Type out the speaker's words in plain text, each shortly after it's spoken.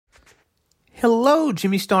Hello,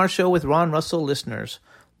 Jimmy Star Show with Ron Russell listeners.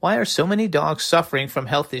 Why are so many dogs suffering from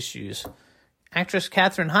health issues? Actress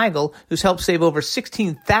Katherine Heigl, who's helped save over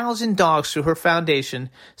 16,000 dogs through her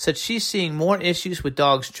foundation, said she's seeing more issues with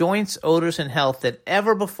dogs' joints, odors, and health than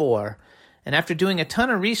ever before. And after doing a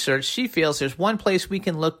ton of research, she feels there's one place we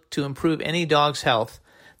can look to improve any dog's health.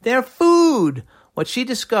 Their food! What she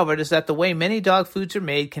discovered is that the way many dog foods are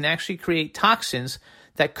made can actually create toxins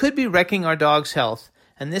that could be wrecking our dog's health.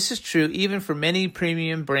 And this is true even for many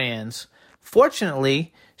premium brands.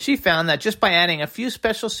 Fortunately, she found that just by adding a few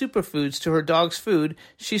special superfoods to her dog's food,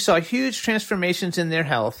 she saw huge transformations in their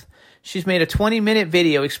health. She's made a 20-minute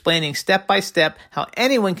video explaining step-by-step how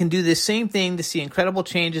anyone can do this same thing to see incredible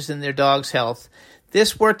changes in their dog's health.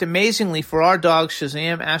 This worked amazingly for our dogs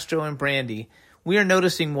Shazam, Astro, and Brandy. We are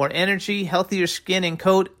noticing more energy, healthier skin and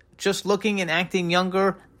coat, just looking and acting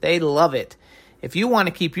younger. They love it. If you want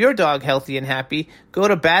to keep your dog healthy and happy, go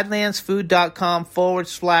to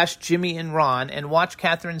badlandsfood.com/Jimmy and Ron and watch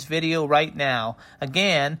Catherine's video right now.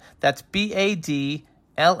 Again, that's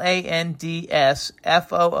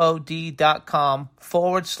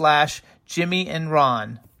badlandsfood.com/Jimmy and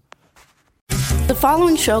Ron. The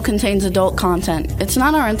following show contains adult content. It's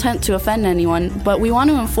not our intent to offend anyone, but we want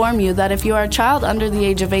to inform you that if you are a child under the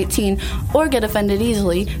age of 18 or get offended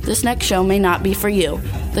easily, this next show may not be for you.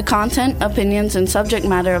 The content, opinions, and subject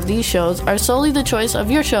matter of these shows are solely the choice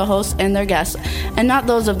of your show hosts and their guests, and not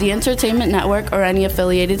those of the Entertainment Network or any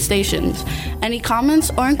affiliated stations. Any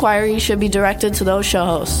comments or inquiries should be directed to those show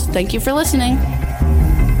hosts. Thank you for listening.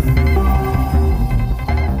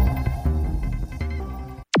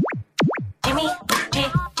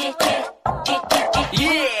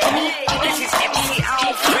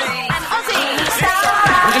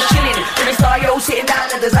 Sitting down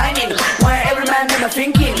and designing, why every man in my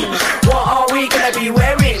thinking, what are we gonna be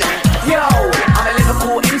wearing? Yo, I'm a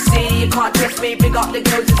Liverpool MC, you can't test me, big up the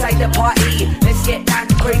girls inside the party, let's get down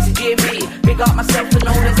to crazy Jimmy, big up myself and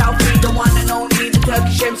known as Alfie, the one and only, the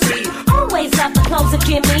Turkish MC, always love the clothes of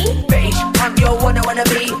Jimmy, bitch, I'm your one I wanna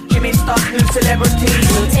be, Jimmy Star, new celebrity,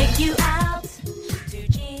 we'll take you out to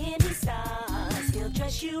Jimmy Stars, he'll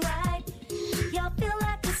dress you right, you'll feel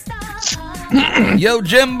like a star. Yo,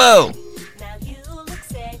 Jimbo!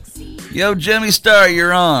 Yo, Jimmy Star,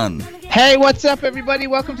 you're on. Hey, what's up, everybody?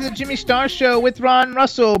 Welcome to the Jimmy Star Show with Ron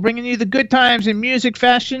Russell, bringing you the good times in music,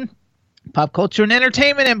 fashion, pop culture, and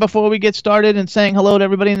entertainment. And before we get started and saying hello to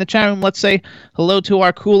everybody in the chat room, let's say hello to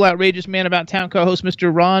our cool, outrageous man about town co-host,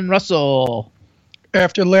 Mr. Ron Russell.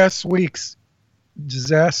 After last week's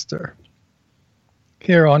disaster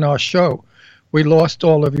here on our show, we lost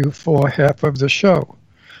all of you for half of the show.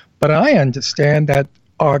 But I understand that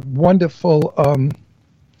our wonderful... oh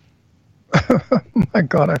my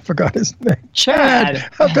God, I forgot his name. Chad.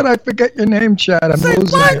 How could I forget your name, Chad? I'm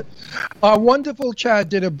losing it. Our wonderful Chad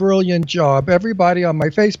did a brilliant job. Everybody on my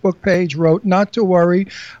Facebook page wrote, not to worry.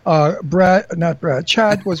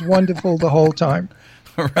 Chad was wonderful the whole time.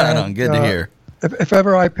 Right on. Good to hear. If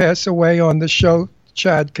ever I pass away on the show,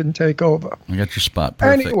 Chad can take over. I got your spot.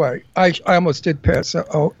 Perfect. Anyway, I almost did pass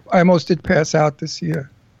out this year.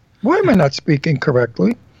 Why am I not speaking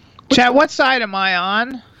correctly? Chad, what side am I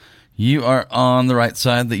on? You are on the right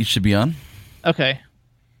side that you should be on. Okay.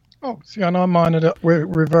 Oh, see, on our monitor, we're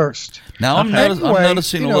reversed. Now I'm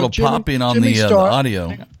noticing a little popping on the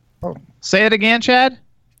audio. Oh. Say it again, Chad.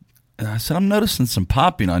 I said I'm noticing some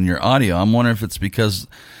popping on your audio. I'm wondering if it's because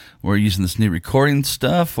we're using this new recording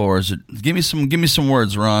stuff, or is it? Give me some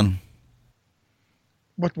words, Ron.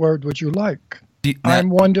 What word would you like? I'm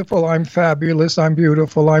wonderful, I'm fabulous, I'm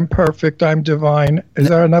beautiful, I'm perfect, I'm divine. Is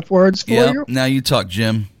there enough words for you? Now you talk,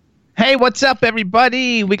 Jim. Hey, what's up,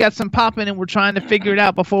 everybody? We got some popping, and we're trying to figure it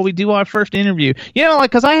out before we do our first interview. You know,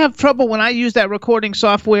 because I have trouble when I use that recording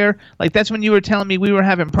software. Like, that's when you were telling me we were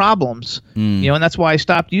having problems. You know, and that's why I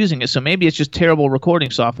stopped using it. So maybe it's just terrible recording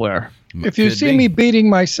software. If you see me beating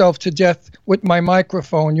myself to death with my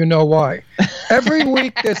microphone, you know why. Every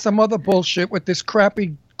week there's some other bullshit with this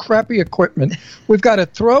crappy equipment. We've got to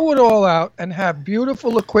throw it all out and have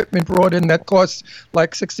beautiful equipment brought in that costs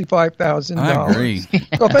like $65,000. I agree.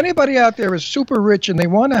 So if anybody out there is super rich and they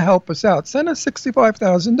want to help us out, send us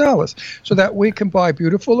 $65,000 so that we can buy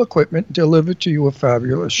beautiful equipment and deliver to you a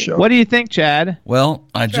fabulous show. What do you think, Chad? Well,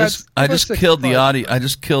 I just killed the audio. I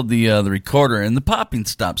just killed the recorder, and the popping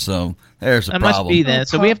stopped. So there's a problem. It must be then.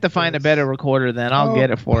 So we have to find a better recorder then. I'll get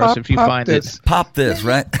it for us if you find it. Pop this,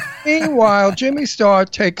 right? Meanwhile, Jimmy Star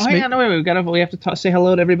takes me. On, wait. We have to say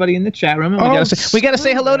hello to everybody in the chat room. And we got to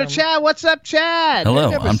say hello to Chad. What's up, Chad?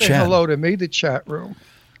 Hello, I'm Chad. Hello to me, the chat room.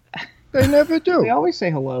 They never do. They always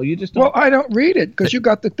say hello. You just don't. Well, I don't read it because you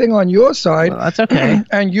got the thing on your side. Well, that's okay.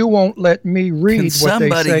 And you won't let me read Can what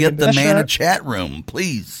somebody they say. get the man a chat room,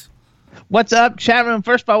 please? What's up, chat room?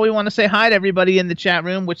 First of all, we want to say hi to everybody in the chat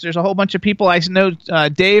room, which there's a whole bunch of people. I know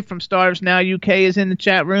Dave from Stars Now UK is in the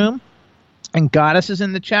chat room, and Goddess is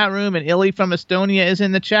in the chat room, and Illy from Estonia is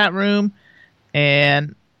in the chat room,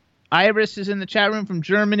 and Iris is in the chat room from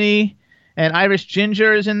Germany, and Irish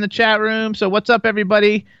Ginger is in the chat room. So what's up,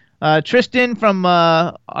 everybody? Tristan from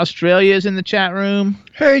Australia is in the chat room.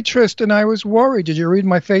 Hey, Tristan, I was worried. Did you read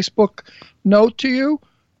my Facebook note to you?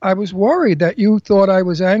 I was worried that you thought I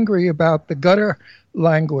was angry about the gutter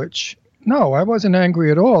language. No, I wasn't angry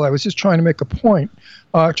at all. I was just trying to make a point.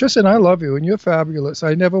 Tristan, I love you, and you're fabulous.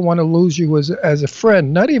 I never want to lose you as a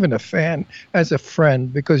friend, not even a fan, as a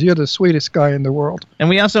friend, because you're the sweetest guy in the world. And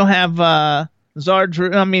we also have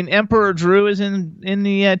Emperor Drew is in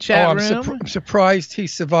the chat room. I'm surprised he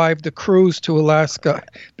survived the cruise to Alaska.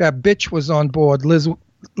 That bitch was on board, Liz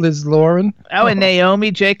Lauren. Oh, and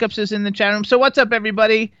Naomi Jacobs is in the chat room. So what's up,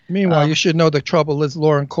 everybody? Meanwhile, you should know the trouble Liz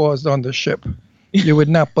Lauren caused on the ship. You would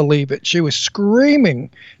not believe it. She was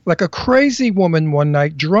screaming like a crazy woman one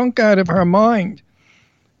night, drunk out of her mind,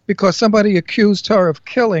 because somebody accused her of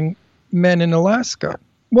killing men in Alaska.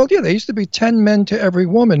 Well, yeah, there used to be 10 men to every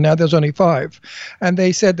woman. Now there's only 5. And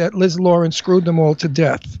they said that Liz Lauren screwed them all to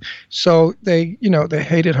death. So they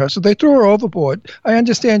hated her. So they threw her overboard. I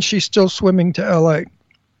understand she's still swimming to L.A.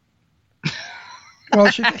 Well,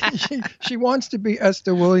 she wants to be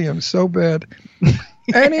Esther Williams so bad.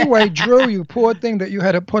 Anyway, Drew, you poor thing that you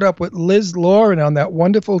had to put up with Liz Lauren on that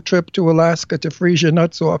wonderful trip to Alaska to freeze your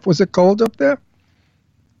nuts off. Was it cold up there?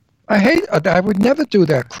 I would never do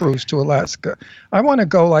that cruise to Alaska. I want to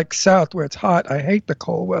go like south where it's hot. I hate the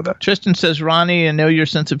cold weather. Tristan says, Ronnie, I know your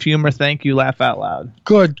sense of humor. Thank you. Laugh out loud.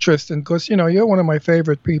 Good, Tristan, because, you're one of my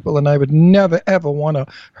favorite people, and I would never, ever want to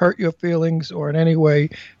hurt your feelings or in any way,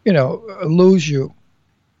 lose you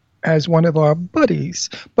as one of our buddies.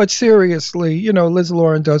 But seriously, Liz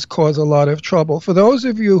Lauren does cause a lot of trouble. For those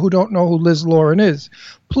of you who don't know who Liz Lauren is,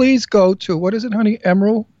 please go to, what is it, honey,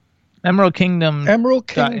 Emerald Kingdom.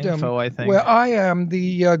 Info, I think. Where I am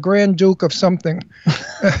the Grand Duke of something.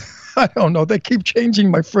 I don't know. They keep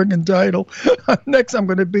changing my friggin' title. Next, I'm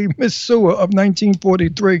going to be Miss Sewer of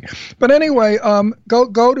 1943. But anyway,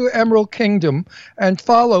 go to Emerald Kingdom and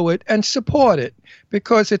follow it and support it,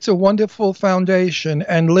 because it's a wonderful foundation,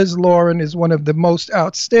 and Liz Lauren is one of the most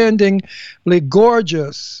outstandingly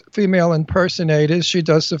gorgeous female impersonators. She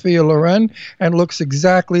does Sophia Loren and looks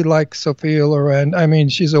exactly like Sophia Loren. I mean,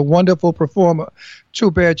 she's a wonderful performer.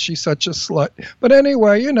 Too bad she's such a slut. But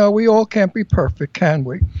anyway, we all can't be perfect, can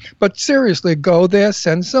we? But seriously, go there,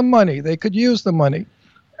 send some money. They could use the money.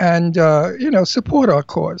 And, support our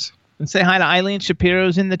cause. And say hi to Eileen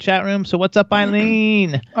Shapiro's in the chat room. So what's up,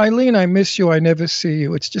 Eileen? Eileen, I miss you. I never see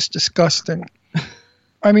you. It's just disgusting.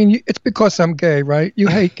 I mean, it's because I'm gay, right? You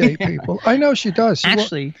hate gay people. I know she does.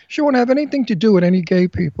 She won't have anything to do with any gay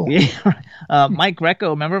people. Yeah. Mike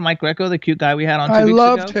Greco, remember Mike Greco, the cute guy we had on 2 weeks ago?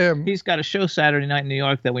 I loved him. He's got a show Saturday night in New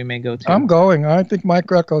York that we may go to. I'm going. I think Mike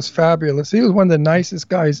Greco's fabulous. He was one of the nicest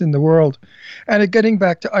guys in the world. And getting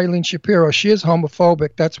back to Eileen Shapiro, she is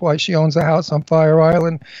homophobic. That's why she owns a house on Fire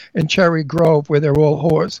Island in Cherry Grove where they're all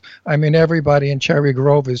whores. I mean, everybody in Cherry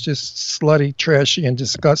Grove is just slutty, trashy, and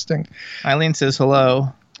disgusting. Eileen says hello.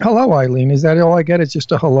 Hello, Eileen. Is that all I get? Is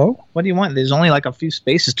just a hello? What do you want? There's only like a few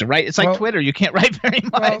spaces to write. It's like Twitter. You can't write very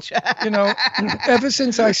much. Well, ever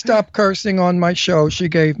since I stopped cursing on my show, she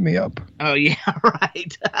gave me up. Oh, yeah,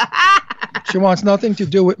 right. She wants nothing to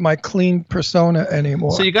do with my clean persona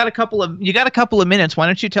anymore. So you got a couple of minutes. Why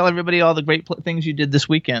don't you tell everybody all the great things you did this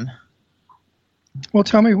weekend? Well,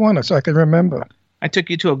 tell me one so I can remember. I took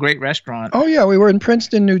you to a great restaurant. Oh, yeah. We were in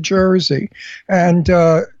Princeton, New Jersey. And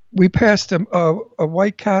we passed a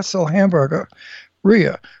White Castle hamburger,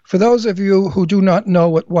 Rhea. For those of you who do not know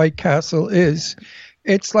what White Castle is,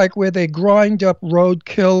 it's like where they grind up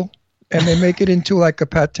roadkill and they make it into like a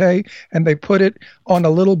pate and they put it on a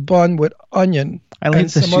little bun with onion. Eileen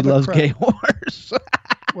says she loves gay whores.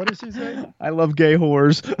 What does she say? I love gay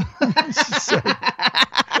whores.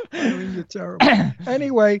 You're terrible.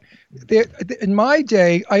 Anyway, in my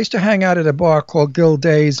day, I used to hang out at a bar called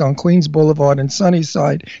Gildays on Queens Boulevard in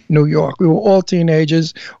Sunnyside, New York. We were all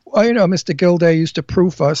teenagers. Well, Mr. Gilday used to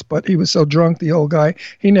proof us, but he was so drunk, the old guy,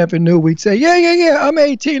 he never knew. We'd say, yeah, I'm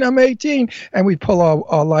 18, and we'd pull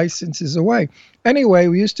our licenses away. Anyway,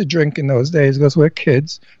 we used to drink in those days because we're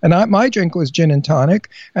kids, and my drink was gin and tonic,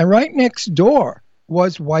 and right next door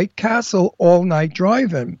was White Castle all-night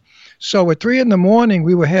drive-in. So at 3 a.m,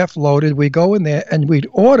 we were half loaded. We'd go in there and we'd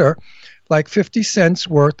order like 50 cents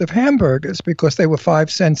worth of hamburgers because they were 5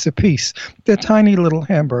 cents a piece. They're tiny little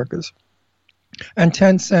hamburgers. And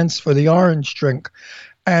 10 cents for the orange drink.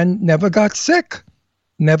 And never got sick.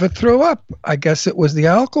 Never threw up. I guess it was the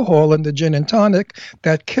alcohol and the gin and tonic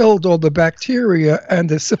that killed all the bacteria and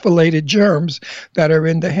the syphilited germs that are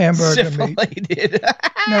in the hamburger meat. Syphilited.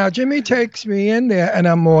 Now, Jimmy takes me in there, and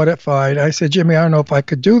I'm mortified. I said, Jimmy, I don't know if I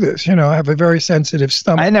could do this. You know, I have a very sensitive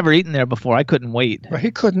stomach. I had never eaten there before. I couldn't wait. But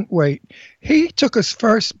he couldn't wait. He took his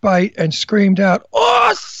first bite and screamed out,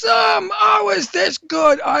 "Awesome! Oh, is this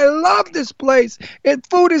good? I love this place.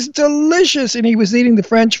 Food is delicious." And he was eating the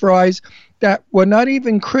French fries that were not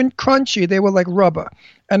even crunchy. They were like rubber.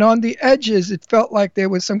 And on the edges, it felt like there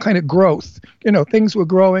was some kind of growth. You know, things were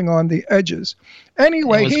growing on the edges.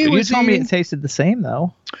 Anyway, You told me it tasted the same,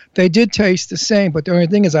 though. They did taste the same, but the only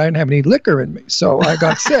thing is I didn't have any liquor in me, so I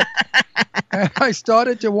got sick. And I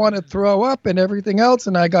started to want to throw up and everything else,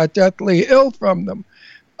 and I got deathly ill from them.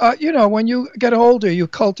 You know, when you get older, you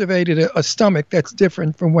cultivated a stomach that's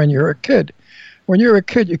different from when you're a kid. When you're a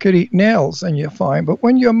kid, you could eat nails and you're fine. But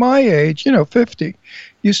when you're my age, 50,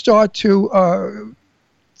 you start to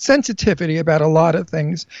sensitivity about a lot of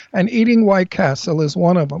things, and eating White Castle is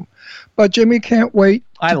one of them. But Jimmy can't wait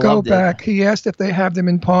to go back. He asked if they have them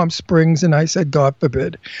in Palm Springs, and I said, God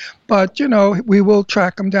forbid. But, we will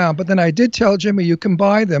track them down. But then I did tell Jimmy you can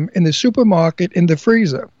buy them in the supermarket in the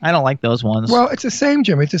freezer. I don't like those ones. Well, it's the same,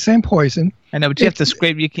 Jimmy. It's the same poison. I know, but you have to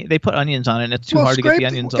scrape. They put onions on it, and it's too hard to get the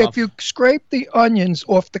onions off. If you scrape the onions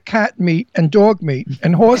off the cat meat and dog meat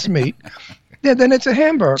and horse meat, then it's a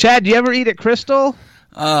hamburger. Chad, do you ever eat at Crystal?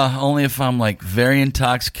 Only if I'm like very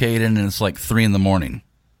intoxicated and it's like 3 a.m.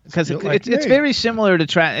 Because it's very similar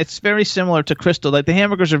to it's very similar to Crystal. Like the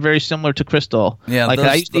hamburgers are very similar to Crystal. Yeah, like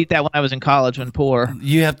I used to eat that when I was in college when poor.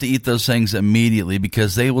 You have to eat those things immediately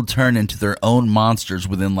because they will turn into their own monsters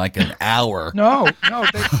within like an hour. No,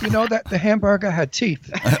 you know that the hamburger had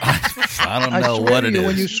teeth. I don't know what it is.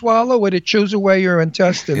 When you swallow it, it chews away your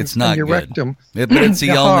intestines. It's not and your good. rectum. But it's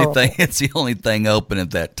the only thing. It's the only thing open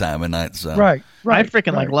at that time of night. So right. I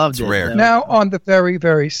freaking loved it. Rare. Now, on the very,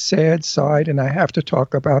 very sad side, and I have to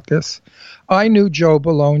talk about this, I knew Joe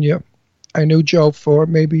Bologna. I knew Joe for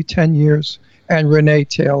maybe 10 years, and Renee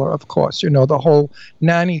Taylor, of course. The whole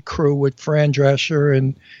nanny crew with Fran Drescher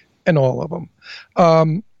and all of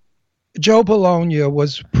them. Joe Bologna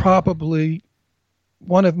was probably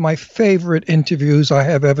one of my favorite interviews I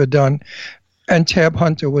have ever done, and Tab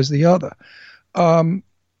Hunter was the other.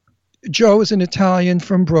 Joe is an Italian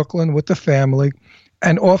from Brooklyn with the family,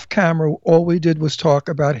 and off camera, all we did was talk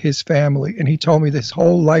about his family, and he told me this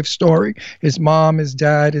whole life story, his mom, his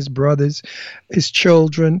dad, his brothers, his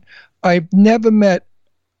children. I've never met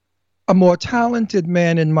a more talented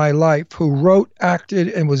man in my life who wrote, acted,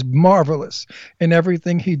 and was marvelous in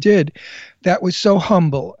everything he did. That was so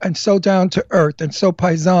humble and so down to earth and so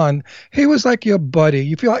paisan. He was like your buddy.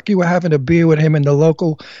 You feel like you were having a beer with him in the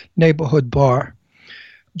local neighborhood bar.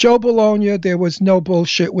 Joe Bologna, there was no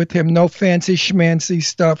bullshit with him, no fancy schmancy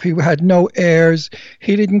stuff. He had no airs.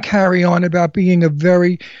 He didn't carry on about being a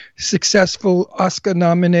very successful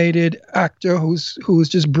Oscar-nominated actor who's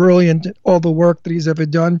just brilliant at all the work that he's ever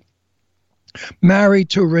done. Married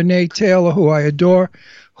to Renee Taylor, who I adore,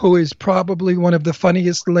 who is probably one of the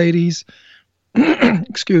funniest ladies,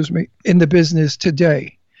 excuse me, in the business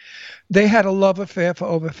today. They had a love affair for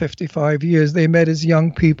over 55 years. They met as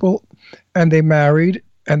young people, and they married.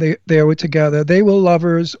 And they were together. They were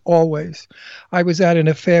lovers always. I was at an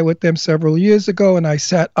affair with them several years ago, and I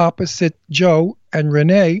sat opposite Joe and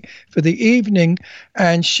Renee for the evening,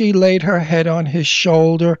 and she laid her head on his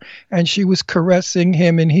shoulder, and she was caressing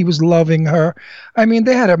him, and he was loving her. I mean,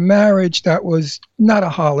 they had a marriage that was not a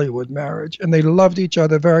Hollywood marriage, and they loved each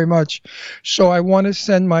other very much. So I want to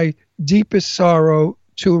send my deepest sorrow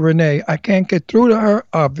to Renee. I can't get through to her,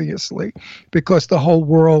 obviously, because the whole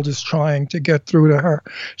world is trying to get through to her.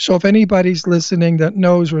 So if anybody's listening that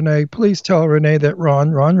knows Renee, please tell Renee that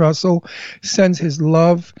Ron Russell sends his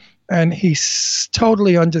love, and he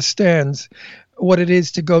totally understands what it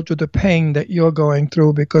is to go through the pain that you're going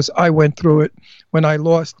through, because I went through it when I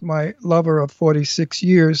lost my lover of 46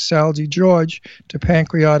 years, Saldi George, to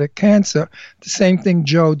pancreatic cancer. The same thing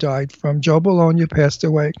Joe died from. Joe Bologna passed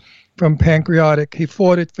away from pancreatic. He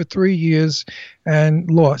fought it for 3 years and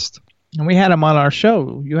lost. And we had him on our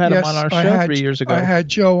show. You had him on our show 3 years ago. I had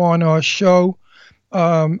Joe on our show.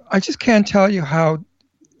 I just can't tell you how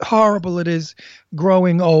horrible it is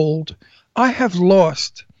growing old. I have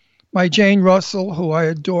lost my Jane Russell, who I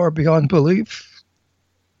adore beyond belief.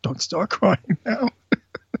 Don't start crying now.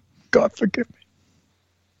 God forgive me.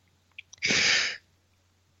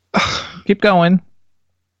 Keep going.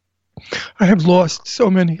 I have lost so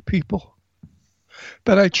many people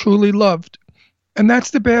that I truly loved. And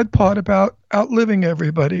that's the bad part about outliving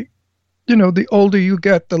everybody. You know, the older you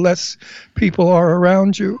get, the less people are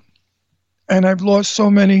around you. And I've lost so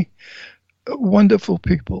many wonderful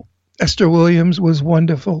people. Esther Williams was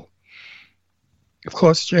wonderful. Of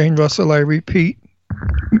course, Jane Russell, I repeat.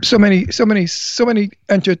 So many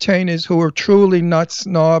entertainers who were truly not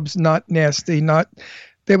snobs, not nasty,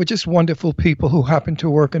 they were just wonderful people who happened to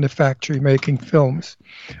work in a factory making films.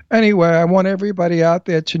 Anyway, I want everybody out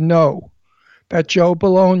there to know that Joe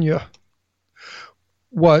Bologna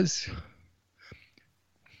was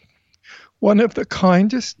one of the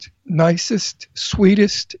kindest, nicest,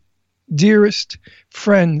 sweetest, dearest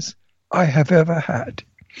friends I have ever had.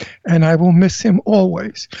 And I will miss him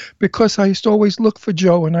always, because I used to always look for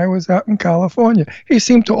Joe when I was out in California. He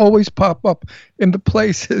seemed to always pop up in the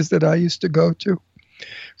places that I used to go to.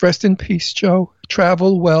 Rest in peace, Joe.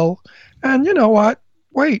 Travel well. And you know what?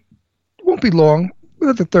 Wait, it won't be long.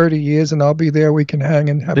 Another 30 years and I'll be there. We can hang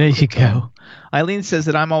and have There a you good time. go. Eileen says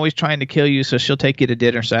that I'm always trying to kill you, so she'll take you to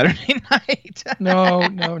dinner Saturday night. No.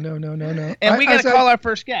 And we got to call our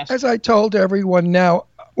first guest. As I told everyone now,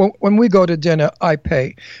 when we go to dinner, I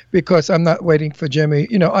pay because I'm not waiting for Jimmy.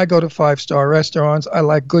 You know, I go to 5-star restaurants. I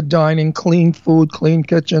like good dining, clean food, clean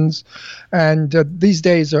kitchens. And these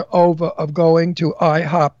days are over of going to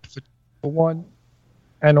IHOP for one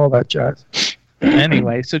and all that jazz.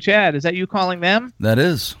 Anyway, so Chad, is that you calling them? That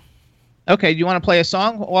is. Okay, do you want to play a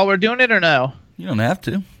song while we're doing it or no? You don't have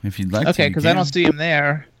to if you'd like to. Okay, because I don't see him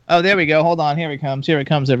there. Oh, there we go. Hold on. Here he comes. Here it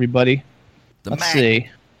comes, everybody. Let's see.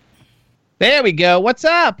 There we go. What's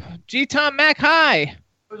up? G. Tom Mac, hi.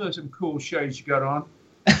 Those are some cool shades you got on.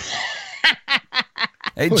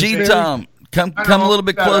 Hey, G. Tom, come a little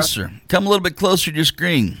bit closer. Come a little bit closer to your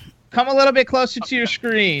screen. Come a little bit closer to your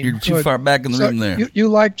screen. You're too far back in the room there. You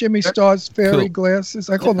like Jimmy Starr's fairy Cool. glasses?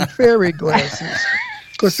 I call them fairy glasses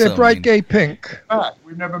because they're So bright mean. gay pink.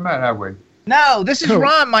 We've never met, have we? No, this is Cool.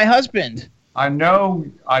 Ron, my husband. I know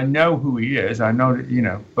who he is. I know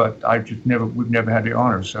that, but we've never had the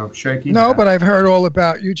honor. So shaky. No, but I've heard all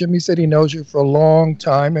about you. Jimmy said he knows you for a long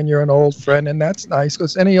time, and you're an old friend, and that's nice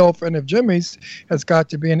because any old friend of Jimmy's has got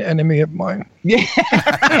to be an enemy of mine. Yeah,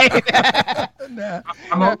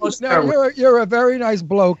 I'm almost there. You're a very nice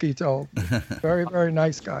bloke, he told me. Very, very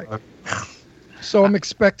nice guy. So I'm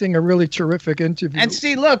expecting a really terrific interview. And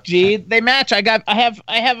see, look, G, they match. I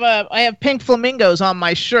have pink flamingos on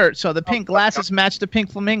my shirt, so the pink glasses match the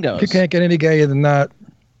pink flamingos. You can't get any gayer than that.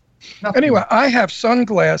 Anyway, I have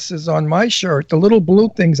sunglasses on my shirt. The little blue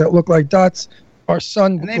things that look like dots are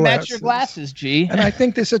sunglasses. And they match your glasses, G. And I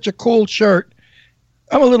think they're such a cool shirt.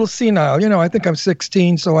 I'm a little senile. I think I'm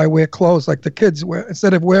 16, so I wear clothes like the kids wear.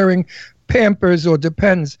 Instead of wearing Pampers or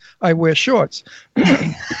Depends, I wear shorts.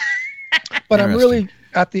 But I'm really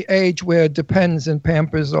at the age where Depends and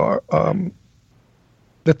Pampers are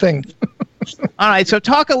the thing. All right, so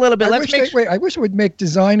talk a little bit. I wish I would make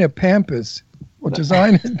designer Pampers or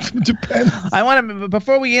designer Depends. I want to,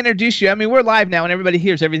 before we introduce you, I mean, we're live now and everybody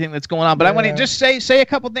hears everything that's going on, but I want to just say a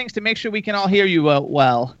couple things to make sure we can all hear you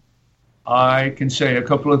well. I can say a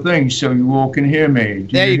couple of things so you all can hear me.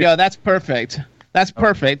 There you go. That's perfect. That's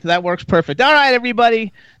perfect. That works perfect. All right,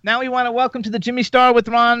 everybody. Now we want to welcome to the Jimmy Star with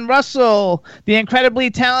Ron Russell, the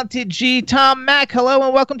incredibly talented G. Tom Mac. Hello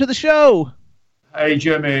and welcome to the show. Hey,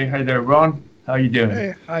 Jimmy. Hey there, Ron. How you doing?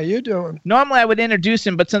 Hey, how you doing? Normally I would introduce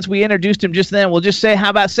him, but since we introduced him just then, we'll just say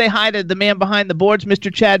hi to the man behind the boards,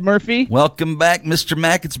 Mr. Chad Murphy. Welcome back, Mr.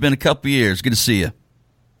 Mac. It's been a couple years. Good to see you.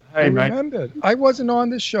 Hey, I mate. remembered. I wasn't on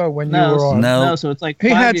this show when you were on. No. So it's like He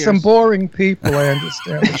 5 had years. some boring people, I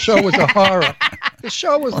understand. The show was a horror. The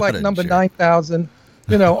show was What like a number jerk. 9,000,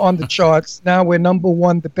 on the charts. Now we're number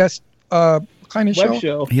one, the best kind of web show.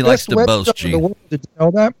 show. He likes Best to web boast, show in G. the world. Did you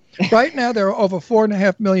know that? Right now, there are over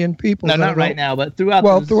 4.5 million people. No, that not are- right now, but throughout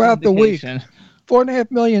the week. syndication.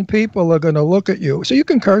 4.5 million people are going to look at you. So you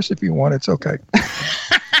can curse if you want. It's okay.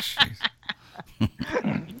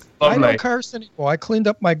 I Lovely. don't curse anymore. I cleaned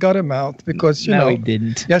up my gutter mouth because, No, he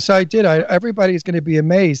didn't. Yes, I did. Everybody's going to be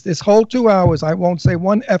amazed. This whole 2 hours, I won't say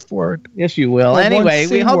one F word. Yes, you will. Or one Anyway,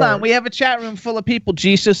 C hold on. word. We have a chat room full of people,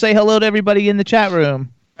 G, so say hello to everybody in the chat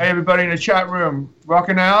room. Hey, everybody in the chat room.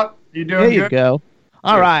 Rocking out? You doing There you good? go.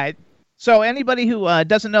 All Good. right. So anybody who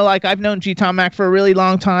doesn't know, I've known G. Tom Mac for a really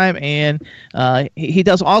long time, and he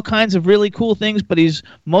does all kinds of really cool things, but he's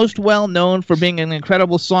most well known for being an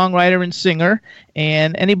incredible songwriter and singer.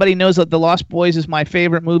 And anybody knows that The Lost Boys is my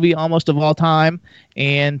favorite movie almost of all time.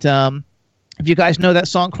 And if you guys know that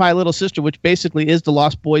song, Cry Little Sister, which basically is the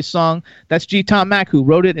Lost Boys song, that's G. Tom Mac who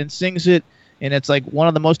wrote it and sings it, and it's like one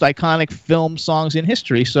of the most iconic film songs in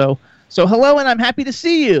history. So So hello, and I'm happy to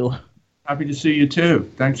see you. Happy to see you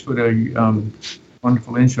too. Thanks for the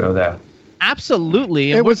wonderful intro there.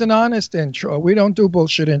 Absolutely. It was an honest intro. We don't do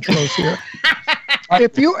bullshit intros here.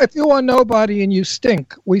 If you are nobody and you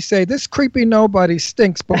stink, we say this creepy nobody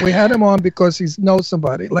stinks, but we had him on because he knows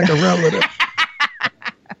somebody, like a relative.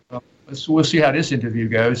 We'll see how this interview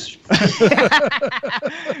goes.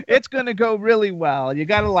 It's going to go really well. You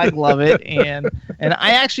got to love it. And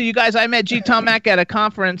I actually, you guys, I met G. Tom Mack at a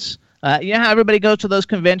conference. You know how everybody goes to those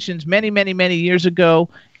conventions many, many, many years ago.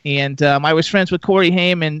 And I was friends with Corey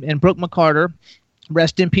Haim and Brooke McCarter.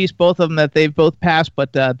 Rest in peace, both of them, that they've both passed,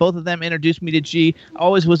 but both of them introduced me to G.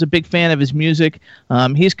 Always was a big fan of his music.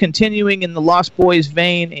 He's continuing in the Lost Boys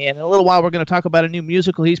vein, and in a little while we're going to talk about a new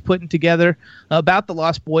musical he's putting together about the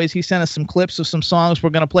Lost Boys. He sent us some clips of some songs. We're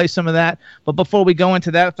going to play some of that. But before we go into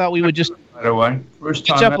that, I thought we would just by the way,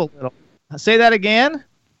 catch up a little. Say that again?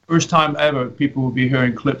 First time ever people will be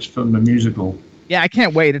hearing clips from the musical. Yeah, I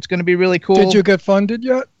can't wait. It's going to be really cool. Did you get funded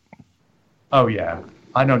yet? Oh, yeah.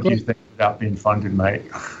 I don't do things without being funded, mate.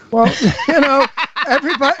 Well,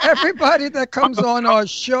 everybody that comes on our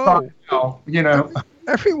show,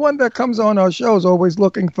 everyone that comes on our show is always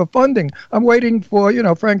looking for funding. I'm waiting for,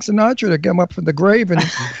 Frank Sinatra to come up from the grave and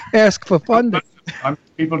ask for funding.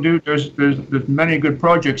 People do. There's many good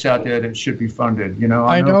projects out there that should be funded.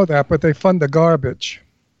 I know that, but they fund the garbage.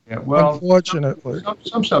 Yeah, well, unfortunately,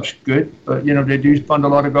 some stuff's good, but they do fund a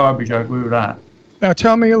lot of garbage. I agree with that. Now,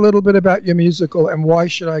 tell me a little bit about your musical and why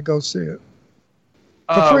should I go see it?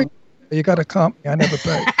 For free. You got to comp me. I never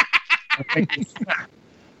pay.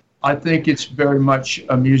 I think it's very much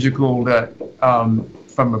a musical that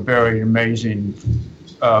from a very amazing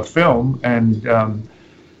film and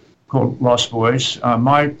called Lost Boys.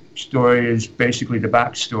 My story is basically the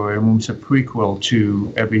backstory, and it's a prequel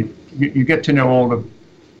to you get to know all the.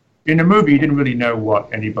 In the movie, you didn't really know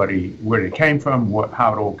where it came from,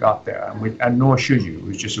 how it all got there, and nor should you. It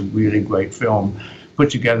was just a really great film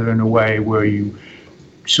put together in a way where you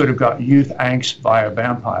sort of got youth angst by a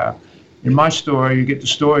vampire. In my story, you get the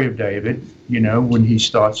story of David, when he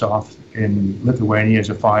starts off in Lithuania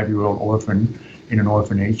as a 5-year-old orphan in an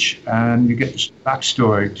orphanage, and you get the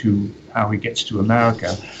backstory to how he gets to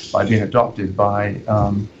America by being adopted by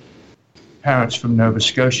parents from Nova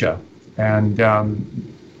Scotia. And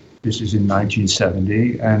this is in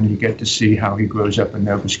 1970, and you get to see how he grows up in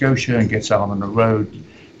Nova Scotia and gets out on the road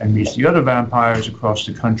and meets the other vampires across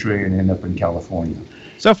the country and end up in California.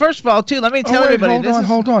 So first of all, too, let me tell everybody.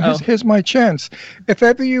 Hold on. Here's my chance. If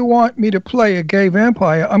ever you want me to play a gay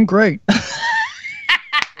vampire, I'm great.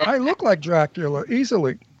 I look like Dracula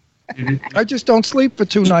easily. I just don't sleep for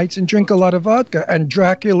 2 nights and drink a lot of vodka, and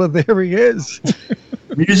Dracula, there he is.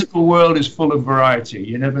 The musical world is full of variety.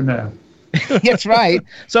 You never know. That's right.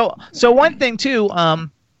 So one thing too,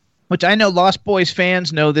 which I know Lost Boys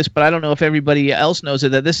fans know this, but I don't know if everybody else knows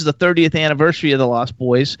it, that this is the 30th anniversary of the Lost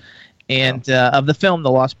Boys, and of the film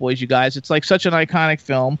The Lost Boys. You guys, it's like such an iconic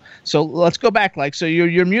film. So let's go back. So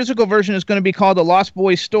your musical version is going to be called The Lost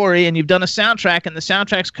Boys Story, and you've done a soundtrack, and the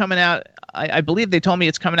soundtrack's coming out. I believe they told me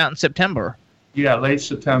it's coming out in September. Yeah, late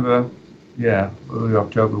September. Yeah, early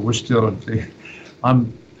October. We're still.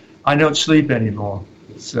 I don't sleep anymore.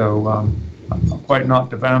 So I'm quite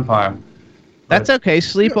not the vampire. That's okay.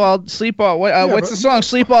 Sleep all. What's the song?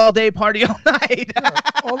 Sleep all day, party all night.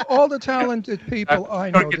 all the talented people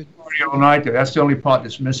I know. Party all night. That's the only part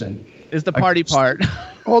that's missing. Is the party part.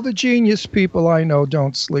 All the genius people I know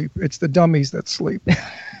don't sleep. It's the dummies that sleep.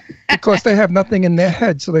 Because they have nothing in their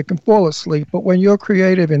head, so they can fall asleep. But when you're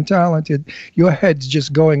creative and talented, your head's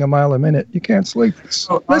just going a mile a minute. You can't sleep.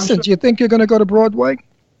 So, listen, do you think you're going to go to Broadway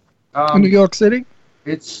in New York City?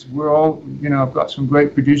 We're all, I've got some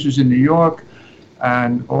great producers in New York,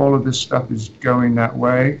 and all of this stuff is going that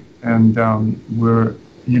way. And we're,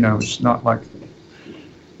 it's not like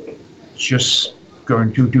just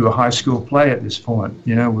going to do a high school play at this point.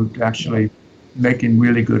 We're actually making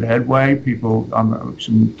really good headway.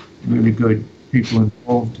 Some really good people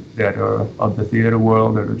involved that are of the theater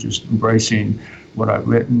world that are just embracing what I've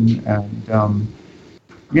written. And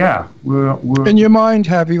yeah, we're. In your mind,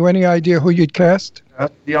 have you any idea who you'd cast?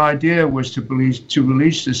 The idea was to release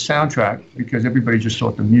this soundtrack because everybody just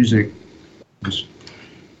thought the music was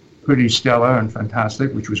pretty stellar and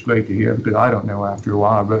fantastic, which was great to hear because I don't know, after a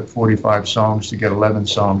while I wrote 45 songs to get 11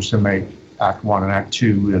 songs to make Act 1 and Act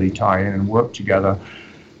 2 really tie in and work together.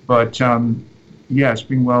 But yeah, it's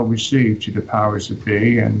been well received to the powers that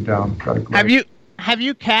be, and got a great... Have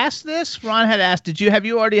you cast this? Ron had asked, have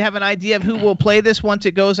you already have an idea of who will play this once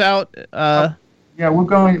it goes out? Yeah, we're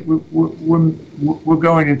going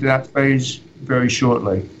into that phase very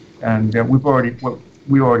shortly, and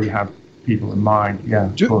we already have people in mind. Yeah.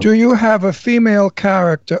 of course. Do you have a female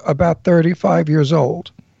character about 35 years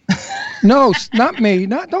old? No, not me.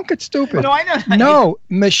 Don't get stupid. No, I know. No,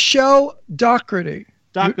 Michelle Dockery.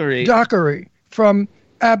 Dockery. Dockery from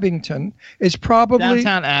Abington is probably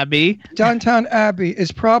Downtown Abbey. Downtown Abbey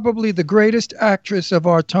is probably the greatest actress of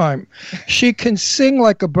our time. She can sing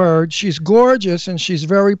like a bird. She's gorgeous and she's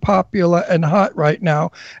very popular and hot right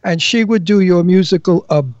now. And she would do your musical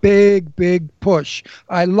a big, big push.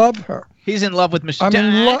 I love her. He's in love with Michelle.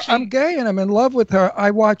 I'm gay and I'm in love with her.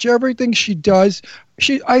 I watch everything she does.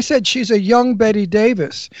 I said she's a young Betty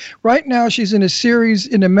Davis. Right now she's in a series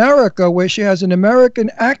in America where she has an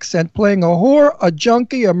American accent playing a whore, a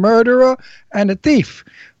junkie, a murderer, and a thief,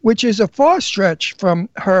 which is a far stretch from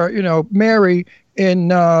her, Mary in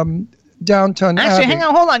Downton Abbey. Actually, hang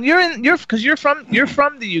on, hold on. You're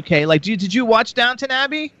from the UK. Like, did you watch Downton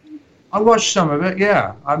Abbey? I watched some of it,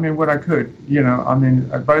 yeah. I mean, what I could, by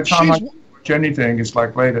the time I watch anything, it's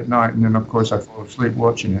like late at night, and then, of course, I fall asleep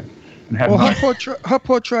watching it. And have her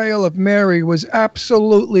portrayal of Mary was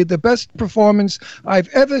absolutely the best performance I've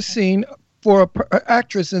ever seen for an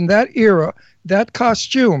actress in that era, that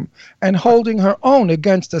costume, and holding her own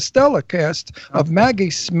against a stellar cast of Maggie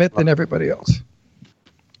Smith and everybody else.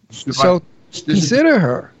 So consider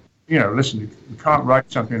her. Listen, you can't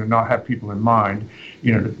write something and not have people in mind.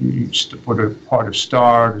 For the part of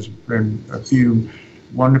Star, there's been a few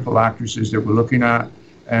wonderful actresses that we're looking at,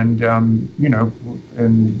 and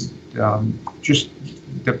just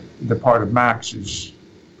the part of Max is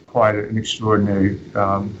quite an extraordinary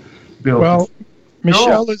build. Well,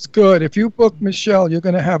 Michelle is good. If you book Michelle, you're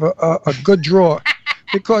going to have a good draw,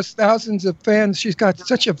 because thousands of fans. She's got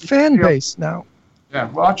such a fan base now. Yeah,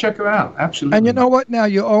 well, I'll check her out. Absolutely. And you know what? Now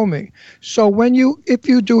you owe me. So if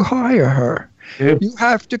you do hire her, you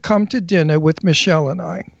have to come to dinner with Michelle and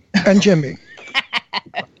I and Jimmy.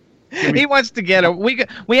 He wants to get her.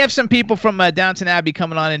 We have some people from Downton Abbey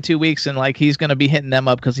coming on in 2 weeks, and he's going to be hitting them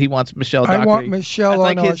up because he wants Michelle Dockery. I want Michelle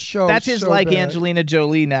on our show. That's his so bad. Angelina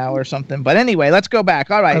Jolie now or something. But anyway, let's go back.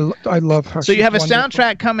 All right. I love her. So you have a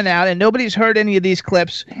soundtrack coming out, and nobody's heard any of these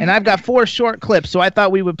clips, and I've got 4 short clips, so I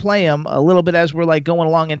thought we would play them a little bit as we're going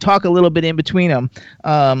along and talk a little bit in between them.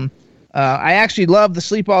 I actually love the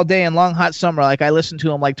Sleep All Day and Long Hot Summer. I listened to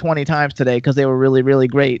them 20 times today because they were really, really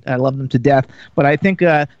great. I love them to death. But I think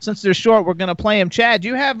since they're short, we're going to play them. Chad, do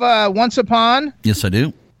you have Once Upon? Yes, I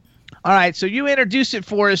do. All right, so you introduce it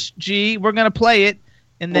for us, G. We're going to play it,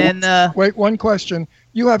 and then... Wait, one question.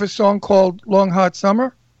 You have a song called Long Hot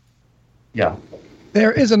Summer? Yeah.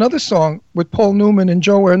 There is another song with Paul Newman and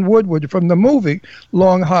Joanne Woodward from the movie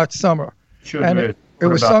Long Hot Summer. Sure and did. It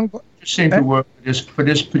was sung... Seem to work for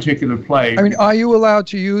this particular play. I mean, are you allowed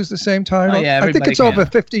to use the same title? Oh, yeah, I think it's can. over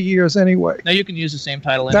 50 years anyway. No, you can use the same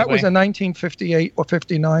title anyway. That was a 1958 or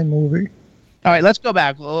 59 movie. All right, let's go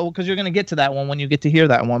back because you're going to get to that one when you get to hear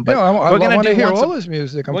that one. But I want to hear all his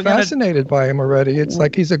music. I'm fascinated by him already. It's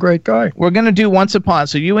like he's a great guy. We're going to do Once Upon.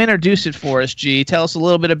 So you introduce it for us, G. Tell us a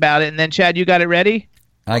little bit about it. And then, Chad, you got it ready?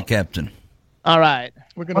 Aye, Captain. All right.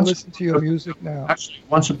 We're going to listen to your music now. Actually,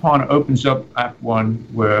 Once Upon opens up Act 1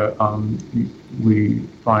 where we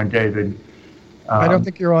find David. I don't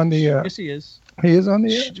think you're on the air. Yes, he is. He is on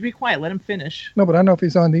the air? Shh, be quiet. Let him finish. No, but I don't know if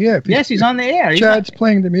he's on the air. Yes, he's on the air. Chad's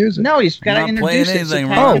playing the music. No, he's got to introduce it.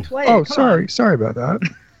 Anything, Sorry about that.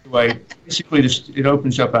 Anyway, basically, it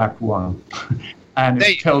opens up Act 1. And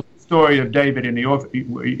it tells the story of David in the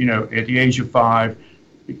at the age of 5,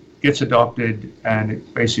 gets adopted, and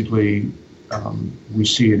it basically... we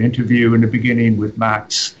see an interview in the beginning with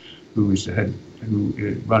Max, who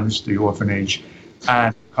runs the orphanage,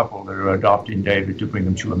 and a couple that are adopting David to bring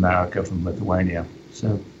him to America from Lithuania.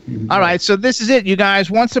 So, all right, so this is it, you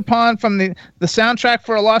guys. Once Upon from the soundtrack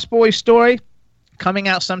for A Lost Boys Story, coming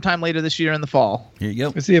out sometime later this year in the fall. Here you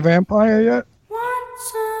go. Is he a vampire yet?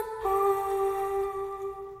 Once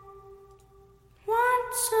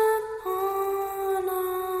upon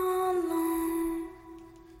a land,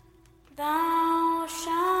 thou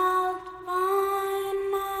shalt find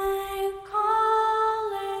my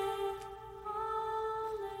calling.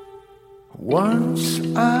 Once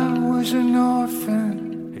I was an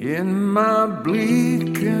orphan in my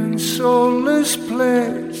bleak and soulless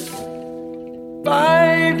place.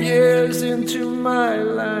 5 years into my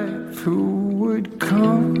life, who would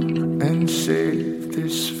come and save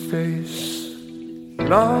this face?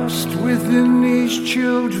 Lost within these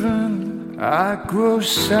children, I grow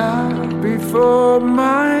sad before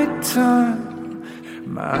my time.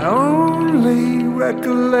 My only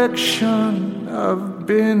recollection of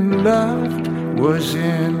being loved was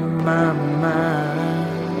in my mind.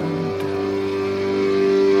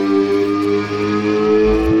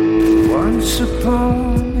 once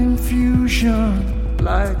upon infusion,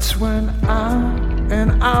 lights went out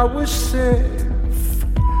and I was safe.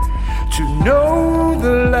 To know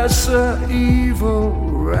the lesser evil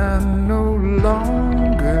ran no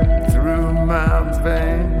longer through my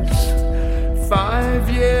veins. 5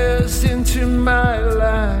 years into my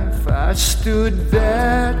life, I stood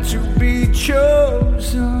there to be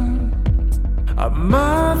chosen. A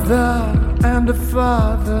mother and a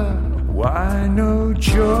father, why no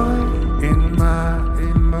joy in my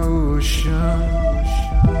emotions?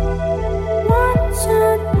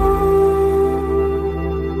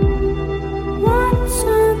 Once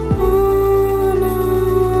upon a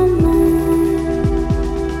man,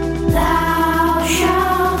 thou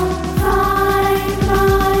shalt find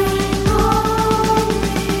my home.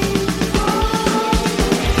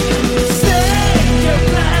 Say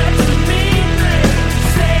goodbye to me,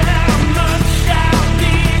 say how much I'll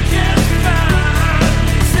be just fine.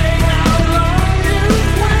 Say how long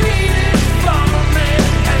you've waited for me,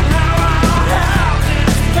 and how I'll have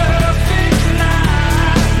this perfect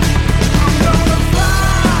night. I'm gonna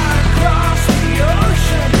fly across the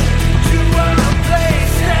ocean to a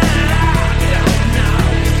place that I don't know.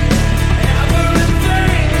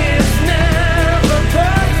 Everything is never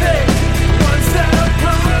perfect. Once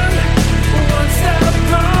upon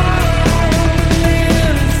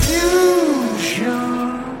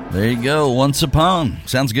infusion. There you go. Once Upon.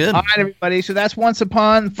 Sounds good. All right, everybody. So that's Once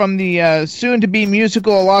Upon from the soon-to-be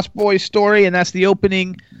musical A Lost Boys Story, and that's the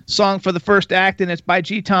opening song for the first act, and it's by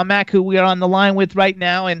G. Tom Mack, who we are on the line with right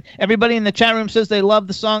now. And everybody in the chat room says they love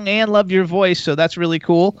the song and love your voice, so that's really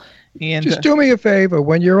cool. And Just do me a favor.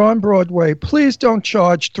 When you're on Broadway, please don't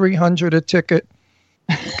charge $300 a ticket.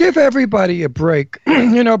 Give everybody a break.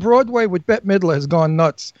 You know, Broadway with Bette Midler has gone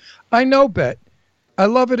nuts. I know Bette. I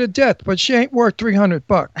love her to death, but she ain't worth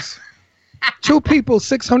 $300. Two people,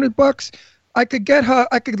 $600. I could get her.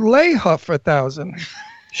 I could lay her for $1,000.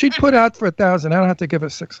 She'd put out for $1,000. I don't have to give her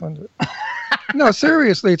 $600. No,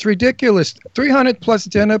 seriously, it's ridiculous. $300 plus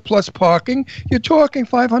dinner plus parking. You're talking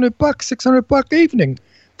 $500, $600 evening.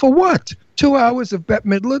 For what? 2 hours of Bette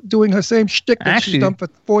Midler doing her same shtick that Actually, she's done for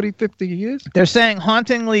 40, 50 years? they're saying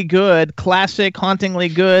hauntingly good, classic, hauntingly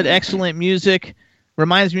good, excellent music.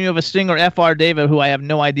 Reminds me of a singer, F.R. David, who I have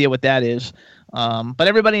no idea what that is. But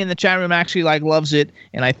everybody in the chat room actually loves it,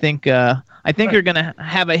 and I think you're gonna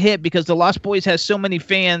have a hit because the Lost Boys has so many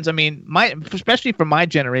fans. I mean, especially for my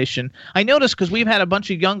generation. I noticed because we've had a bunch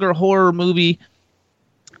of younger horror movie,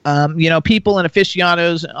 people and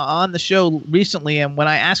aficionados on the show recently, and when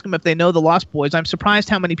I ask them if they know the Lost Boys, I'm surprised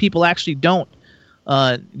how many people actually don't,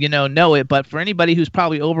 know it. But for anybody who's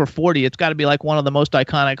probably over 40, it's got to be like one of the most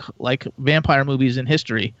iconic vampire movies in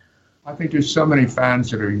history. I think there's so many fans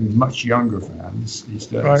that are much younger fans these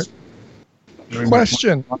days. Right. Very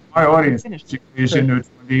Question. much- My audience is in their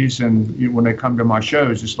 20s, and when they come to my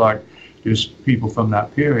shows, it's like there's people from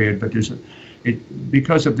that period. But it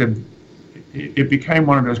became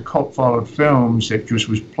one of those cult followed films that just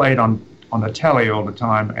was played on the telly all the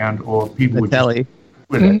time, or people The would telly. just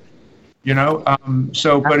with it.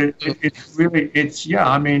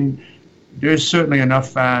 I mean, there's certainly enough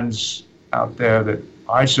fans out there that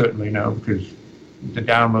I certainly know, because the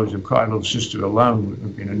downloads of Cry Little Sister alone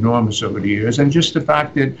have been enormous over the years. And just the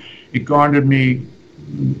fact that it garnered me,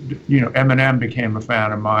 Eminem became a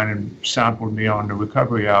fan of mine and sampled me on the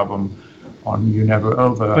Recovery album on You Never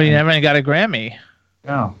Over. But you never got a Grammy.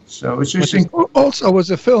 Yeah, so it's just... Also, it was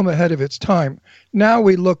a film ahead of its time. Now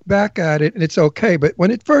we look back at it and it's okay, but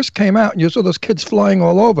when it first came out and you saw those kids flying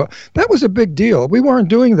all over, that was a big deal. We weren't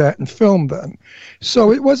doing that in film then.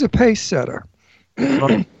 So it was a pace setter.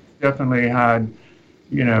 Definitely had,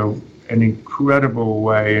 an incredible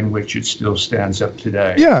way in which it still stands up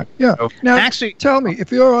today. Yeah. So, Now, Actually- tell me,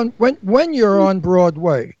 if you're on when you're on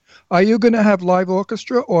Broadway, are you going to have live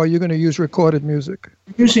orchestra or are you going to use recorded music?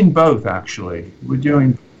 using both, actually. We're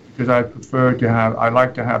doing, because I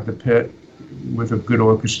like to have the pit with a good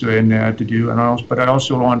orchestra in there to do, but I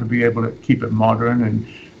also want to be able to keep it modern, and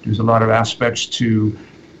there's a lot of aspects to,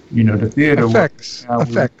 the theater. Effects.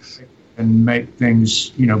 And make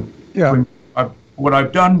things, Yeah. What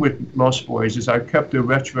I've done with Lost Boys is I've kept the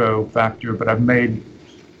retro factor, but I've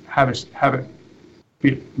have it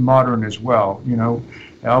be modern as well.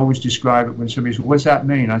 I always describe it when somebody says, "What's that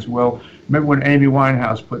mean?" I said, "Well, remember when Amy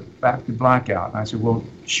Winehouse put Back to Black out?" And I said, "Well,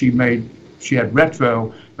 she had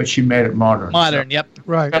retro, but she made it modern." Modern, So yep.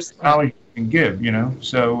 Right. that's the knowledge you can give,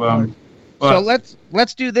 So, So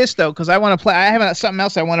let's do this though, because I want to play. I have something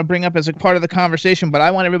else I want to bring up as a part of the conversation, but I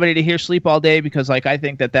want everybody to hear "Sleep All Day" because, I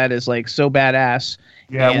think that is so badass.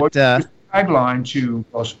 yeah, And, what the tagline to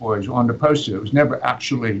Lost Boys on the poster, it was never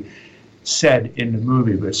actually said in the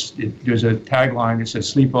movie. But there's a tagline that says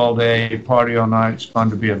 "Sleep all day, party all night. It's fun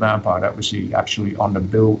to be a vampire." That was actually on the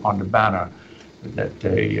banner that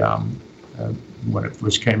they when it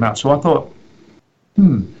first came out. So I thought,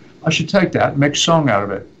 I should take that, make a song out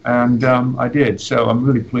of it, and I did. So I'm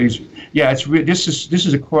really pleased. Yeah, this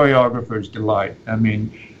is a choreographer's delight. I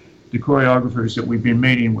mean, the choreographers that we've been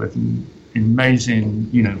meeting with, amazing,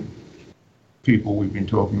 people we've been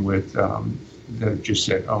talking with, that just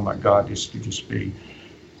said, "Oh my God, this could just be,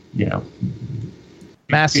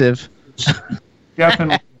 massive."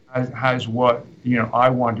 Definitely has what I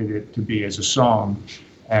wanted it to be as a song,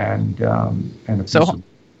 and a piece of.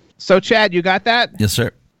 So Chad, you got that? Yes,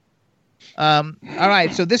 sir. All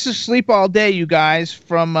right, so this is "Sleep All Day," you guys,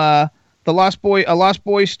 from a Lost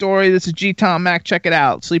Boy story. This is G. Tom Mac. Check it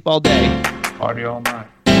out. "Sleep All Day." Party all night.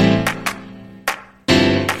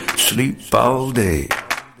 Sleep all day,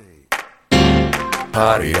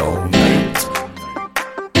 party all night.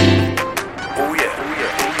 Oh yeah.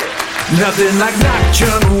 Nothing like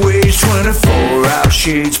nocturnal waves, 24-hour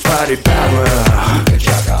shades, party power.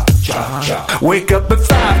 Wake up at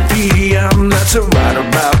 5 p.m., that's right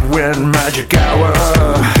about when magic hour.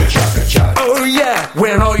 Oh yeah,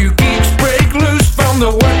 when all you geeks break loose from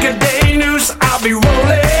the workaday news, I'll be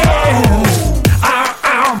rolling.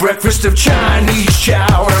 Breakfast of Chinese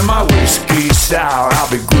chow and my whiskey sour, I'll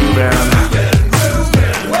be grooving.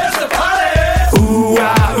 Where's the party? Ooh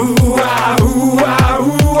ah, ooh ah, ooh ah,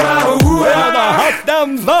 ooh ah, ooh ah. The hot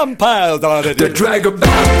damn vampires are the drag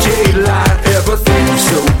about daylight, everything's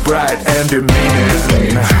so bright and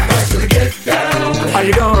demeaning. Are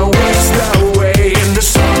you gonna waste away in the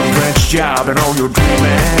sun-drenched job and all your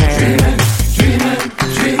dreaming?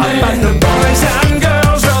 About the boys and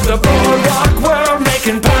girls of the boardwalk world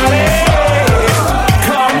making party.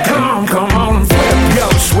 Come on, flip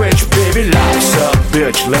your switch, baby, life's a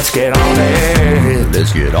bitch. Let's get on it.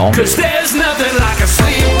 Let's get on it. 'Cause there's nothing like a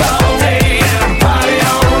sleep all day and party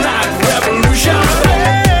all night revolution.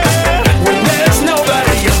 When there's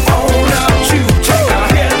nobody you own up to take a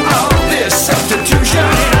hit of this substitution.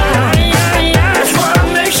 That's what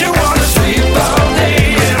makes you wanna sleep all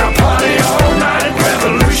day in a party all night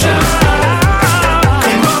revolution.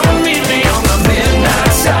 Come on, meet me on the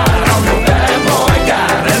midnight side on your bad boy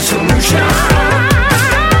guide and solution.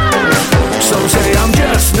 Some say I'm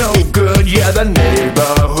just no good, yeah, the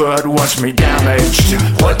neighborhood wants me damaged.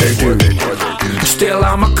 What they do? Still,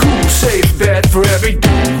 I'm a cool, safe bet for every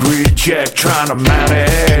dude reject trying to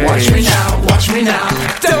manage. Watch me now.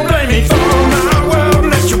 Don't blame me for my world,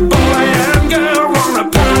 let your boy and girl wanna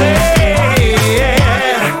party.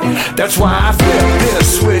 That's why I flip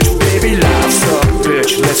this switch, baby, life's a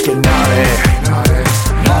bitch, let's get naughty.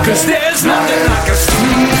 'Cause there's nothing like a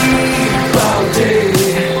sleep all day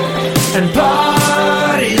and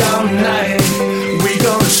party all night. We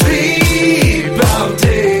gonna sleep all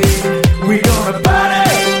day, we gonna party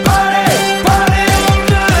all night.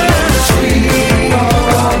 Sleep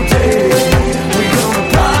all day, we gonna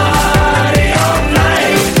party all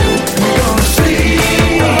night. We gonna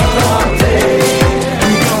sleep all day,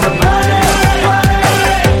 we gonna party.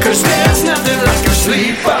 'Cause there's nothing like a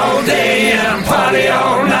sleep all day and party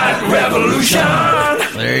all night revolution.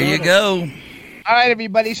 There you go. All right,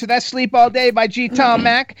 everybody. So that's "Sleep All Day" by G. Tom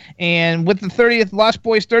Mac. And with the 30th Lost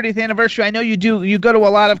Boys 30th anniversary, I know you go to a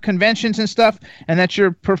lot of conventions and stuff, and that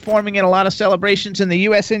you're performing in a lot of celebrations in the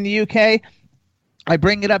U.S. and the U.K. I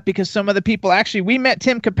bring it up because some of the people, actually, we met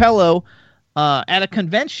Tim Capello at a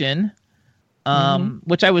convention,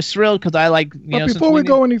 which I was thrilled because I like, But before we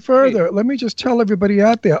go any further, let me just tell everybody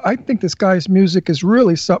out there, I think this guy's music is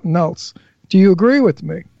really something else. Do you agree with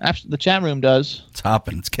me? The chat room does. It's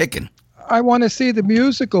hopping. It's kicking. I want to see the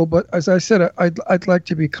musical, but as I said, I'd like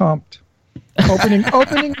to be comped.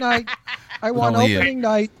 Opening night. I want Only you. opening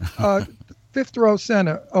night. Fifth row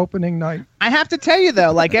center. Opening night. I have to tell you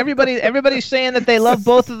though, like everybody's saying that they love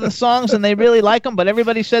both of the songs and they really like them, but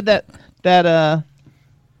everybody said that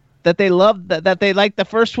they love that they like the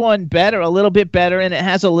first one better, a little bit better, and it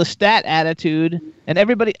has a Lestat attitude. And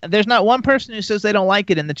there's not one person who says they don't like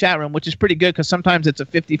it in the chat room, which is pretty good because sometimes it's a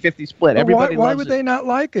 50-50 split. Well, Everybody why loves would it. they not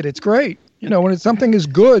like it? It's great. When something is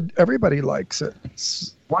good, everybody likes it.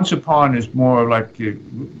 Once Upon is more like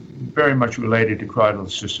very much related to Cry Little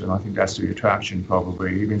Sister, and I think that's the attraction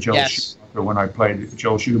probably. Even Joel Schumacher, when I played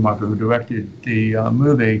Joel Schumacher, who directed the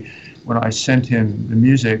movie, when I sent him the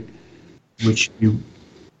music,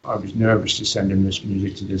 I was nervous to send him this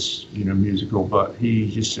music to this, musical, but he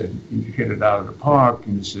just said, "You hit it out of the park,"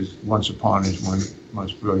 and this is Once Upon is one of the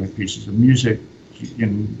most brilliant pieces of music.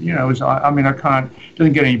 And, I can't,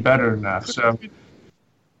 doesn't get any better than that. So,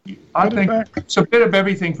 I Put it think back. it's a bit of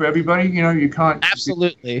everything for everybody. You know, you can't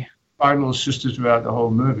Absolutely. cry little sisters throughout the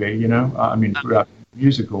whole movie. You know, I mean throughout the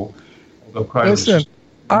musical. Although cry little Listen,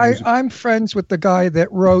 sisters. I'm friends with the guy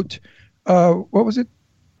that wrote, what was it?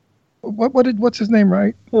 What's his name,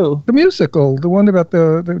 right? Who? The musical, the one about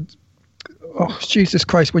the oh, Jesus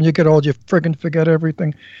Christ, when you get old, you friggin' forget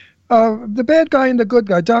everything. The bad guy and the good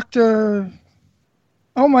guy, Dr.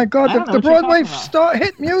 Oh my God, I don't know the what you're Broadway talking about.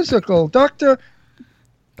 hit musical, Dr.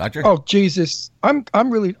 Doctor? Oh Jesus, I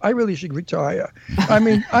really should retire. I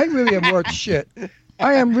mean, I really am worth shit.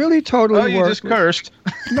 I am really totally Oh, you worthless. just cursed.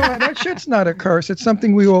 No, that shit's not a curse. It's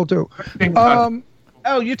something we all do.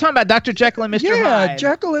 Oh, you're talking about Dr. Jekyll and Mr. Yeah, Hyde.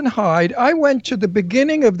 Jekyll and Hyde. I went to the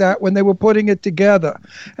beginning of that when they were putting it together.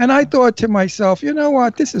 And I thought to myself, you know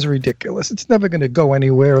what? This is ridiculous. It's never going to go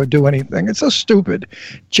anywhere or do anything. It's so stupid.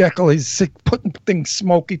 Jekyll is sick, putting things,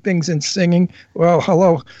 smoky things and singing. Well,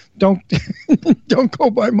 hello. Don't don't go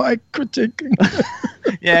by my critiquing.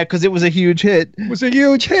 Yeah, because it was a huge hit. It was a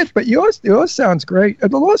huge hit, but yours sounds great. The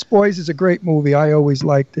Lost Boys is a great movie. I always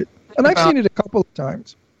liked it. And I've seen it a couple of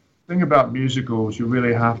times. Thing about musicals, you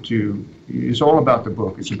really have to. It's all about the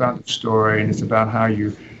book. It's about the story, and it's about how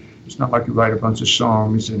you. It's not like you write a bunch of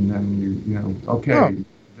songs and then you know, okay, No.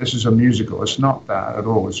 this is a musical. It's not that at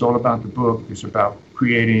all. It's all about the book. It's about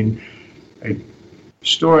creating a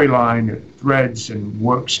storyline that threads and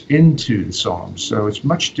works into the songs. So it's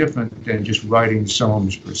much different than just writing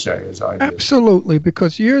songs per se, as I did. Absolutely,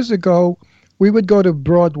 because years ago, we would go to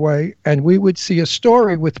Broadway and we would see a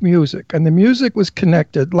story with music, and the music was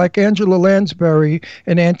connected, like Angela Lansbury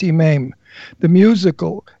and Auntie Mame. The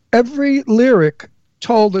musical, every lyric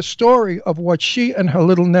told the story of what she and her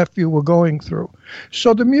little nephew were going through.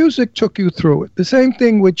 So the music took you through it. The same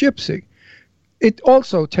thing with Gypsy. It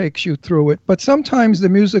also takes you through it. But sometimes the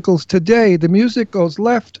musicals today, the music goes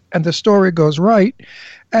left and the story goes right,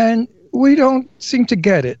 and we don't seem to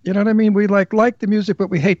get it. You know what I mean? We like the music,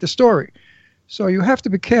 but we hate the story. So you have to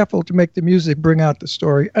be careful to make the music bring out the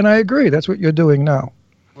story. And I agree, that's what you're doing now.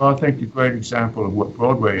 Well, I think a great example of what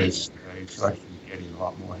Broadway is today is actually getting a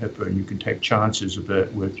lot more hipper, and you can take chances a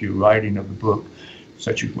bit with your writing of the book,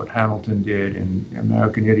 such as what Hamilton did in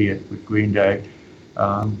American Idiot with Green Day.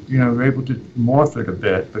 You know, we're able to morph it a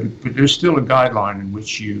bit, but there's still a guideline in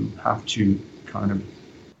which you have to kind of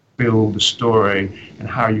build the story and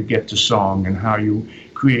how you get to song and how you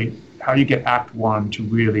get Act One to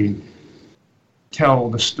really tell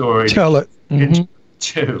the story. Tell it. Into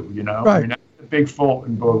two, you know. Right. I mean, that's the big fault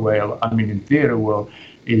in Broadway. I mean, in theater world,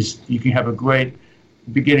 is you can have a great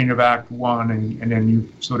beginning of Act One and then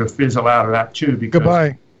you sort of fizzle out of Act Two because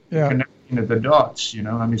Goodbye. Yeah. connecting of the dots. You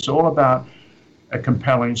know, I mean, it's all about a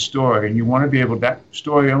compelling story, and you want to be able. That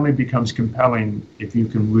story only becomes compelling if you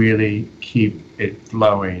can really keep it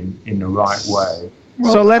flowing in the right way.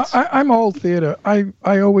 Well, So let's- I'm old theater.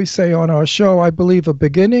 I always say on our show, I believe a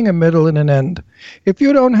beginning, a middle, and an end. If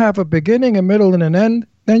you don't have a beginning, a middle, and an end,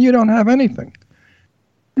 then you don't have anything.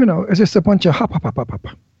 You know, it's just a bunch of hop, hop, hop, hop,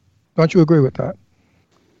 hop. Don't you agree with that?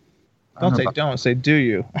 Don't say do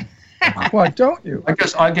you? Why don't you? I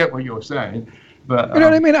guess I get what you're saying, but You know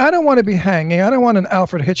what I mean? I don't want to be hanging. I don't want an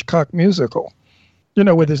Alfred Hitchcock musical. You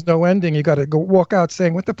know, where there's no ending. You got to go walk out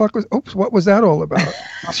saying, "What the fuck was? Oops, what was that all about?"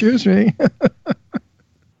 Excuse me.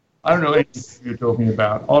 I don't know anything you're talking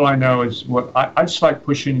about. All I know is what I just like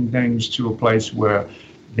pushing things to a place where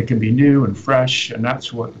they can be new and fresh, and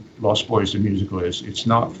that's what Lost Boys the musical is. It's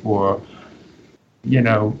not for, you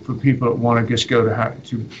know, for people that want to just go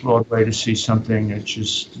to Broadway to see something that's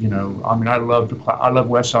just, you know. I mean, I love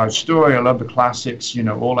West Side Story. I love the classics. You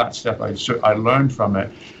know, all that stuff. I learned from it.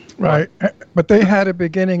 Right. But they had a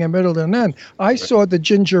beginning, a middle, and an end. I saw the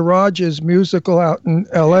Ginger Rogers musical out in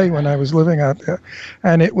L.A. when I was living out there,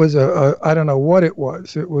 and it was I don't know what it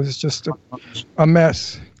was. It was just a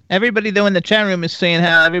mess. Everybody, though, in the chat room is saying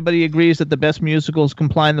how everybody agrees that the best musicals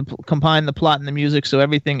combine the plot and the music, so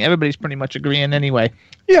everybody's pretty much agreeing anyway.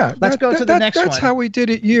 Yeah. Let's go to the next That's one. how we did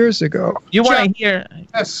it years ago. You want to hear...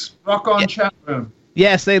 Yes, rock on chat room.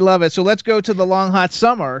 Yes, they love it. So let's go to the Long Hot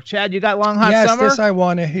Summer. Chad, you got Long Hot Yes, Summer? this I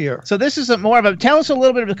want to hear. So this is tell us a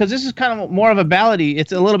little bit, because this is kind of more of a ballady.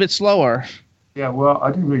 It's a little bit slower. Yeah, well,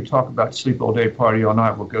 I didn't really talk about Sleep All Day, Party All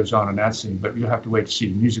Night, what goes on in that scene, but you'll have to wait to see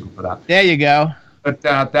the musical for that. There you go. But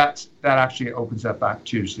that actually opens that back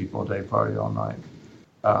to Sleep All Day, Party All Night.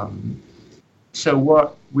 So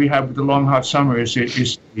what we have with the Long Hot Summer is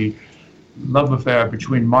the love affair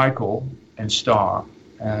between Michael and Star.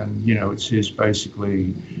 And, you know, it's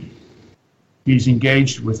basically, he's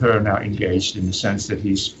engaged with her now, engaged in the sense that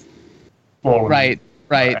he's fallen.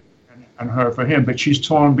 Right. And her for him, but she's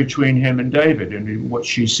torn between him and David. And what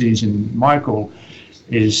she sees in Michael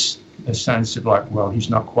is a sense of like, well, he's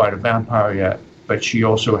not quite a vampire yet, but she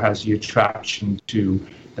also has the attraction to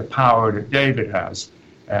the power that David has.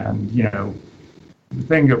 And, you know, the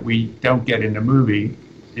thing that we don't get in the movie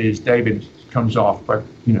is David comes off, but,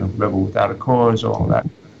 you know, rebel without a cause, all that,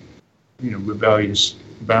 you know, rebellious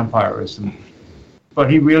vampirism. But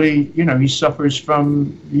he really, you know, he suffers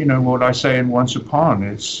from, you know, what I say in Once Upon.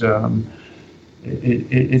 It's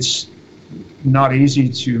not easy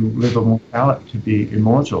to live immortality, to be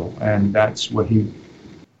immortal, and that's what he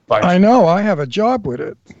fights. I know. I have a job with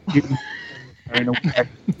it. We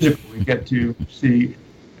get to see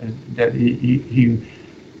that he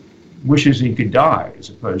wishes he could die as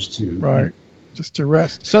opposed to Right. Just to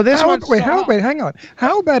rest. So this one's wait, hang on.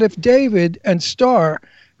 How about if David and Star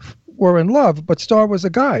were in love, but Star was a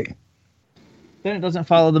guy? Then it doesn't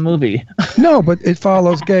follow the movie. No, but it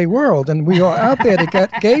follows gay world, and we are out there to get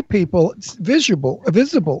gay people visible.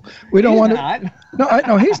 We don't want to.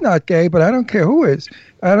 No, he's not gay, but I don't care who is.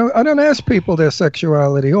 I don't ask people their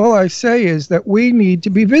sexuality. All I say is that we need to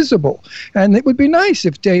be visible, and it would be nice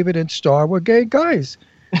if David and Star were gay guys.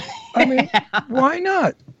 I mean, why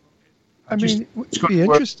not? I mean, it would be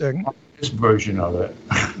interesting. This version of it.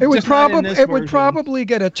 It would probably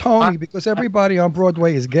get a Tony because everybody on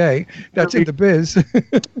Broadway is gay. That's in the biz.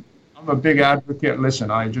 I'm a big advocate.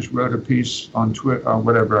 Listen, I just wrote a piece on Twitter,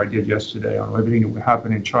 whatever I did yesterday, on everything that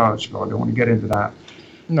happened in Charlottesville. I don't want to get into that.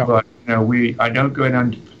 No. But you know, I don't go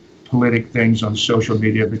into politic things on social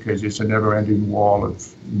media because it's a never-ending wall of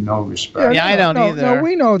no respect. I don't either. No,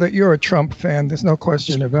 we know that you're a Trump fan. There's no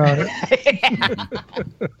question about it.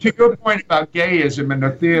 To your point about gayism in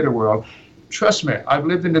the theater world, trust me, I've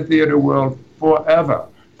lived in the theater world forever.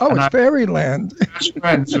 Oh, it's fairyland. Best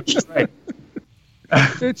friends are straight.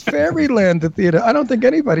 It's fairyland, the theater. I don't think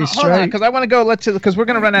anybody's Hold on, straight. because I want to go. Because we're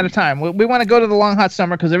going to run out of time. We want to go to the Long Hot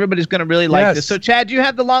Summer because everybody's going to really like this. So, Chad, do you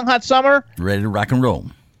have the Long Hot Summer? Ready to rock and roll.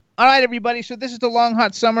 All right, everybody. So this is the Long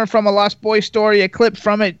Hot Summer from A Lost Boy Story. A clip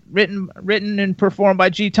from it, written and performed by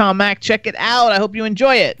G. Tom Mack. Check it out. I hope you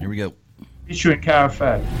enjoy it. Here we go. Featuring Cara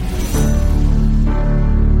Fed.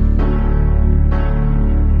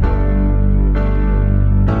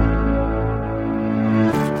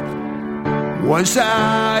 Was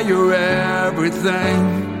I your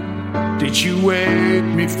everything? Did you wake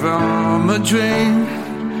me from a dream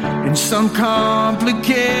in some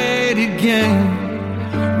complicated game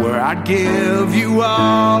where I'd give you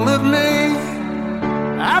all of me?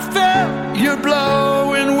 I felt your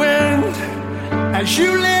blowing wind as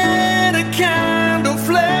you lit a candle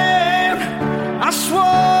flame. I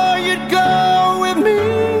swore you'd go with me,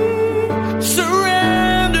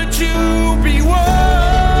 surrender to be one.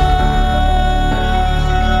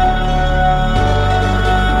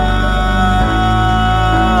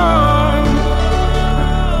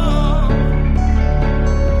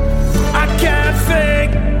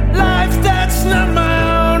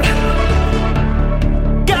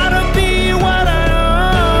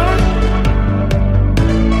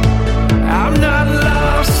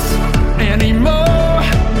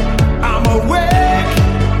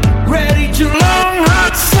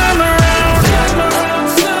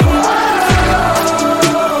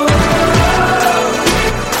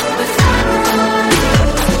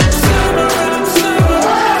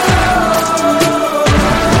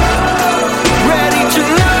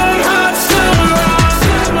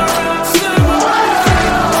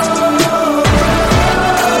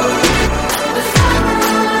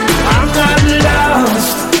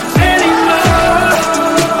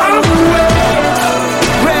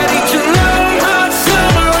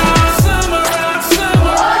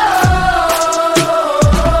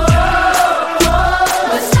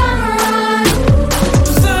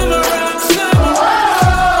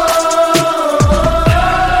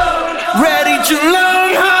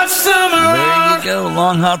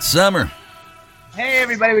 Hot Summer. Hey,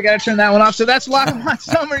 everybody, we got to turn that one off. So that's Long Hot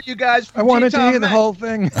Summer, you guys. I wanted to hear the whole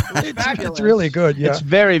thing. It's really good, yeah. It's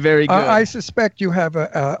very, very good. I suspect you have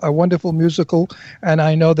a wonderful musical, and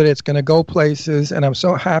I know that it's going to go places, and I'm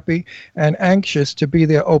so happy and anxious to be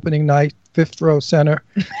there opening night, fifth row center,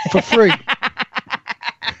 for free.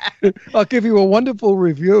 I'll give you a wonderful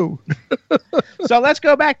review. So let's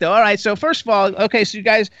go back though. All right. So first of all, okay. So you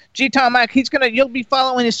guys, G Tom Mack, you'll be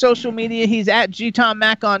following his social media. He's at G Tom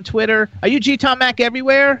Mack on Twitter. Are you G Tom Mack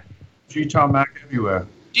everywhere? G Tom Mack everywhere.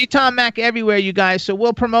 G Tom Mack everywhere, you guys. So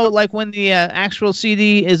we'll promote like when the actual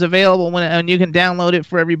CD is available, and you can download it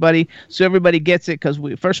for everybody, so everybody gets it. Because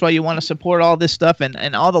first of all, you want to support all this stuff,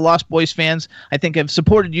 and all the Lost Boys fans, I think, have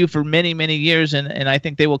supported you for many, many years, and I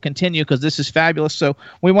think they will continue because this is fabulous. So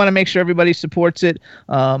we want to make sure everybody supports it.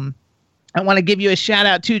 I want to give you a shout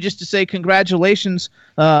out too, just to say congratulations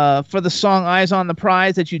for the song "Eyes on the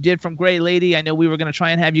Prize" that you did from Grey Lady. I know we were going to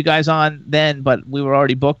try and have you guys on then, but we were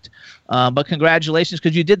already booked. But congratulations,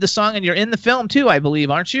 because you did the song and you're in the film too, I believe,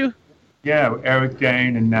 aren't you? Yeah, Eric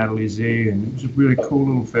Dane and Natalie Z, and it was a really cool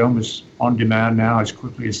little film. It's on demand now as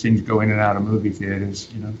quickly as things go in and out of movie theaters,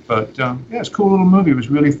 you know. But yeah, it's a cool little movie. It was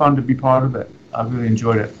really fun to be part of it. I really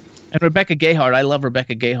enjoyed it. And Rebecca Gayheart, I love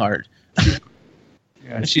Rebecca Gayheart.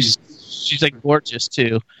 Yeah, she's like gorgeous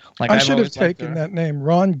too. Like I I've should have always liked taken her. that name,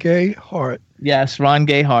 Ron Gayheart. Yes, Ron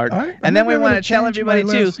Gayheart. And then we want to tell everybody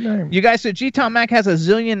too. You guys, so G. Tom Mac has a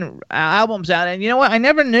zillion albums out, and you know what? I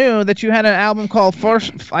never knew that you had an album called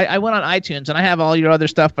First. I went on iTunes and I have all your other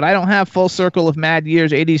stuff, but I don't have Full Circle of Mad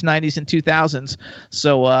Years, 80s, 90s, and 2000s.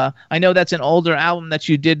 So I know that's an older album that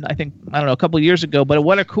you did. I think a couple of years ago. But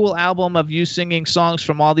what a cool album of you singing songs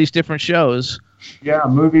from all these different shows. Yeah,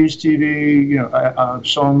 movies, TV, you know,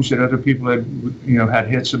 songs that other people had, you know, had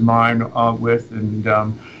hits of mine with, and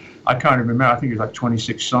I can't even remember. I think it was like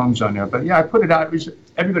 26 songs on there. But yeah, I put it out.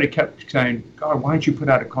 Everybody kept saying, "God, why don't you put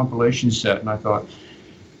out a compilation set?" And I thought,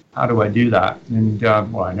 how do I do that? And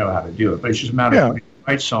well, I know how to do it, but it's just a matter of putting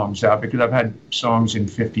the right songs out, because I've had songs in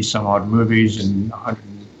 50 some odd movies and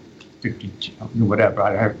 150 whatever.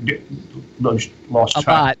 I have lost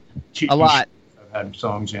track. A lot. I've had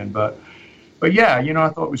songs in, but yeah, you know, I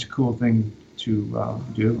thought it was a cool thing to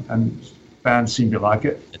do, and fans seem to like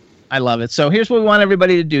it. I love it. So here's what we want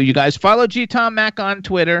everybody to do. You guys follow G. Tom Mac on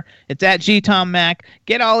Twitter. It's at G. Tom Mac.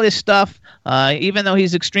 Get all his stuff. Even though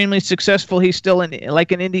he's extremely successful, he's still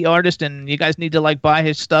like an indie artist, and you guys need to like buy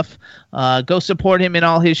his stuff. Go support him in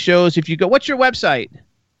all his shows. If you go, what's your website?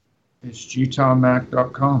 It's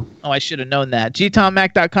gtommac.com. Oh, I should have known that.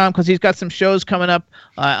 gtommac.com, because he's got some shows coming up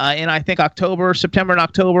in, I think, September and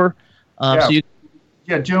October.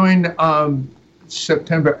 Doing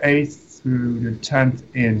September 8th through the 10th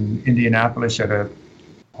in Indianapolis at a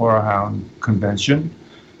Horror Hound convention,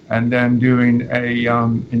 and then doing a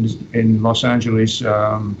in Los Angeles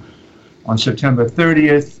on September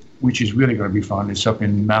 30th, which is really going to be fun. It's up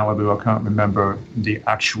in Malibu. I can't remember the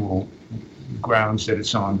actual grounds that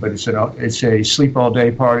it's on, but it's a sleep all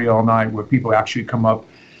day, party all night, where people actually come up,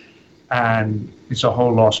 and it's a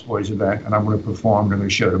whole Lost Boys event, and I'm going to perform. I'm going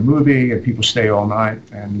to show the movie, and people stay all night,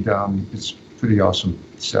 and it's pretty awesome.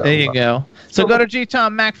 So there you go. So go to G.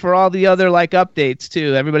 Tom Mac for all the other like updates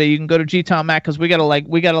too. Everybody, you can go to G. Tom Mac, because we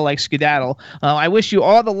gotta skedaddle. I wish you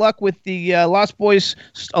all the luck with the Lost Boys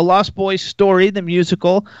story, the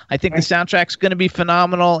musical. I think the soundtrack's going to be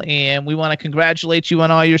phenomenal, and we want to congratulate you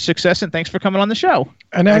on all your success, and thanks for coming on the show.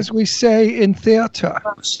 And as we say in theater,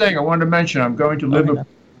 last thing I wanted to mention, I'm going to Liverpool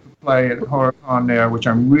play at HorrorCon there, which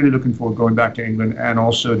I'm really looking forward to going back to England, and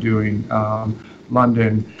also doing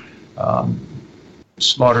London.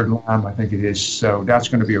 Slaughtered Lamb, I think it is. So that's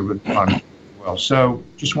going to be a really fun as well. So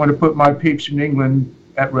just want to put my peeps in England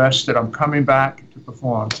at rest that I'm coming back to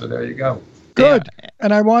perform. So there you go. Good. Yeah.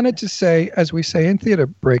 And I wanted to say, as we say in theater,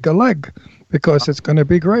 break a leg, because it's going to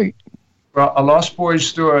be great. Well, a Lost Boys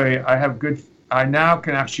story, I now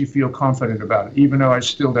can actually feel confident about it, even though I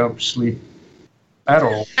still don't sleep at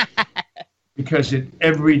all, because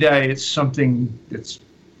every day it's something that's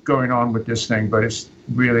going on with this thing, but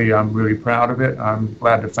I'm really proud of it. I'm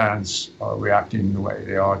glad the fans are reacting the way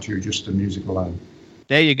they are to just the music alone.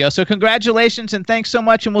 There you go. So congratulations, and thanks so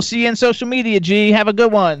much, and we'll see you in social media, G. Have a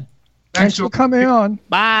good one. Thanks for coming on.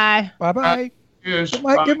 Bye. Bye-bye. Cheers.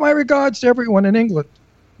 Give my regards to everyone in England.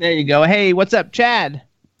 There you go. Hey, what's up, Chad?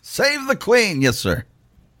 Save the Queen. Yes, sir.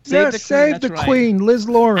 Save the Queen, Liz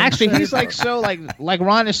Lauren. Actually, he's like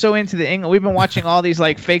Ron is so into the England. We've been watching all these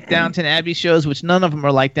like fake Downton Abbey shows, which none of them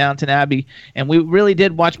are like Downton Abbey. And we really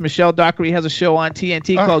did watch Michelle Dockery has a show on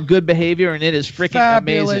TNT called Good Behavior, and it is freaking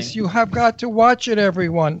fabulous. Amazing. You have got to watch it,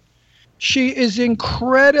 everyone. She is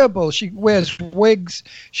incredible. She wears wigs.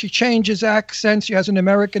 She changes accents. She has an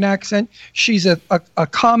American accent. She's a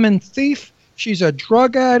common thief. She's a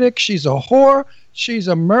drug addict. She's a whore. She's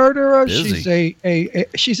a murderer. Busy.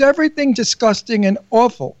 She's everything disgusting and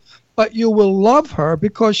awful. But you will love her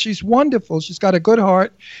because she's wonderful. She's got a good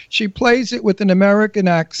heart. She plays it with an American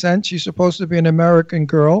accent. She's supposed to be an American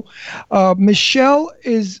girl. Michelle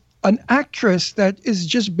is an actress that is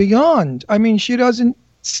just beyond. I mean, she doesn't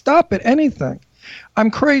stop at anything.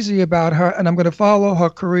 I'm crazy about her, and I'm going to follow her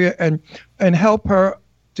career and help her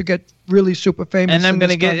to get really super famous. And I'm going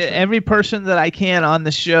to get every person that I can on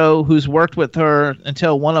the show who's worked with her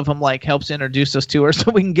until one of them like helps introduce us to her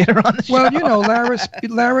so we can get her on the show. Well, you know,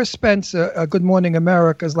 Lara Spencer, Good Morning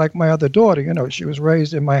America, is like my other daughter. You know, she was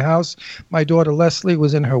raised in my house. My daughter Leslie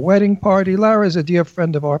was in her wedding party. Lara is a dear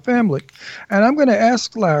friend of our family. And I'm going to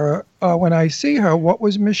ask Lara, when I see her, what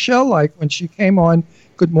was Michelle like when she came on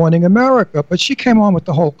Good Morning America? But she came on with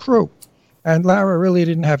the whole crew. And Lara really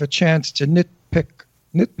didn't have a chance to nitpick?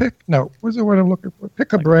 No, what's the word I'm looking for?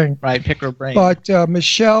 Pick her brain. Right, pick her brain. But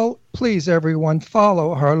Michelle, please, everyone,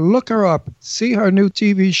 follow her. Look her up. See her new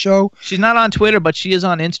TV show. She's not on Twitter, but she is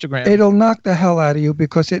on Instagram. It'll knock the hell out of you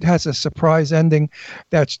because it has a surprise ending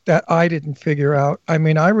that I didn't figure out. I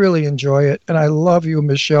mean, I really enjoy it, and I love you,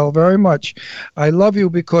 Michelle, very much. I love you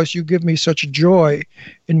because you give me such joy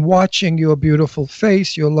in watching your beautiful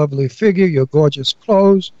face, your lovely figure, your gorgeous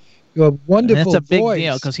clothes. Your wonderful voice. It's a big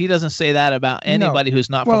deal because he doesn't say that about anybody who's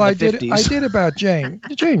not from the 50s. I did about Jane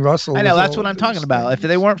Russell. I know, that's what I'm talking about. If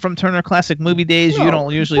they weren't from Turner Classic Movie Days, you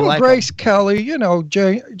don't usually like Grace them. Kelly, you know,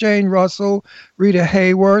 Jane Russell, Rita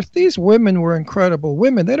Hayworth. These women were incredible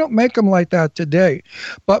women. They don't make them like that today.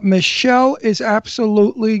 But Michelle is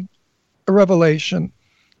absolutely a revelation.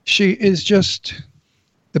 She is just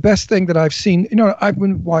the best thing that I've seen. You know, I've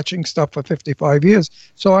been watching stuff for 55 years,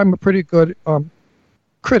 so I'm a pretty good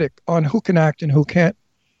critic on who can act and who can't.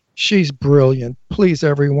 She's brilliant. Please,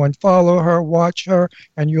 everyone, follow her, watch her,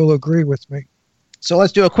 and you'll agree with me. So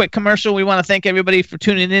let's do a quick commercial. We want to thank everybody for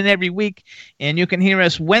tuning in every week, and you can hear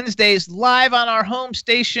us Wednesdays live on our home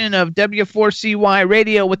station of W4CY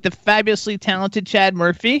Radio with the fabulously talented Chad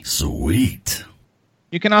Murphy. Sweet.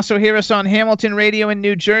 You can also hear us on Hamilton Radio in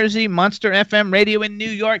New Jersey, Monster FM Radio in New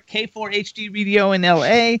York, K4HD Radio in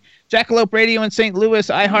LA, Jackalope Radio in St. Louis,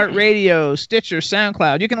 iHeartRadio, Stitcher,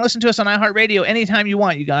 SoundCloud. You can listen to us on iHeartRadio anytime you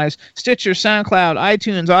want, you guys. Stitcher, SoundCloud,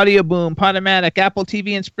 iTunes, Audio Boom, Podomatic, Apple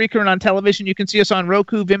TV, and Spreaker. And on television, you can see us on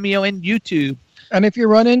Roku, Vimeo, and YouTube. And if you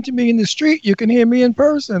run into me in the street, you can hear me in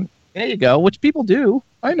person. There you go, which people do.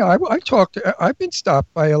 I know. I've been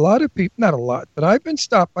stopped by a lot of people, not a lot, but I've been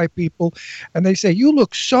stopped by people, and they say, "You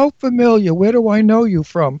look so familiar. Where do I know you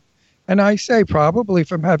from?" And I say, probably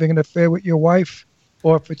from having an affair with your wife.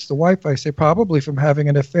 Or if it's the wife, I say, probably from having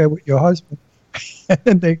an affair with your husband.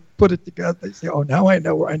 And they put it together. They say, "Oh, now I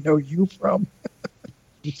know where I know you from."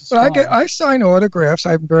 But I sign autographs.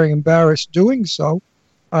 I'm very embarrassed doing so.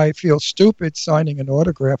 I feel stupid signing an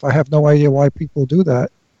autograph. I have no idea why people do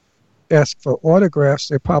that. Ask for autographs,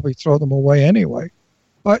 they probably throw them away anyway.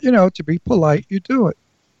 But, you know, to be polite, you do it.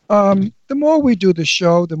 The more we do the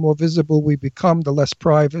show, the more visible we become, the less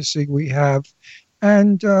privacy we have.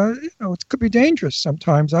 And, you know, it could be dangerous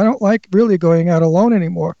sometimes. I don't like really going out alone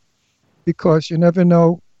anymore because you never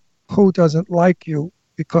know who doesn't like you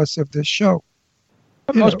because of this show.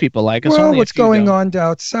 Most people like us. Well, what's going on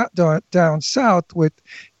down south with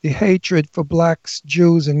the hatred for blacks,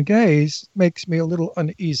 Jews, and gays makes me a little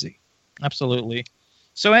uneasy. Absolutely.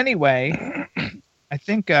 So anyway, I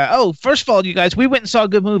think. First of all, you guys, we went and saw a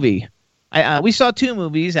good movie. We saw two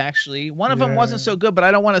movies actually. One of them wasn't so good, but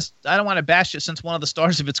I don't want to bash it since one of the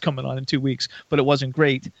stars of it's coming on in 2 weeks. But it wasn't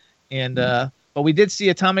great. And but we did see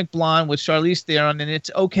Atomic Blonde with Charlize Theron, and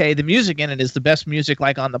it's okay. The music in it is the best music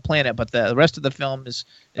like on the planet, but the rest of the film is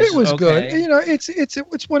it was okay. Good. You know,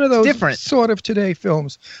 it's one of those different sort of today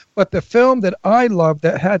films. But the film that I love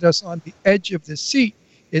that had us on the edge of the seat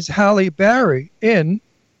is Halle Berry in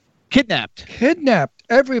Kidnapped.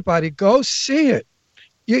 Everybody go see it.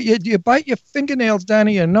 You bite your fingernails down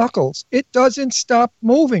to your knuckles. It doesn't stop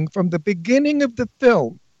moving from the beginning of the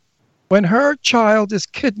film when her child is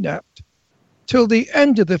kidnapped till the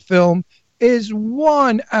end of the film is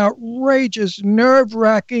one outrageous,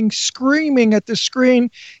 nerve-wracking screaming at the screen,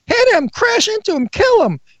 hit him, crash into him, kill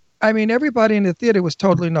him. I mean, everybody in the theater was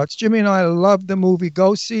totally nuts. Jimmy and I love the movie.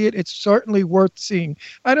 Go see it. It's certainly worth seeing.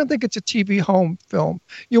 I don't think it's a TV home film.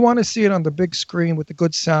 You want to see it on the big screen with the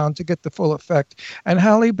good sound to get the full effect. And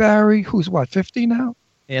Halle Berry, who's 50 now?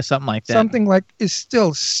 Yeah, something like that. Something like is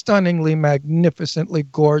still stunningly, magnificently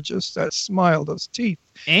gorgeous. That smile, those teeth.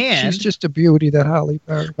 And she's just a beauty, that Halle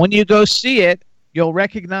Berry. When you go see it, you'll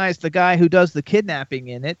recognize the guy who does the kidnapping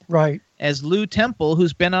in it. Right. As Lou Temple,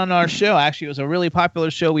 who's been on our show. Actually, it was a really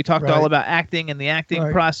popular show. We talked all about acting and the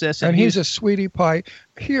acting process. And he's a sweetie pie.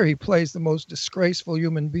 Here he plays the most disgraceful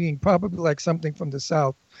human being, probably like something from the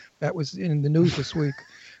South that was in the news this week.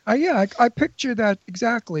 I picture that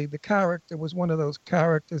exactly. The character was one of those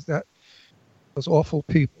characters that was awful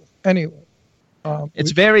people. Anyway.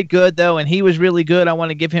 It's very good, though, and he was really good. I want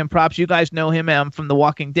to give him props. You guys know him from The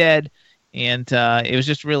Walking Dead. And it was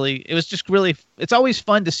just really, it's always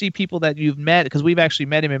fun to see people that you've met, because we've actually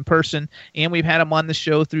met him in person and we've had him on the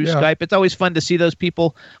show through Skype. It's always fun to see those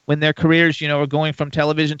people when their careers, are going from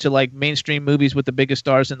television to like mainstream movies with the biggest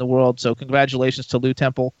stars in the world. So congratulations to Lou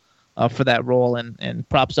Temple for that role, and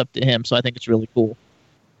props up to him. So I think it's really cool.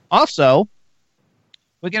 Also,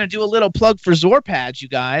 we're going to do a little plug for Zorpads, you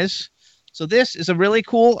guys. So this is a really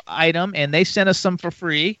cool item, and they sent us some for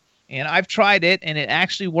free. And I've tried it, and it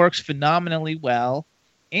actually works phenomenally well.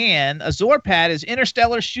 And a Zorpad is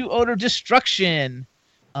interstellar shoe odor destruction.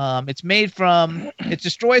 It's made from, it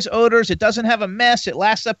destroys odors. It doesn't have a mess. It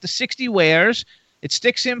lasts up to 60 wears. It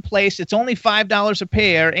sticks in place. It's only $5 a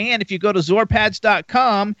pair. And if you go to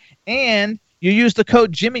Zorpads.com and you use the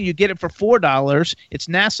code Jimmy, you get it for $4. It's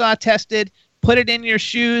NASA tested. Put it in your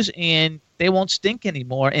shoes, and they won't stink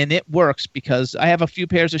anymore, and it works, because I have a few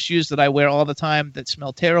pairs of shoes that I wear all the time that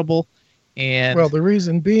smell terrible. And well, the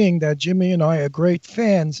reason being that Jimmy and I are great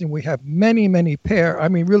fans, and we have many, many pair,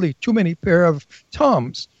 really too many pair of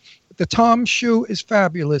Toms. The Tom shoe is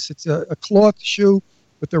fabulous. It's a cloth shoe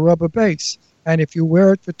with a rubber base, and if you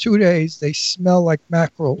wear it for 2 days, they smell like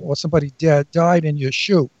mackerel or somebody died in your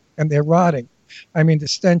shoe, and they're rotting. The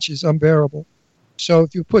stench is unbearable. So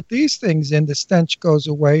if you put these things in, the stench goes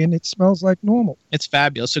away and it smells like normal. It's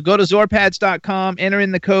fabulous. So go to Zorpads.com, enter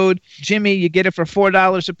in the code Jimmy. You get it for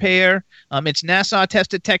 $4 a pair. It's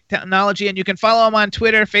NASA-tested technology, and you can follow them on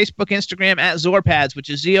Twitter, Facebook, Instagram at Zorpads,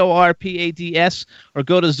 which is Zorpads, or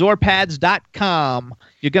go to Zorpads.com.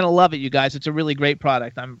 You're going to love it, you guys. It's a really great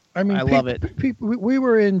product. I love it. We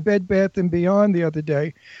were in Bed Bath & Beyond the other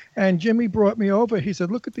day, and Jimmy brought me over. He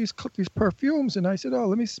said, look at these perfumes. And I said, oh,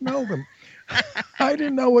 let me smell them. I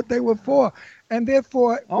didn't know what they were for. And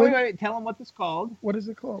therefore... wait. Tell them what it's called. What is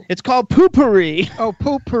it called? It's called Poopery. Oh,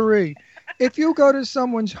 Poopery. If you go to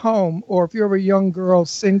someone's home, or if you're a young girl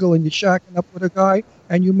single and you're shacking up with a guy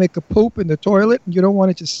and you make a poop in the toilet and you don't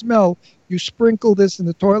want it to smell, you sprinkle this in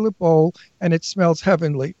the toilet bowl and it smells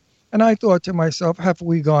heavenly. And I thought to myself, have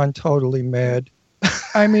we gone totally mad?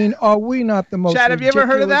 Are we not the most Chad, have you ever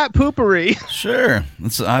heard of that? Poopery. Sure.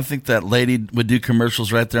 I think that lady would do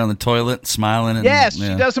commercials right there on the toilet, smiling. Yes,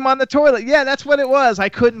 she does them on the toilet. Yeah, that's what it was. I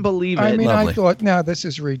couldn't believe it. I thought, now this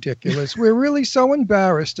is ridiculous. We're really so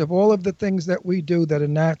embarrassed of all of the things that we do that are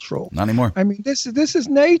natural. Not anymore. This is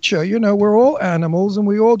nature. We're all animals, and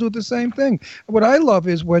we all do the same thing. What I love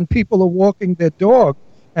is when people are walking their dog,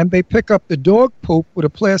 and they pick up the dog poop with a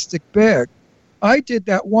plastic bag. I did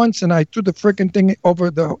that once, and I threw the freaking thing over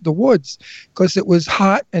the woods because it was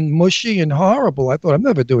hot and mushy and horrible. I thought, I'm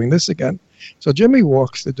never doing this again. So Jimmy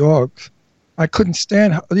walks the dog. I couldn't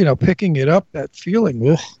stand, picking it up, that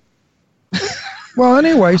feeling. Ugh. Well,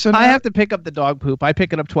 anyway, so now, I have to pick up the dog poop. I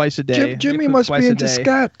pick it up twice a day. Jimmy must be into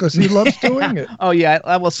scat because he loves doing it. Oh, yeah.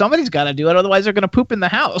 Well, somebody's got to do it. Otherwise, they're going to poop in the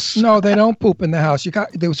house. No, they don't poop in the house.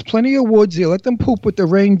 There was plenty of woods here. Let them poop with the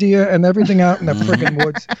reindeer and everything out in the friggin'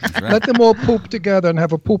 woods. Right. Let them all poop together and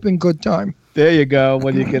have a pooping good time. There you go.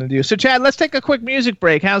 What are you going to do? So, Chad, let's take a quick music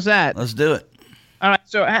break. How's that? Let's do it. All right.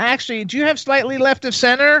 So, actually, do you have Slightly Left of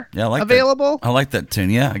Center available? I like that tune.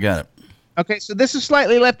 Yeah, I got it. Okay, so this is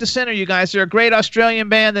Slightly Left of Center, you guys. They're a great Australian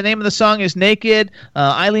band. The name of the song is Naked.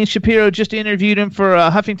 Eileen Shapiro just interviewed him for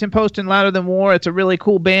Huffington Post and Louder Than War. It's a really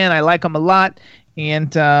cool band. I like them a lot.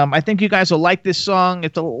 And I think you guys will like this song.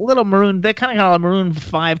 It's a little Maroon. They kind of got a Maroon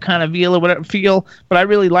 5 kind of feel, but I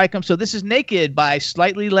really like them. So this is Naked by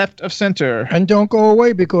Slightly Left of Center. And don't go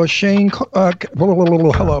away because Sean Kanan's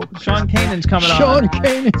coming on. Sean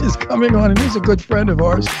Kanan is coming on, and he's a good friend of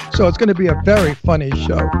ours. So it's going to be a very funny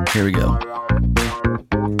show. Here we go.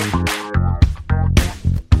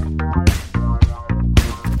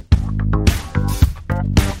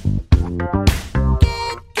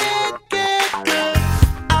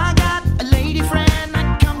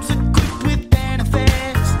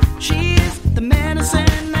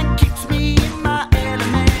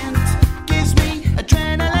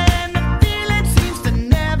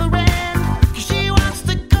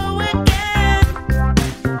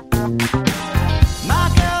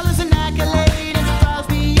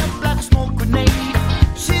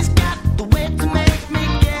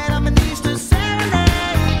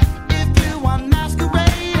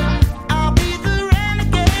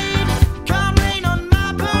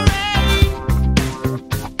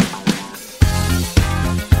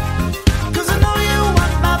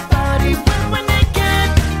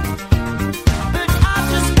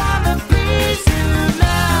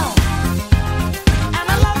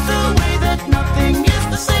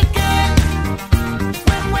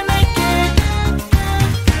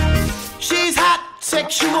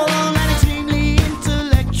 Sexual and extremely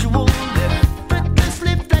intellectual,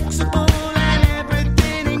 effortlessly flexible.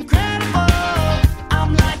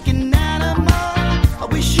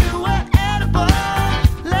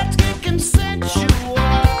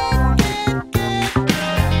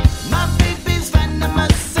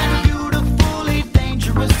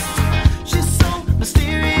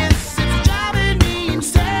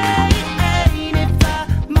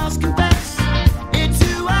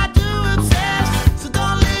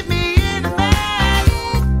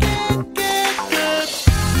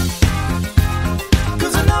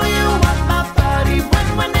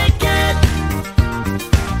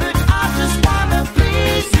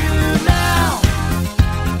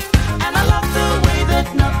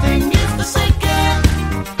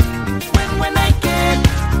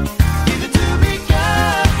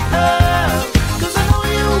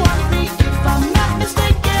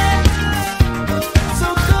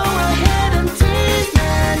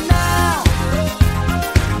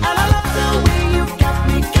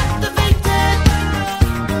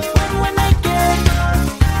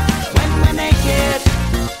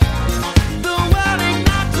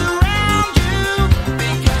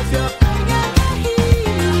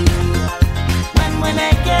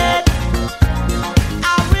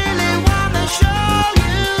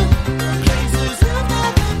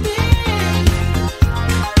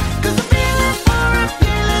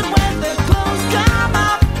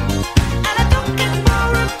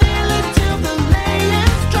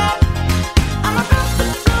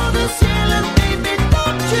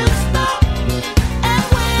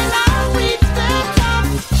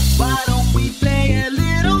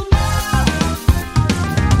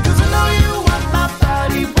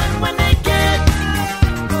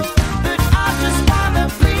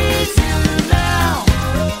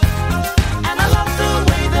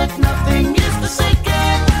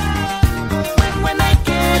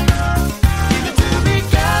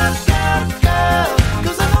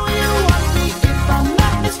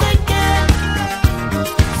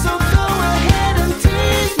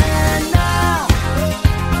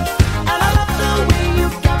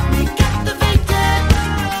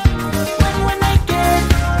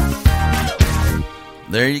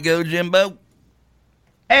 There you go, Jimbo.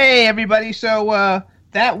 Hey, everybody. So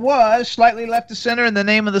that was Slightly Left to Center, and the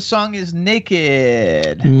name of the song is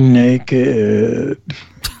Naked. Naked.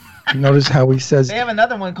 Notice how he says... They have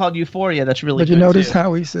another one called Euphoria that's really But good, you notice too.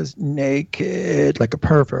 how he says naked, like a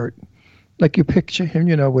pervert. Like you picture him,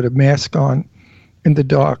 with a mask on in the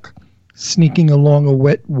dark, sneaking along a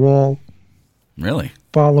wet wall. Really?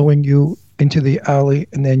 Following you into the alley,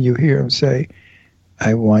 and then you hear him say,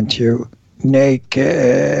 I want you naked.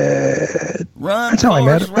 Run, That's how I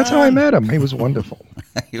met him. Forrest, That's how I run. met him. He was wonderful.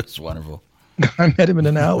 He was wonderful. I met him in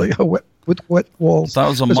an alley with wet walls. That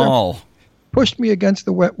was a 'Cause I mall. pushed me against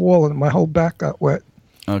the wet wall, and my whole back got wet.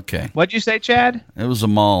 Okay. What'd you say, Chad? It was a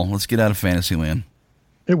mall. Let's get out of Fantasyland.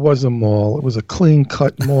 It was a mall. It was a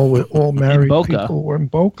clean-cut mall with all married Boca. people. Were in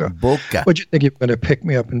Boca. Boca. What'd you think, you were going to pick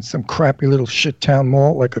me up in some crappy little shit-town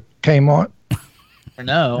mall like a Kmart? Or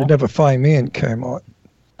no? You'd never find me in Kmart.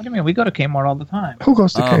 What do you mean? We go to Kmart all the time. Who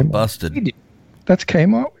goes to Oh, Kmart? busted. We do. That's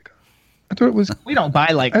Kmart? I thought it was... We don't buy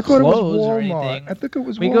like I thought it was clothes or Walmart. anything. I think it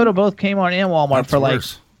was We Walmart. go to both Kmart and Walmart That's for like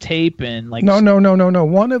worse. tape and like. No.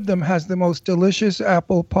 One of them has the most delicious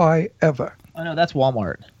apple pie ever. Oh no, that's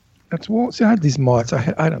Walmart. That's Walmart. See, I had these marts.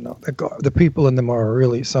 I don't know. The people in them are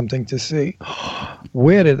really something to see.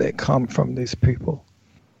 Where do they come from, these people?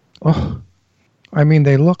 Oh, I mean,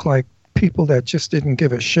 they look like people that just didn't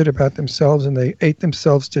give a shit about themselves, and they ate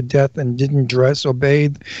themselves to death and didn't dress or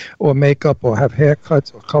bathe or make up or have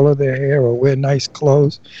haircuts or color their hair or wear nice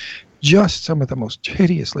clothes. Just some of the most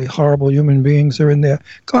hideously horrible human beings are in there.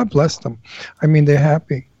 God bless them. I mean, they're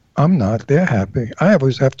happy. I'm not. They're happy. I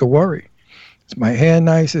always have to worry. Is my hair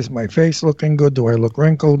nice? Is my face looking good? Do I look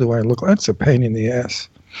wrinkled? That's a pain in the ass.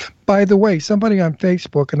 By the way, somebody on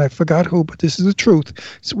Facebook, and I forgot who, but this is the truth,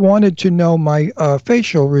 wanted to know my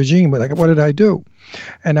facial regime. Like, what did I do?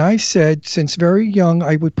 And I said, since very young,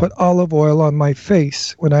 I would put olive oil on my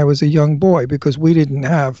face when I was a young boy, because we didn't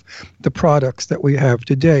have the products that we have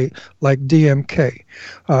today, like DMK.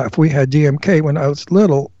 If we had DMK when I was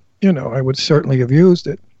little, I would certainly have used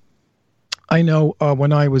it. I know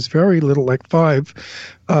when I was very little, like 5,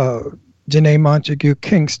 Janae Montague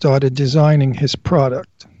King started designing his product.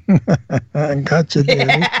 I got you,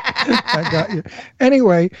 Danny. I got you.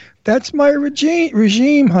 Anyway, that's my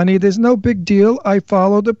regime, honey. There's no big deal. I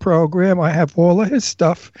follow the program. I have all of his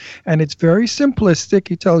stuff, and it's very simplistic.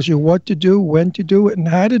 He tells you what to do, when to do it, and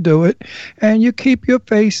how to do it, and you keep your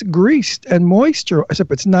face greased and moisturized.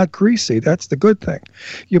 Except it's not greasy. That's the good thing.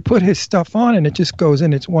 You put his stuff on, and it just goes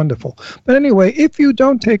in. It's wonderful. But anyway, if you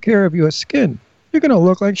don't take care of your skin, you're going to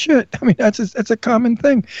look like shit. I mean, that's a common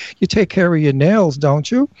thing. You take care of your nails,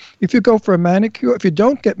 don't you? If you go for a manicure, if you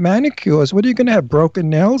don't get manicures, what are you going to have, broken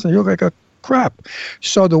nails? And you look like a crap.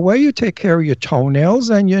 So the way you take care of your toenails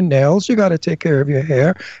and your nails, you got to take care of your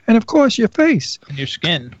hair and, of course, your face. And your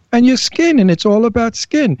skin. And your skin, and it's all about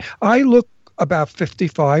skin. I look about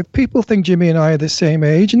 55. People think Jimmy and I are the same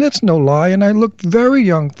age, and that's no lie. And I look very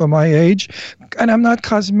young for my age, and I'm not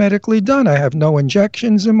cosmetically done. I have no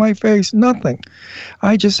injections in my face, nothing.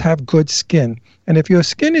 I just have good skin. And if your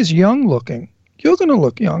skin is young looking, you're going to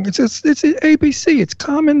look young. It's ABC. It's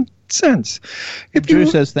common sense. If Drew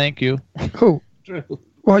you, says thank you. who? Drew.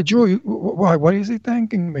 Why, Drew? Why? What is he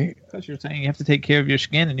thanking me? Because you're saying you have to take care of your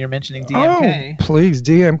skin, and you're mentioning DMK. Oh, please,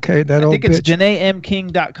 DMK, that I old think it's bitch.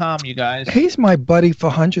 JanaeMKing.com, you guys. He's my buddy for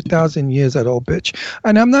 100,000 years, that old bitch.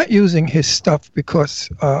 And I'm not using his stuff because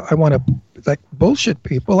I want to bullshit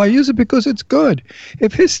people. I use it because it's good.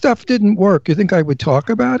 If his stuff didn't work, you think I would talk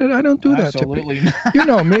about it? I don't do that to Absolutely people. not. You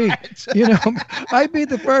know me. I'd be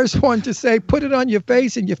the first one to say, put it on your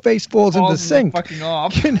face, and your face falls in the sink. Fucking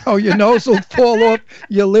off. Your nose will fall off,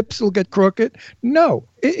 your lips will get crooked. No,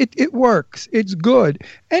 it works. It's good.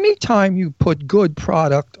 Anytime you put good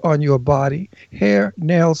product on your body, hair,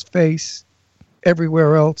 nails, face,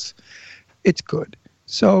 everywhere else, it's good.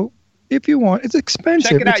 So if you want, it's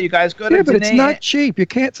expensive. Check it out, you guys. Go to but it's not cheap. You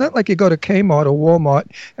can't. It's not like you go to Kmart or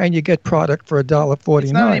Walmart and you get product for $1.49.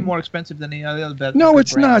 It's not any more expensive than any other bed. No,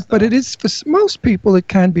 it's not. But it is for most people. It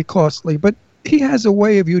can be costly. But he has a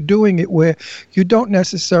way of you doing it where you don't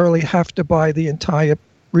necessarily have to buy the entire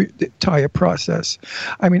process.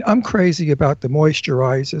 I mean, I'm crazy about the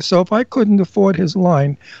moisturizer. So if I couldn't afford his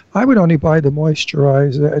line, I would only buy the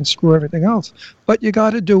moisturizer and screw everything else. But you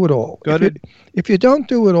got to do it all. If you don't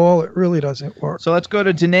do it all, it really doesn't work. So let's go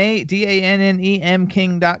to Janae,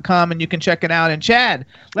 DANNEMKing.com, and you can check it out. And Chad,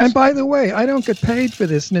 and by the way, I don't get paid for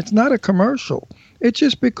this, and it's not a commercial. It's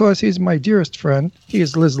just because he's my dearest friend. He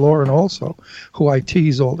is Liz Lauren also, who I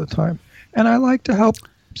tease all the time. And I like to help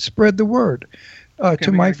spread the word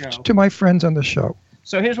to my friends on the show.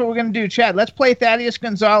 So here's what we're going to do, Chad. Let's play Thaddeus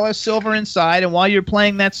Gonzalez, Silver Inside. And while you're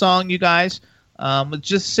playing that song, you guys,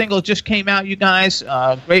 single just came out, you guys.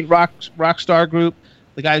 Great rock star group.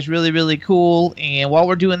 The guy's really, really cool. And while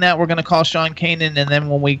we're doing that, we're going to call Sean Kanan. And then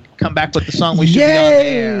when we come back with the song, we should be on the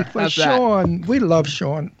air. For How's that? Sean. We love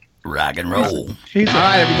Sean. Rock and roll. All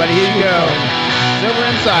right, everybody, here you go. Silver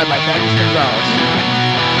Inside by Thaddeus Gonzalez.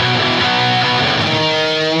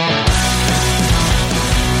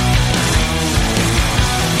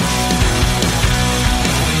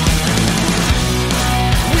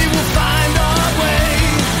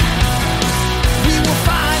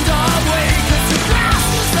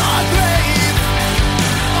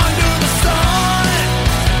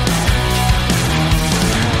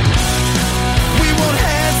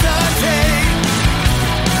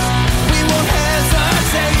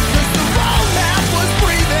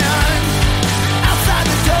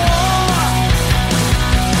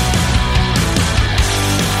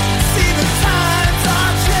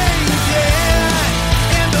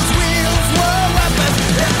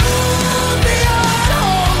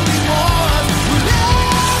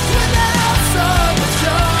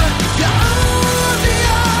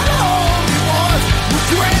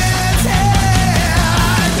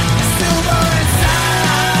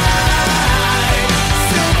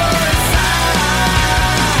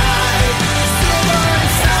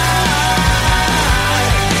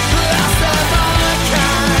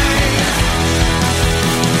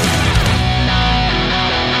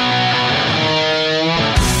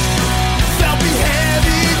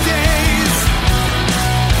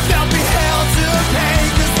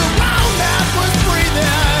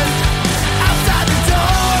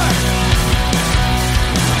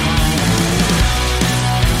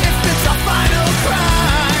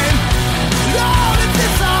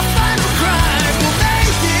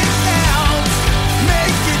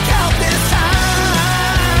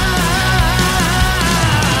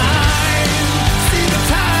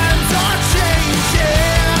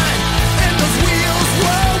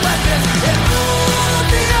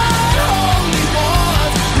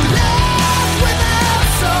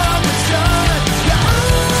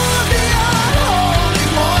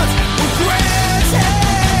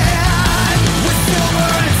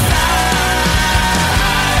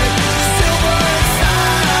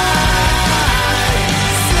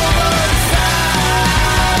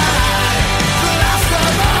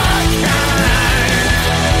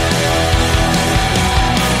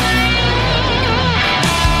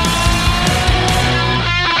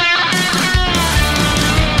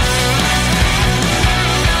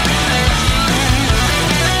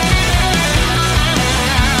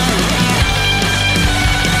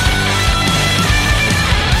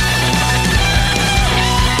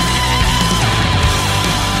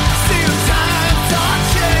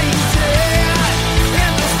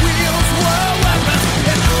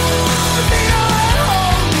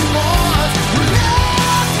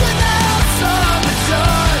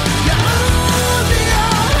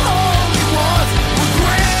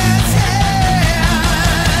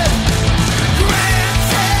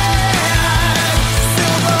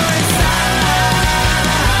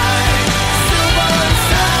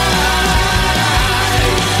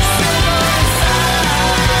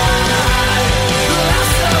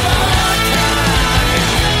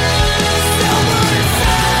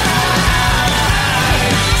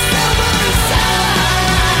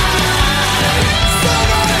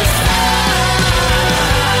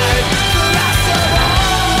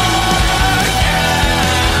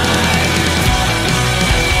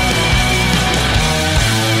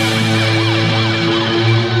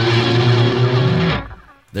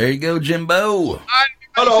 There you go, Jimbo. Oh,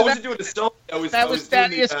 no, I wasn't doing the song. That was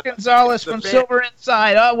Thaddeus Gonzalez from Silver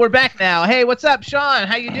Inside. Oh, we're back now. Hey, what's up, Sean?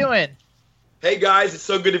 How you doing? Hey, guys, it's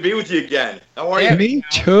so good to be with you again. How are you? Me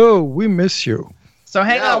too. We miss you. So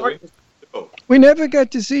hang on. We never got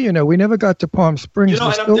to see We never got to Palm Springs. You know,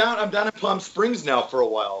 and I'm down in Palm Springs now for a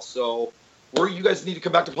while. So, you guys need to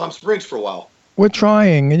come back to Palm Springs for a while. We're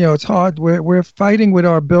trying. It's hard. We're fighting with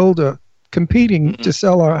our builder, competing to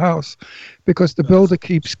sell our house, because the builder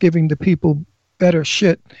keeps giving the people better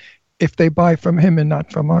shit if they buy from him and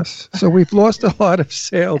not from us. So we've lost a lot of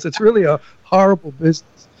sales. It's really a horrible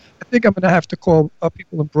business. I think I'm going to have to call up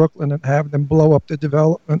people in Brooklyn and have them blow up the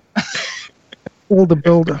development. Call the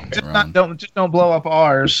builder. Just don't blow up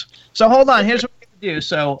ours. So hold on. Here's what we're going to do.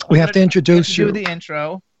 So we have to introduce you. Do the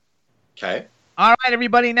intro. Okay. All right,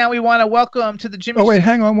 everybody. Now we want to welcome to the Jimmy. Oh wait,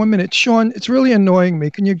 hang on 1 minute, Sean. It's really annoying me.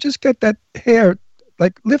 Can you just get that hair,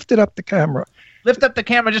 lift it up the camera? Lift up the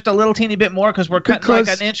camera just a little teeny bit more, because we're cutting like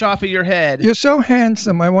an inch off of your head. You're so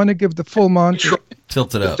handsome. I want to give the full monty.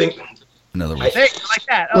 Tilt it up. In other words. There, like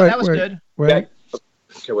that. Oh, that was good. Wait.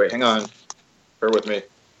 Okay, wait, hang on. Bear with me.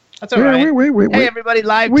 That's all right. Wait. Hey, everybody,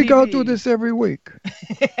 live We TV. go through this every week.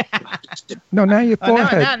 No, now your Oh,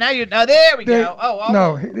 forehead. now you. Oh, there we go. Oh,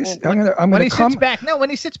 No, I'm when gonna he come. sits back. No,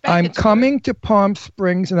 when he sits back. I'm it's coming to Palm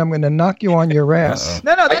Springs, and I'm going to knock you on your ass. Good.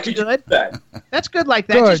 No, I that's could good. use that. That's good like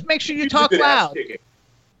that. Good. Just make sure you It's a talk good ass loud. kicking.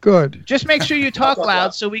 Good. Just make sure you talk talk loud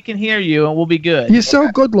loud. so we can hear you, and we'll be good. You're so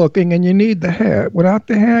good looking, and you need the hair. Without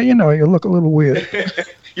the hair, you look a little weird.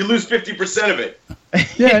 You lose 50% of it.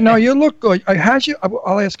 Yeah, no, you look good. I'll ask you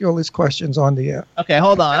all these questions on the air. Okay,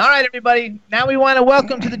 hold on. All right, everybody. Now we want to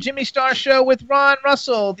welcome to the Jimmy Star Show with Ron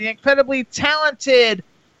Russell, the incredibly talented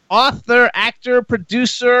author, actor,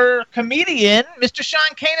 producer, comedian, Mr. Sean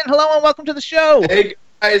Kanan. Hello and welcome to the show. Hey,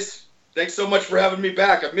 guys. Thanks so much for having me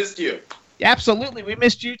back. I've missed you. Absolutely. We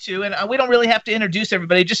missed you too. And we don't really have to introduce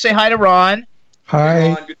everybody. Just say hi to Ron. Hi.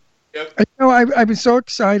 Hey, Ron, good. Yep. I've been so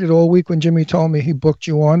excited all week when Jimmy told me he booked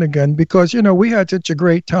you on again because, we had such a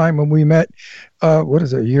great time when we met, a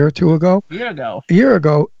year or two ago? A year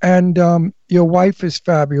ago. And your wife is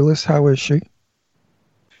fabulous. How is she?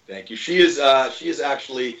 Thank you. She is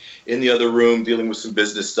actually in the other room dealing with some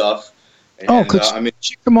business stuff. And, Could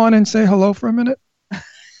she come on and say hello for a minute?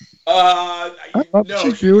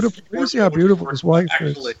 She's beautiful. You see how beautiful his wife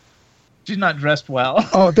is. She's not dressed well.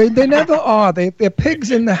 Oh, they never are. They're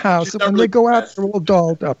pigs in the house. And when they go out, they're all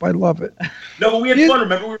dolled up. I love it. No, but we had fun.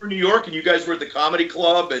 Remember, we were in New York, and you guys were at the comedy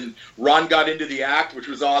club, and Ron got into the act, which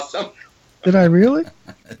was awesome. Did I really?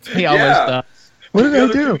 He always does. What did The I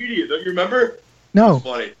other do? comedian, don't you remember? No,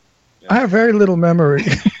 Funny. I have very little memory.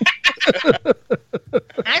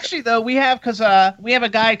 Actually, though, we have a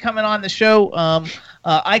guy coming on the show,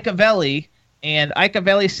 Ike Avelli, and Ike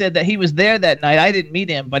Avelli said that he was there that night. I didn't meet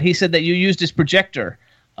him, but he said that you used his projector,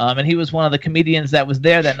 and he was one of the comedians that was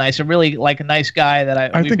there that night. So really, like a nice guy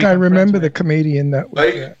that I think I remember the comedian that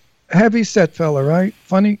was there. Heavy set fella, right?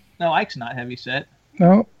 Funny? No, Ike's not heavy set.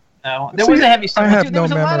 No. No, there was a heavy set. I have There no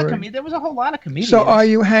was a lot of memory. there was a whole lot of comedians. So are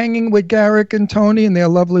you hanging with Garrick and Tony in their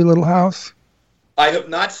lovely little house? I have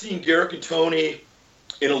not seen Garrick and Tony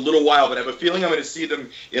in a little while, but I have a feeling I'm going to see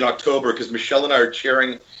them in October because Michelle and I are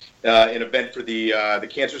chairing an event for the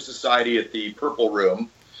Cancer Society at the Purple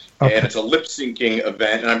Room. Okay. And it's a lip-syncing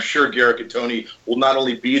event, and I'm sure Garrick and Tony will not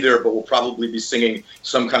only be there, but will probably be singing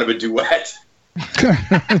some kind of a duet.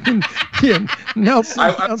 Yeah,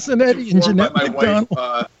 Nelson Eddy and Jeanette McDonald.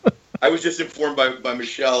 I was just informed by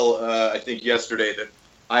Michelle, I think yesterday, that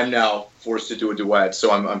I'm now forced to do a duet,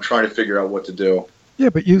 so I'm trying to figure out what to do. Yeah,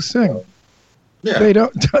 but you sing. Yeah. They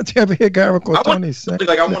don't you ever hear Garrick or Tony sing?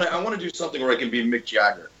 Like I want to do something where I can be Mick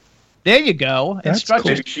Jagger. There you go. That's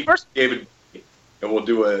Instructions. Maybe she gave it, and we'll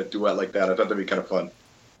do a duet like that. I thought that'd be kind of fun.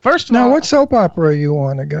 First of Now, all, what soap opera are you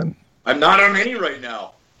on again? I'm not on any right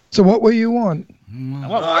now. So what were you on?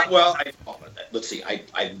 Let's see.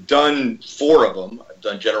 I've done 4 of them. I've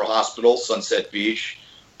done General Hospital, Sunset Beach,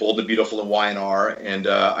 Bold and the Beautiful, and Y&R. And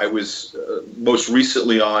I was most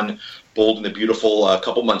recently on Bold and the Beautiful a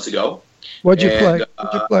couple months ago. What'd you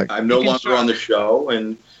play? I'm no longer on the show,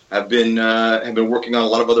 and I've been working on a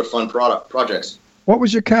lot of other fun projects. What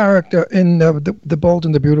was your character in the Bold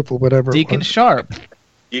and the Beautiful, whatever Deacon it was? Sharp.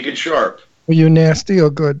 Deacon Sharp. Were you nasty or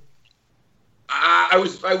good? I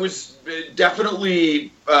was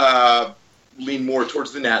definitely lean more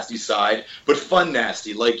towards the nasty side, but fun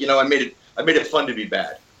nasty. Like, I made it fun to be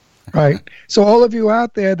bad. Right. So all of you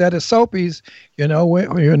out there that are soapies, you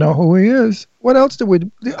know who he is. What else do we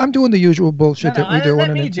do? I'm doing the usual bullshit that we do.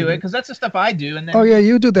 Let me do it, because that's the stuff I do. And then oh, yeah,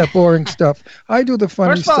 you do that boring stuff. I do the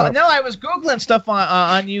funny first of all, stuff. no, I was Googling stuff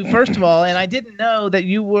on you, first of all, and I didn't know that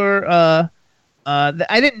you were...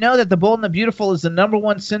 I didn't know that The Bold and the Beautiful is the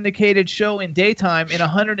 #1 syndicated show in daytime in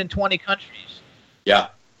 120 countries. Yeah.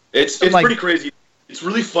 It's pretty crazy. It's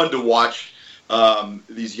really fun to watch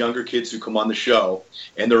these younger kids who come on the show,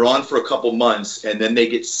 and they're on for a couple months, and then they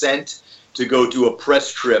get sent to go do a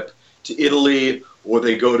press trip to Italy, or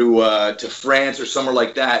they go to France or somewhere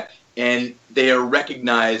like that, and they are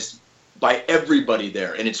recognized by everybody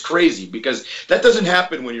there, and it's crazy because that doesn't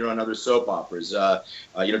happen when you're on other soap operas.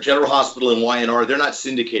 General Hospital and Y&R, they're not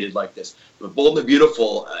syndicated like this. But Bold and the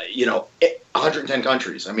Beautiful, 110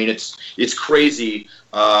 countries. I mean, it's crazy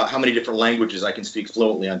how many different languages I can speak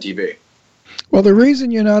fluently on TV. Well, the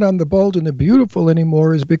reason you're not on The Bold and the Beautiful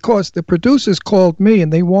anymore is because the producers called me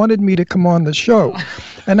and they wanted me to come on the show.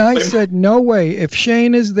 And I said, no way. If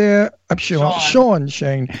Shane is there, Sean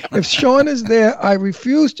Shane. If Sean is there, I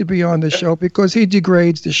refuse to be on the show because he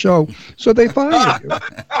degrades the show. So they fired you.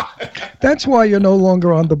 That's why you're no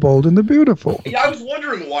longer on The Bold and the Beautiful. Yeah, I was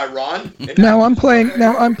wondering why, Ron. Now I'm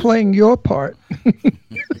playing your part.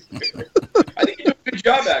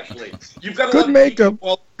 Good job, actually. You've got a Good lot of makeup.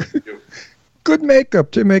 Good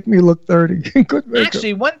makeup to make me look 30. Good makeup.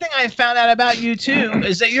 Actually, one thing I found out about you too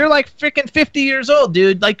is that you're like freaking 50 years old,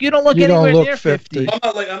 dude. Like you don't look You don't anywhere look near 50. I'm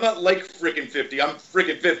not like freaking 50. I'm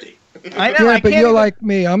freaking 50. I know. Yeah, I but can't you're even- like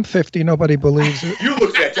me. I'm 50. Nobody believes it. You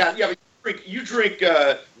look fantastic. Yeah, but you drink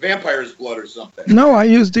vampire's blood or something. No, I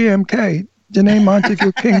use DMK, Danae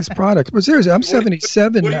Montague King's product. But seriously, I'm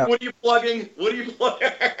 77 now. What are you plugging? What are you plugging?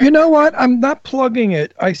 You know what? I'm not plugging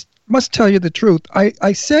it. I must tell you the truth.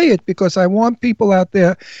 I say it because I want people out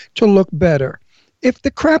there to look better. If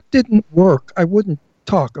the crap didn't work, I wouldn't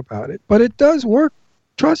talk about it. But it does work.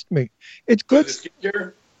 Trust me. It's good. Is it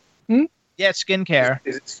skincare? Yeah, skincare.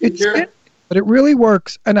 Is it It's skincare? skin, but it really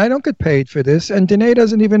works. And I don't get paid for this. And Danae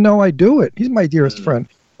doesn't even know I do it. He's my dearest friend.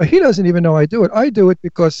 But he doesn't even know I do it. I do it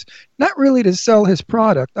because not really to sell his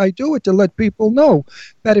product. I do it to let people know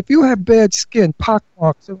that if you have bad skin,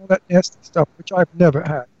 pockmarks, and all that nasty stuff, which I've never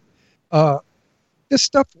had, this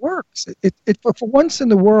stuff works. For once in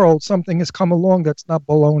the world, something has come along that's not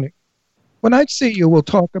baloney. When I see you, we'll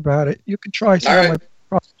talk about it. You can try some All of right. my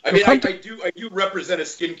products. I mean, Come I do represent a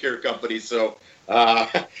skincare company, so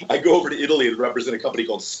I go over to Italy and represent a company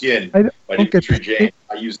called Skin I by don't get Dimitri James.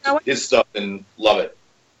 I use his stuff and love it.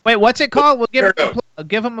 Wait, what's it called? We'll give him Fair a plug.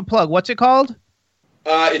 Give him a plug. What's it called?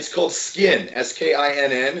 It's called Skin,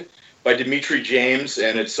 Skinn, by Dimitri James,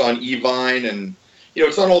 and it's on Evine, and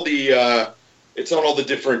it's on all the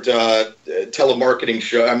different telemarketing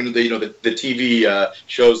show. I mean, the TV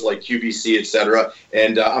shows like QVC, etc.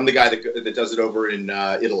 And I'm the guy that does it over in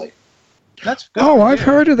Italy. That's good. Oh, I've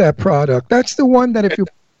heard of that product. That's the one that if you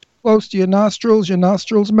put it close to your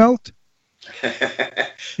nostrils melt.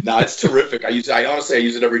 No, it's terrific. I honestly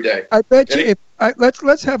use it every day. I bet you.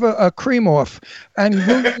 Let's have a cream off, and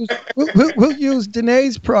we'll use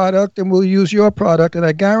Danae's product, and we'll use your product, and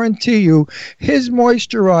I guarantee you, his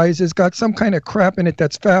moisturizer's got some kind of crap in it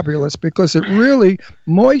that's fabulous because it really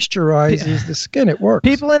moisturizes the skin. It works.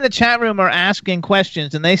 People in the chat room are asking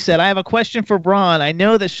questions, and they said, I have a question for Braun. I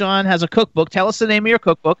know that Sean has a cookbook. Tell us the name of your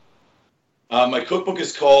cookbook. My cookbook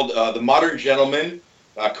is called The Modern Gentleman,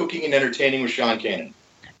 Cooking and Entertaining with Sean Kanan.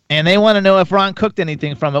 And they want to know if Ron cooked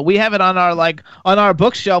anything from it. We have it on our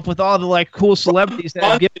bookshelf with all the cool celebrities that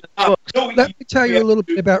have given us books. Let me tell you a little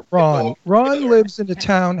bit about Ron. Ron lives in a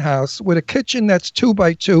townhouse with a kitchen that's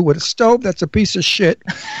 2x2, with a stove that's a piece of shit,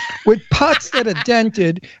 with pots that are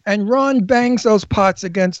dented, and Ron bangs those pots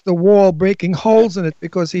against the wall, breaking holes in it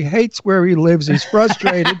because he hates where he lives. He's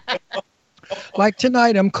frustrated. Like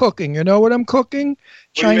tonight, I'm cooking. You know what I'm cooking?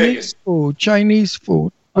 What are you Chinese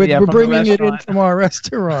food. Oh, yeah, We're from the bringing it in restaurant. from our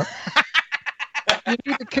restaurant. You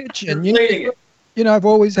need a kitchen. You're plating it. You know, I've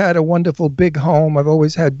always had a wonderful big home. I've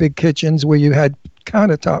always had big kitchens where you had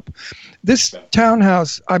countertop. This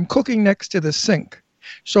townhouse, I'm cooking next to the sink.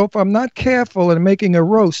 So if I'm not careful and making a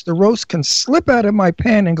roast, the roast can slip out of my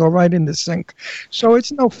pan and go right in the sink. So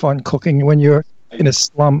it's no fun cooking when you're in a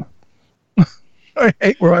slum. I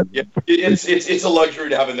hate where I Yeah, it's a luxury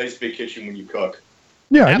to have a nice big kitchen when you cook.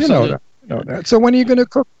 Yeah, Absolutely. you know that. So when are you going to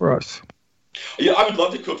cook for us? Yeah, I would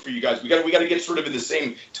love to cook for you guys. We got to get sort of in the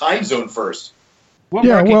same time zone first. We're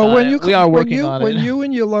Yeah, working well, on when it. you we are when working you on when it. you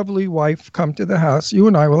and your lovely wife come to the house, you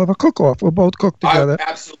and I will have a cook-off. We'll both cook together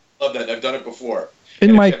I absolutely love that. I've done it before.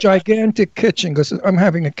 in my gigantic kitchen because I'm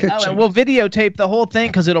having a Oh, kitchen. and we'll videotape the whole thing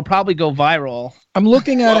because it'll probably go viral. I'm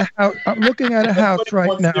looking at a house. I'm looking at a house If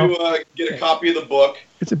anybody right now. wants to get a copy of the book,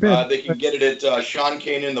 It's a bit. they can get it at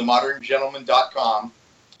SeanKanan,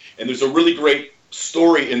 and there's a really great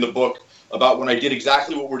story in the book about when I did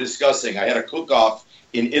exactly what we're discussing. I had a cook-off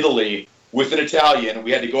in Italy with an Italian.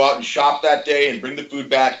 We had to go out and shop that day and bring the food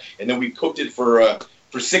back, and then we cooked it for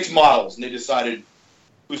 6 models, and they decided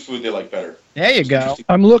whose food they like better. There you go.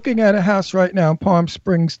 I'm looking at a house right now in Palm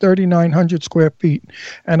Springs, 3,900 square feet,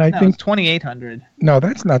 and I No, think it's 2,800. no,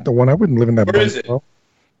 that's not the one. I wouldn't live in that. Where is it? bungalow.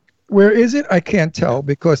 Where is it? I can't tell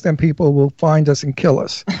because then people will find us and kill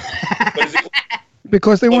us. But is it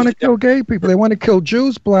Because they Close want to it down. kill gay people. They want to kill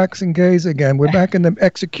Jews, blacks, and gays again. We're back in the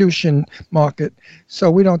execution market, so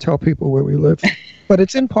we don't tell people where we live. But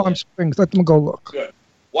it's in Palm Springs. Let them go look. good?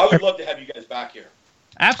 Well, I would love to have you guys back here.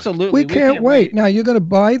 Absolutely. We can't wait. Now, you're going to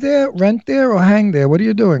buy there, rent there, or hang there? What are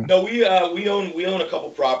you doing? No, we own a couple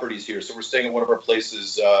properties here, so we're staying at one of our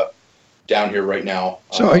places down here right now.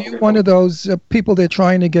 So are you one of those people they're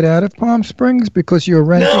trying to get out of Palm Springs because you're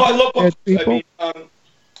renting No, I love dead I people? mean,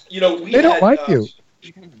 we They don't had, like you.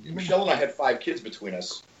 Michelle and I had 5 kids between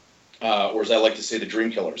us, or as I like to say, the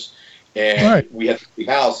dream killers. And Right. we had a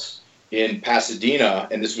house in Pasadena,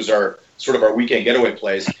 and this was our weekend getaway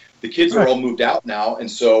place. The kids are Right. all moved out now, and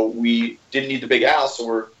so we didn't need the big house, so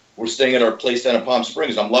we're we're staying at our place down in Palm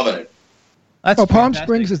Springs. I'm loving it. That's Palm fantastic.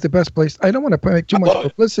 Springs is the best place. I don't want to make too I much love it.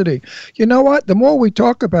 publicity. You know what? The more we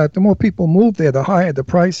talk about it, the more people move there, the higher the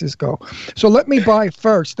prices go. So let me buy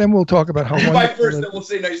first, then we'll talk about how Buy wonderful first, it then is. we'll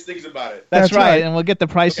say nice things about it. That's That's right, right. and we'll get the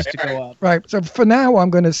prices Okay, to go all up. Right. So for now,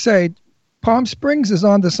 I'm going to say Palm Springs is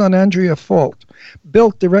on the San Andrea Fault,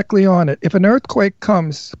 built directly on it. If an earthquake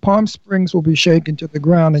comes, Palm Springs will be shaken to the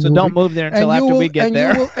ground. And So you'll don't be- move there until and you after will- we get and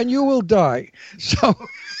there. and you will die. So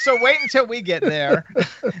So wait until we get there,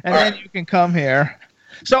 and then you can come here.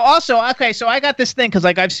 So also, okay, so I got this thing because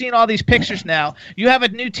like I've seen all these pictures now. You have a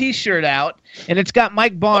new T-shirt out, and it's got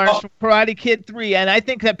Mike Barnes from Karate Kid 3, and I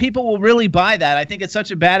think that people will really buy that. I think it's such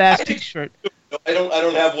a badass T-shirt. I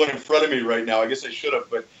don't have one in front of me right now. I guess I should have,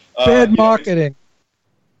 but bad you know, marketing.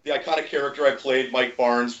 the iconic character I played, Mike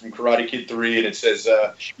Barnes from Karate Kid 3, and it says,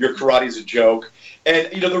 your karate's a joke. And,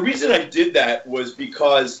 you know, the reason I did that was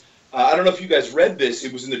because, I don't know if you guys read this,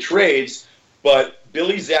 it was in the trades, but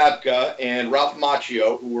Billy Zabka and Ralph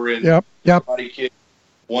Macchio, who were in Yep. Karate Kid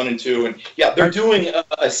 1 and 2, and yeah, they're doing a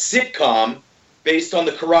sitcom based on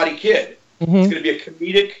the Karate Kid. Mm-hmm. It's going to be a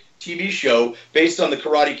comedic TV show based on the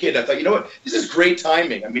Karate Kid. I thought, you know what, this is great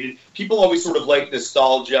timing. I mean, people always sort of like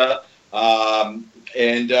nostalgia,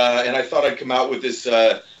 and I thought I'd come out with this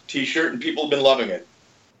T-shirt, and people have been loving it.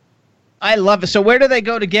 I love it. So where do they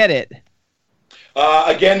go to get it?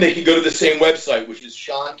 Again, they can go to the same website, which is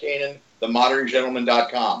Sean Kanan,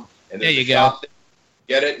 themodernGentleman.com. And There there's you a go. shop there.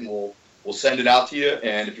 Get it, and we'll send it out to you.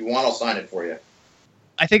 And if you want, I'll sign it for you.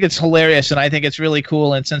 I think it's hilarious, and I think it's really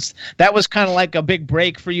cool. And since that was kind of like a big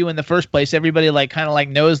break for you in the first place, everybody like kind of like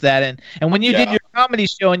knows that. And when you did Yeah. your comedy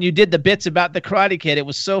show and you did the bits about the Karate Kid, it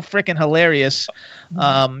was so freaking hilarious.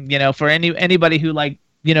 You know, for anybody who like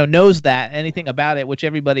knows that anything about it, which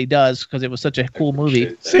everybody does because it was such a cool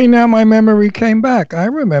movie. See, now my memory came back. I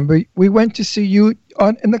remember we went to see you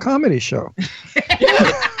in the comedy show.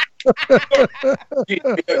 Hey,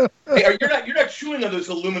 you're not chewing on those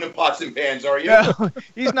aluminum pots and pans, are you? No,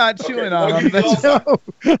 he's not chewing on them. That's- No,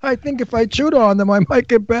 I think if I chewed on them, I might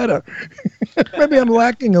get better. Maybe I'm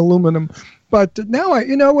lacking aluminum. But now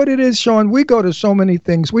you know what it is, Sean? We go to so many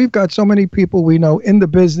things. We've got so many people we know in the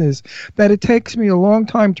business that it takes me a long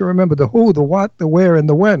time to remember the who, the what, the where, and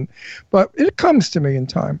the when. But it comes to me in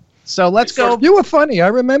time. So let's go. You were funny. I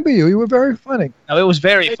remember you. You were very funny. No, it was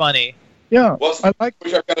very funny. Yeah. Well, I like.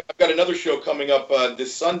 I've got another show coming up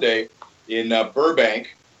this Sunday in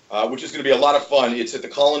Burbank, which is going to be a lot of fun. It's at the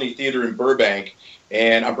Colony Theater in Burbank,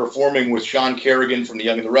 and I'm performing with Sean Kerrigan from The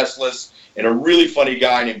Young and the Restless, and a really funny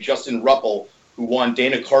guy named Justin Ruppel, who won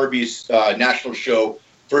Dana Carvey's national show,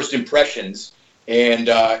 First Impressions. And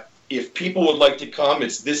if people would like to come,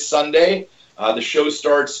 it's this Sunday. The show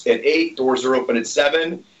starts at 8. Doors are open at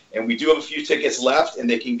 7. And we do have a few tickets left, and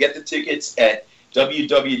they can get the tickets at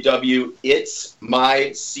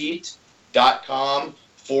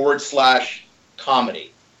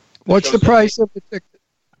www.itsmyseat.com/comedy. What's the price of the ticket?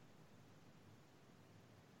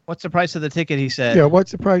 What's the price of the ticket? He said. Yeah.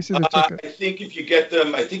 What's the price of the ticket? I think if you get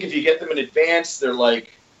them in advance, they're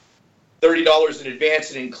like $30 in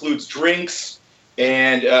advance. It includes drinks,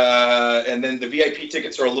 and then the VIP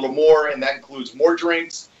tickets are a little more, and that includes more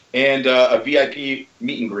drinks and a VIP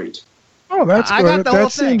meet and greet. Oh, that's I got good. the whole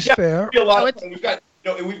That seems thing. fair. It'll be a lot of fun. We've got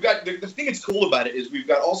the thing that's cool about it is we've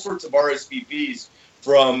got all sorts of RSVPs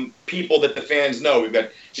from people that the fans know. We've got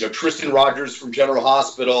Tristan Rogers from General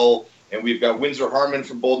Hospital, and we've got Windsor Harmon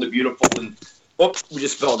from Bold and the Beautiful, and we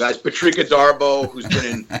just fell, guys. Patricia Darbo, who's been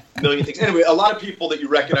in a million things. Anyway, a lot of people that you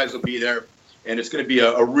recognize will be there, and it's going to be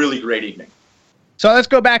a really great evening. So let's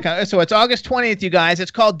go back. So it's August 20th, you guys.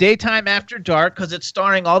 It's called Daytime After Dark because it's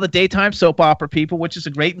starring all the daytime soap opera people, which is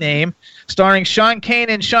a great name. Starring Sean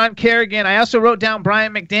Kanan, Sean Kerrigan. I also wrote down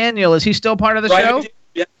Brian McDaniel. Is he still part of the show?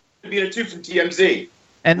 Yeah, be in it too from TMZ.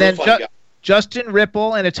 And Real then fun guy. Justin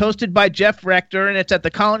Ripple, and it's hosted by Jeff Rector, and it's at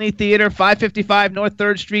the Colony Theater, 555 North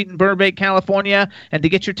 3rd Street in Burbank, California. And to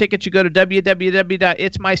get your tickets, you go to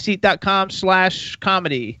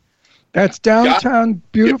www.itsmyseat.com/comedy. That's downtown,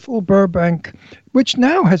 beautiful Burbank, which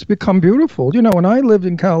now has become beautiful. When I lived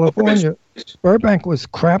in California, Burbank was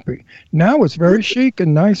crappy. Now it's very chic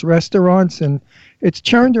and nice restaurants, and it's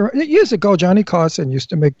turned around. Years ago, Johnny Carson used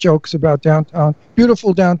to make jokes about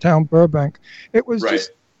beautiful downtown Burbank. It was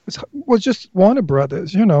just Warner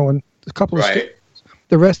Brothers, and a couple of studios.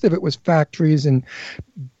 The rest of it was factories and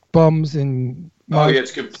bums and.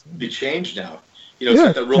 It's completely changed now.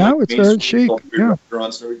 Now it's very chic. Yeah.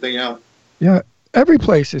 Restaurants and everything out. Yeah, every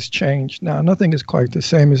place has changed now. Nothing is quite the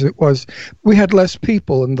same as it was. We had less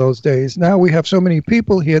people in those days. Now we have so many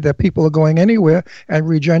people here that people are going anywhere and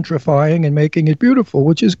regentrifying and making it beautiful,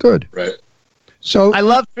 which is good. Right. So I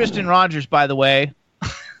love Tristan Rogers, by the way.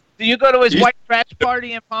 Do you go to his white trash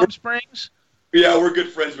party in Palm Springs? Yeah, we're good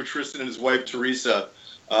friends with Tristan and his wife, Teresa.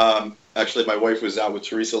 Actually, my wife was out with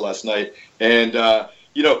Teresa last night. And,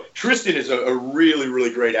 Tristan is a really,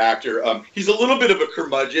 really great actor. He's a little bit of a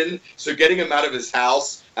curmudgeon, so getting him out of his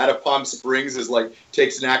house, out of Palm Springs,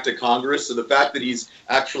 takes an act of Congress. So the fact that he's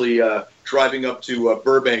actually driving up to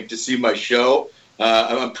Burbank to see my show,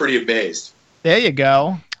 I'm pretty amazed. There you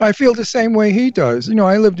go. I feel the same way he does.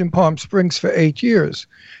 I lived in Palm Springs for 8 years,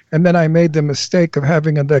 and then I made the mistake of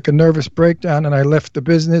having a nervous breakdown, and I left the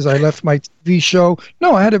business. I left my TV show.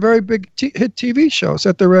 No, I had a very big hit TV show,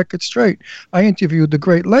 Set the Record Straight. I interviewed the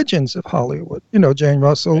great legends of Hollywood, Jane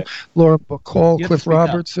Russell, right. Laura Bacall, Cliff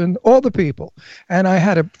Robertson, all the people. And I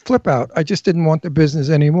had a flip out. I just didn't want the business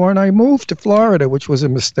anymore, and I moved to Florida, which was a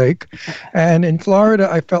mistake. And in Florida,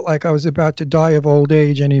 I felt like I was about to die of old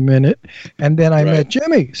age any minute. And then I met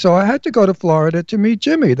Jimmy. So I had to go to Florida to meet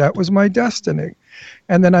Jimmy. That was my destiny.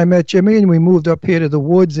 And then I met Jimmy, and we moved up here to the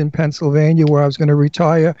woods in Pennsylvania, where I was going to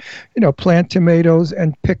retire, plant tomatoes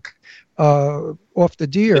and pick off the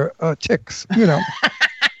deer ticks, You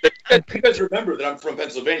guys remember that I'm from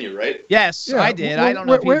Pennsylvania, right? Yes, yeah. I did. I don't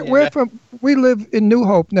know if you did. We're from. We live in New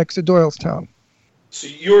Hope, next to Doylestown. So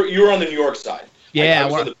you're on the New York side. Yeah,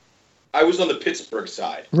 I was on the Pittsburgh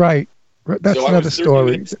side. Right. That's so another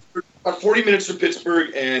story. About 40 minutes from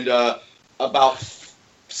Pittsburgh, and about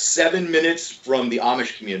 7 minutes from the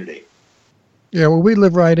Amish community. Yeah, well, we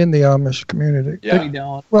live right in the Amish community. Yeah. We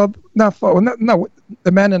don't. Well, not far. Well, no,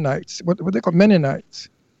 the Mennonites. What they call Mennonites?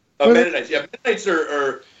 Mennonites. Yeah, Mennonites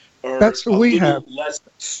are that's what we have. Less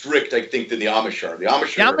strict, I think, than the Amish are. The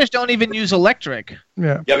Amish don't even use electric.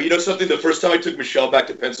 Yeah. Yeah, but you know something? The first time I took Michelle back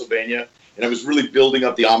to Pennsylvania, and I was really building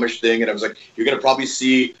up the Amish thing, and I was like, you're going to probably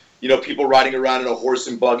see, people riding around in a horse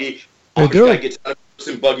and buggy. They Amish do. guy gets out of a horse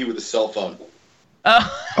and buggy with a cell phone.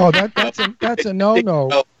 That's a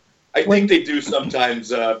no-no. I think they do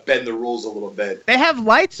sometimes bend the rules a little bit. They have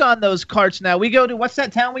lights on those carts now. We go to, what's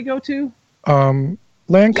that town we go to?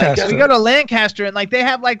 Lancaster. We go to Lancaster, and they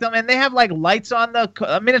have lights on the.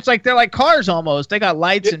 I mean, it's like they're like cars almost. They got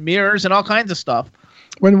lights and mirrors and all kinds of stuff.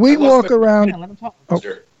 When we walk around,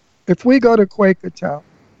 if we go to Quakertown,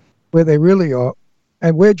 where they really are,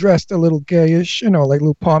 and we're dressed a little gayish, like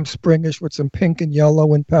little Palm Springish with some pink and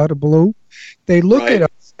yellow and powder blue, they look at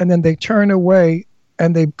us and then they turn away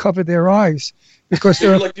and they cover their eyes because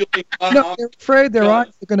they're afraid their eyes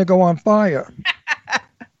are going to go on fire.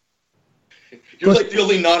 You're like the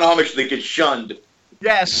only non-Amish that gets shunned.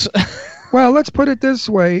 Yes. Well, let's put it this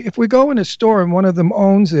way. If we go in a store and one of them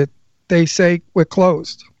owns it, they say, we're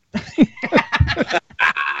closed.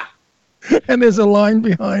 And there's a line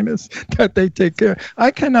behind us that they take care of.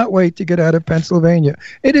 I cannot wait to get out of Pennsylvania.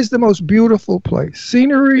 It is the most beautiful place.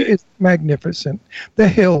 Scenery is magnificent. The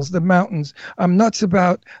hills, the mountains. I'm nuts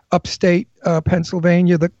about upstate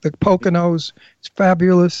Pennsylvania, the Poconos. It's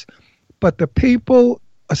fabulous. But the people,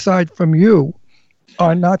 aside from you,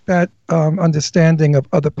 are not that understanding of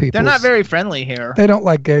other people. They're not very friendly here. They don't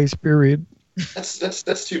like gays, period.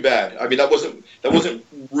 That's too bad. I mean, that wasn't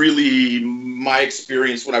really my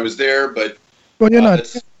experience when I was there, but well, you're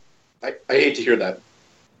not. I hate to hear that.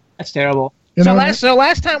 That's terrible. So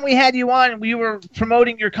last time we had you on, we were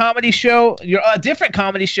promoting your comedy show, your different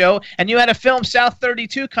comedy show, and you had a film, South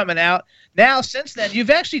 32, coming out. Now, since then, you've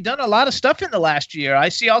actually done a lot of stuff in the last year. I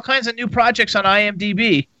see all kinds of new projects on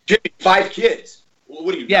IMDb. Jimmy, 5 kids.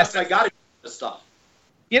 What are you? Yes, I got the stuff.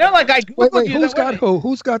 I Googled wait, who's got who?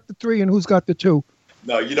 Who's got the 3 and who's got the 2?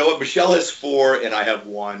 No, you know what? Michelle has 4 and I have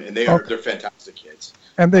 1, and they're fantastic kids.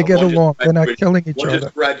 And they get along. They're not killing each other. One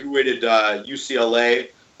just graduated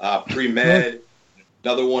UCLA pre-med.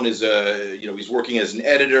 Another one is he's working as an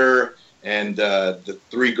editor, and the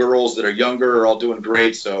 3 girls that are younger are all doing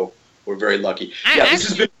great. So we're very lucky.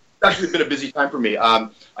 This has actually been a busy time for me. I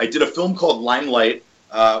did a film called Limelight.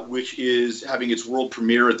 Which is having its world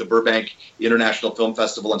premiere at the Burbank International Film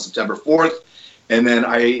Festival on September 4th. And then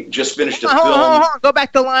I just finished a film. Hold on. Go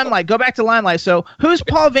back to Limelight. So who's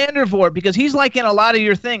Paul Vandervoort? Because he's like in a lot of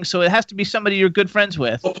your things, so it has to be somebody you're good friends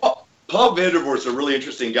with. Well, Paul Vandervoort's a really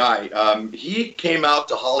interesting guy. He came out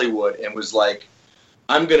to Hollywood and was like,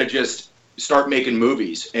 I'm going to just start making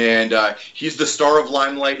movies. And he's the star of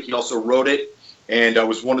Limelight. He also wrote it and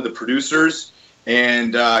was one of the producers.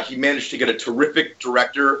 And he managed to get a terrific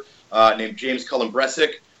director named James Cullen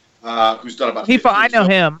Bresic, who's done about 15 I know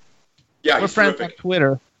him. Yeah, we're friends on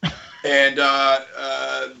Twitter. And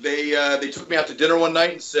they took me out to dinner one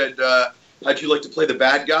night and said, how'd you like to play the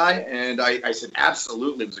bad guy? And I said,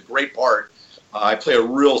 absolutely. It was a great part. I play a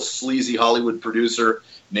real sleazy Hollywood producer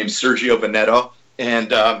named Sergio Veneto. And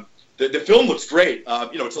the film looks great.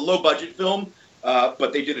 It's a low budget film,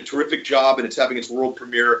 but they did a terrific job, and it's having its world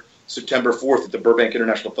premiere September 4th at the Burbank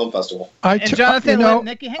International Film Festival. And Jonathan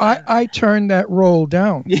Lipnicki. I turned that role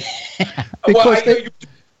down.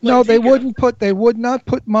 Well, they would not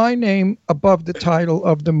put my name above the title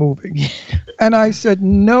of the movie. And I said,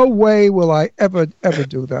 no way will I ever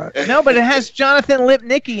do that. No, but it has Jonathan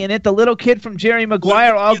Lipnicki in it, the little kid from Jerry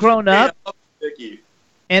Maguire, all grown up.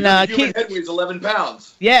 And Keith head weighs 11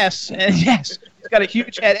 pounds. Yes, he's got a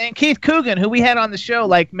huge head. And Keith Coogan, who we had on the show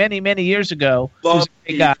like many years ago. Love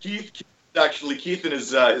Keith. Keith and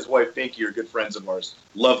his wife Pinky are good friends of ours.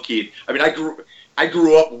 Love Keith. I mean, I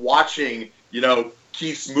grew up watching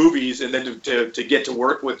Keith's movies, and then to get to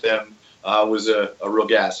work with him was a real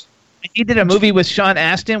gas. He did a movie with Sean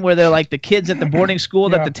Astin where they're like the kids at the boarding school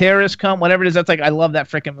that the terrorists come, whatever it is. That's I love that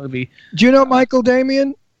freaking movie. Do you know Michael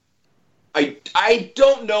Damian? I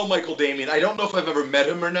don't know Michael Damian. I don't know if I've ever met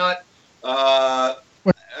him or not. I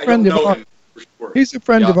don't know him for sure. He's a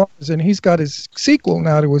friend of ours, and he's got his sequel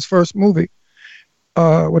now to his first movie.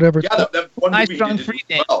 Whatever. Yeah, that one High movie Strung he did Free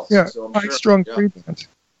as Dance. well, Yeah, so I'm High sure. Strung Yeah. Free Dance.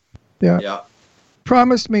 Yeah. Yeah.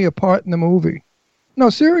 Promised me a part in the movie. No,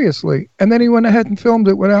 seriously. And then he went ahead and filmed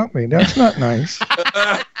it without me. That's not nice.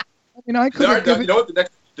 I mean, I could have given... You know what?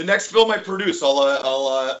 The next film I produce,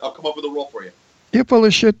 I'll come up with a role for you. You're full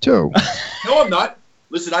of shit, too. No, I'm not.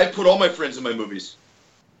 Listen, I put all my friends in my movies.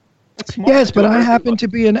 Yes, but I happen to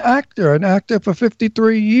be an actor for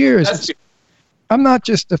 53 years. I'm not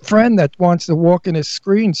just a friend that wants to walk in a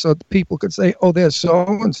screen so that people could say, oh, there's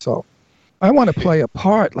so-and-so. I want to play a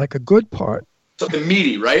part, like a good part. Something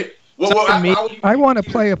meaty, right? I want to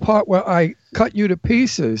play a part where I cut you to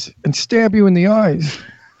pieces and stab you in the eyes.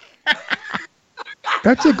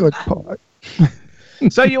 That's a good part.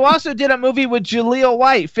 So you also did a movie with Jaleel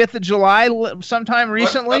White, 5th of July, sometime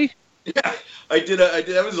recently? Yeah, I did.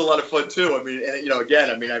 That was a lot of fun, too. I mean, and, again,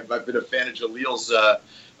 I've been a fan of Jaleel's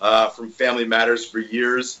from Family Matters for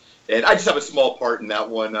years. And I just have a small part in that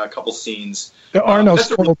one, a couple scenes. There are no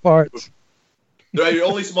small parts. They're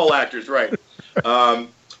only small actors, right.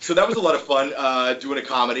 So that was a lot of fun doing a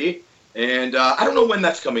comedy. And I don't know when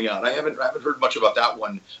that's coming out. I haven't heard much about that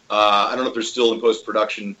one. I don't know if they're still in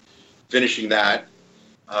post-production finishing that.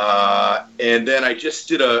 And then I just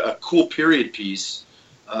did a cool period piece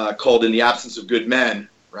called In the Absence of Good Men,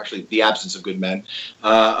 or actually The Absence of Good Men,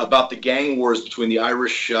 about the gang wars between the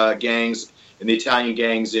Irish gangs and the Italian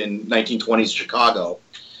gangs in 1920s Chicago.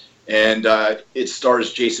 And it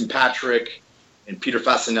stars Jason Patric and Peter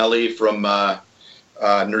Fasinelli from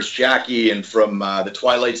Nurse Jackie and from the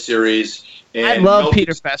Twilight series. And I love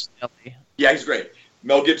Peter Fasinelli. Yeah, he's great.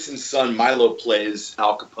 Mel Gibson's son Milo plays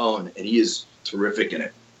Al Capone, and he is terrific in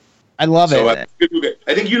it. I love it.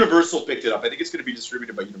 I think Universal picked it up. I think it's going to be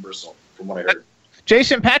distributed by Universal, from what I heard.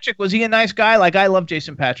 Jason Patric, was he a nice guy? Like, I love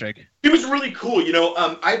Jason Patric. He was really cool.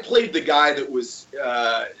 I played the guy that was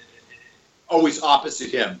always opposite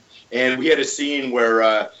him. And we had a scene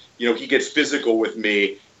where, he gets physical with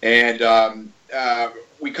me. And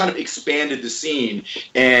we kind of expanded the scene.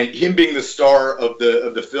 And him being the star of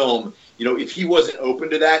the film, if he wasn't open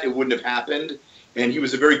to that, it wouldn't have happened. And he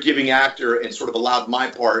was a very giving actor and sort of allowed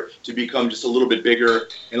my part to become just a little bit bigger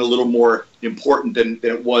and a little more important than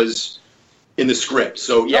it was in the script.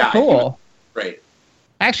 So, yeah. Oh, cool. Great.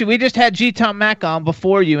 Actually, we just had G. Tom Mack on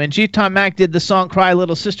before you, and G. Tom Mack did the song Cry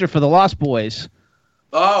Little Sister for the Lost Boys.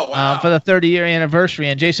 Oh, wow. For the 30-year anniversary,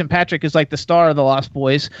 and Jason Patric is like the star of the Lost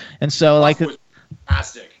Boys. And so, Lost Boys,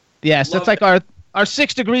 fantastic. Yes, that's like our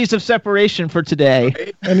 6 degrees of separation for today.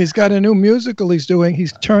 Right? And he's got a new musical he's doing.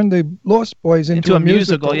 He's turned the Lost Boys into a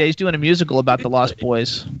musical. Yeah, he's doing a musical about the Lost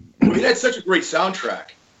Boys. It had such a great soundtrack.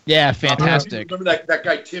 Yeah, fantastic. Remember that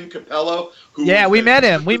guy Tim Capello? We met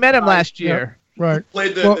him. We met him last year. Yeah, right.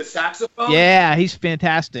 Played the saxophone. Yeah, he's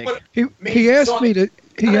fantastic. He asked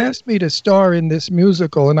me to star in this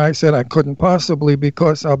musical, and I said I couldn't possibly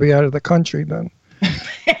because I'll be out of the country then.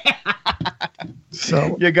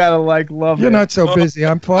 So you gotta love it. You're not so busy.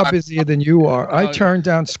 I'm far busier than you are. I turn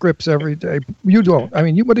down scripts every day. You don't. I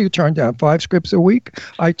mean, what do you turn down? 5 scripts a week?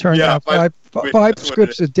 I turn down five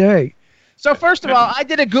scripts a day. So first of all, I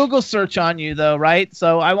did a Google search on you, though, right?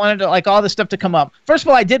 So I wanted to, all this stuff to come up. First of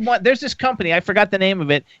all, there's this company, I forgot the name of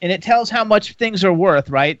it, and it tells how much things are worth,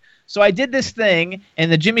 right? So I did this thing,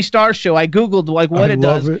 and the Jimmy Star Show, I Googled what it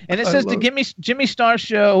does. And it says the Jimmy Star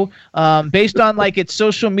Show, based on its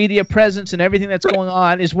social media presence and everything that's going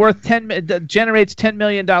on, is worth generates $10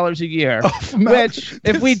 million a year. Which,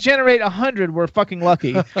 if we generate 100, we're fucking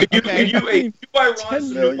lucky. Could you buy Ron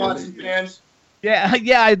some Boston fans?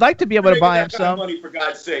 Yeah, I'd like to be able to buy him some. Money, for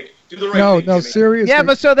God's sake. Do the right thing. No, seriously. Yeah,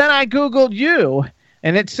 but so then I Googled you,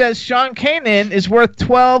 and it says Sean Kanan is worth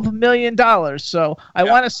 $12 million. So I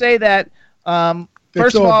want to say that,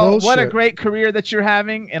 first of all, what a great career that you're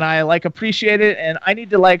having, and I appreciate it, and I need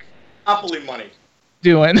to monopoly money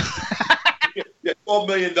doing. Yeah, $12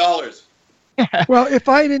 million. Well, if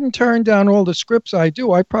I didn't turn down all the scripts I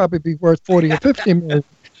do, I'd probably be worth 40 or 50 million.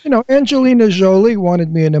 Angelina Jolie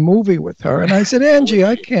wanted me in a movie with her, and I said, Angie,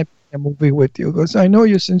 I can't be in a movie with you because I know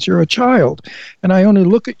you since you're a child, and I only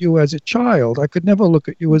look at you as a child. I could never look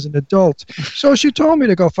at you as an adult. So she told me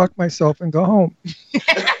to go fuck myself and go home.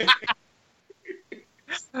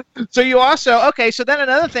 So you also, so then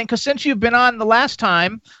another thing, because since you've been on the last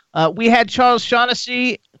time, we had Charles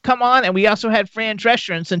Shaughnessy come on, and we also had Fran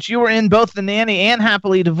Drescher, and since you were in both The Nanny and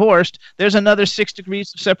Happily Divorced, there's another 6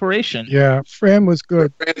 degrees of separation. Yeah, Fran was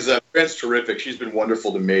good. Fran's terrific. She's been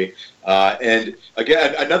wonderful to me. And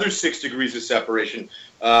again, another 6 degrees of separation.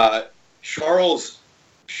 Charles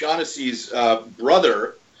Shaughnessy's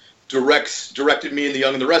brother directed me in The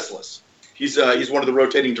Young and the Restless. He's one of the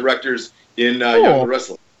rotating directors in Young and the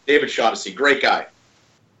Restless. David Shaughnessy, great guy.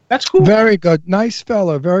 That's cool. Very good. Nice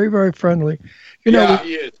fella. Very, very friendly. He is.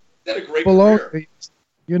 He's had a great career.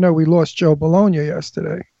 We lost Joe Bologna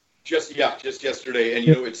yesterday. Just yesterday, and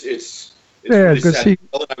it's really sad.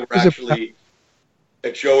 Bill and I were actually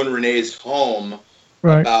at Joe and Renee's home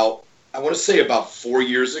about 4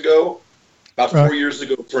 years ago. About 4 years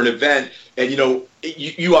ago for an event, and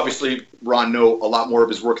you obviously, Ron, know a lot more of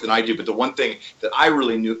his work than I do. But the one thing that I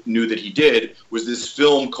really knew that he did was this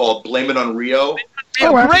film called "Blame It on Rio."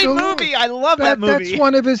 Great movie! I love that movie. That's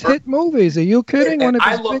one of his hit movies. Are you kidding? One of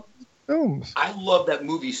his big films. I love that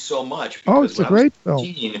movie so much. It's a great film.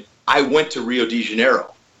 I went to Rio de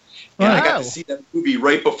Janeiro, and I got to see that movie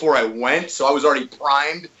right before I went, so I was already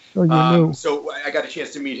primed. So you knew. So I got a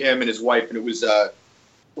chance to meet him and his wife, and it was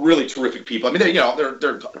really terrific people. I mean,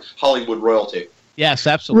 they're Hollywood royalty. Yes,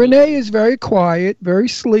 absolutely. Renee is very quiet, very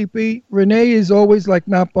sleepy. Renee is always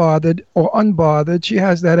not bothered or unbothered. She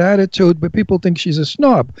has that attitude, but people think she's a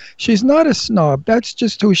snob. She's not a snob. That's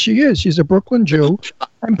just who she is. She's a Brooklyn Jew,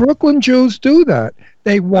 and Brooklyn Jews do that.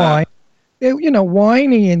 They whine. They're,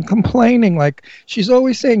 whining and complaining. She's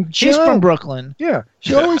always saying, Joe. She's from Brooklyn. Yeah.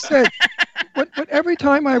 She always said, but every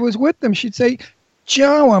time I was with them, she'd say,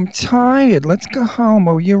 Joe, I'm tired. Let's go home.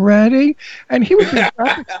 Are you ready? And he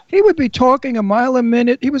would be talking a mile a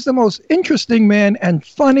minute. He was the most interesting man and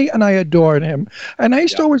funny, and I adored him. And I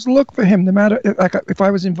used to always look for him, no matter if I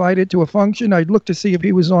was invited to a function, I'd look to see if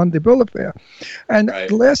he was on the bill of fare. And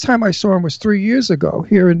the last time I saw him was 3 years ago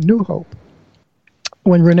here in New Hope,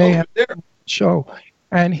 when Renee had a show.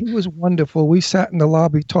 And he was wonderful. We sat in the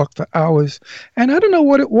lobby, talked for hours, and I don't know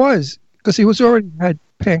what it was, because he was already had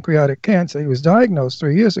pancreatic cancer. He was diagnosed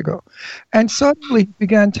 3 years ago. And suddenly he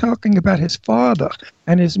began talking about his father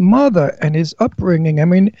and his mother and his upbringing. I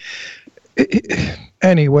mean,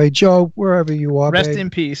 anyway, Joe, wherever you are, rest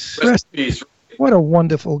in peace. Rest in peace. What a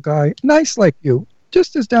wonderful guy. Nice like you.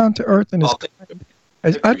 Just as down to earth and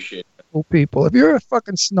as unbelievable people. If you're a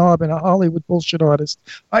fucking snob and a Hollywood bullshit artist,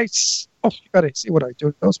 you gotta see what I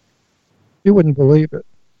do. You wouldn't believe it.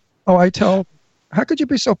 How could you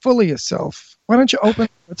be so full of yourself? Why don't you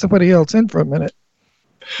let somebody else in for a minute?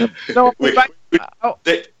 No,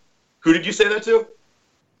 who did you say that to?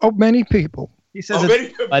 Oh, many people. He says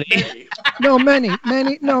many.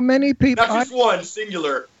 Many people. Not just one,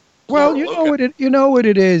 singular. Well, you know what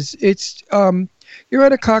it is. It's you're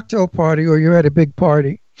at a cocktail party or you're at a big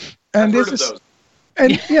party, and I've heard of those.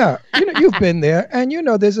 And you've been there, and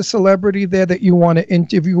there's a celebrity there that you want to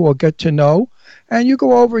interview or get to know. And you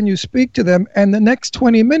go over and you speak to them, and the next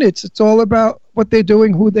 20 minutes, it's all about what they're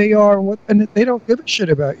doing, who they are, and they don't give a shit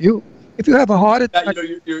about you. If you have a heart attack,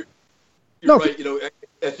 you're right.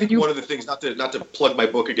 I think one of the things, not to plug my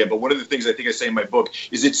book again, but one of the things I think I say in my book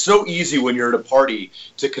is it's so easy when you're at a party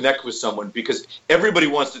to connect with someone because everybody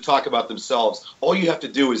wants to talk about themselves. All you have to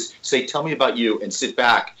do is say, "Tell me about you," and sit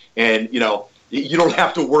back, and you don't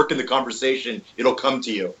have to work in the conversation; it'll come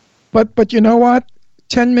to you. But you know what?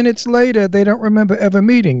 10 minutes later, they don't remember ever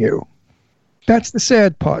meeting you. That's the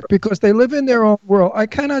sad part, because they live in their own world. I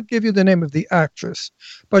cannot give you the name of the actress,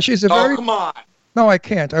 but she's a very... Oh, come on. No, I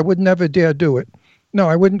can't. I would never dare do it. No,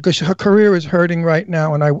 I wouldn't, because her career is hurting right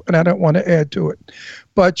now, and I don't want to add to it.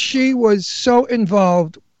 But she was so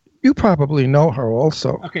involved. You probably know her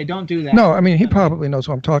also. Okay, don't do that. No, I mean, he probably knows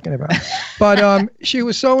what I'm talking about. But she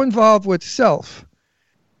was so involved with self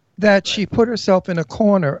that she put herself in a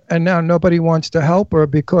corner, and now nobody wants to help her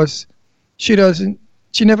because she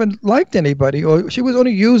never liked anybody, or she was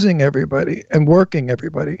only using everybody and working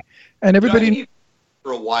everybody. And everybody...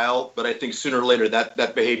 For a while, but I think sooner or later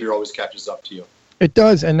that behavior always catches up to you. It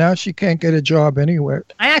does, and now she can't get a job anywhere.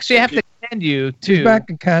 I actually have to commend you too. She's back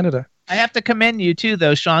in Canada. I have to commend you too,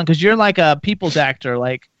 though, Sean, because you're like a people's actor.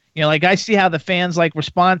 Like, you know, like I see how the fans like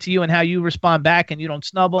respond to you and how you respond back, and you don't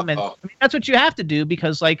snub them. And I mean, that's what you have to do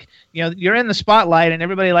because, like, you know, you're in the spotlight and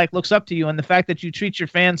everybody like looks up to you. And the fact that you treat your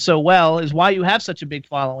fans so well is why you have such a big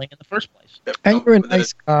following in the first place. And you're a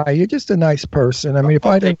nice guy. You're just a nice person. I mean, if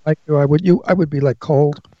I didn't like you, I would be like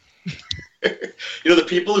cold. You know, the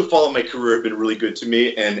people who follow my career have been really good to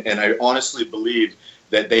me, and I honestly believe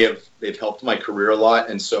that they've helped my career a lot.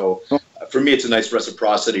 And so for me, it's a nice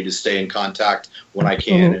reciprocity to stay in contact when I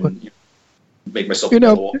can and make myself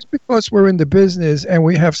available. Just because we're in the business and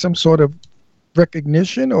we have some sort of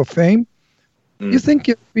recognition or fame, you think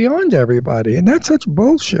you're beyond everybody, and that's such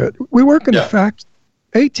bullshit. We work in a factory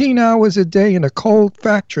 18 hours a day in a cold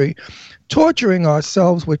factory, torturing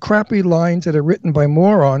ourselves with crappy lines that are written by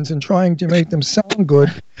morons and trying to make them sound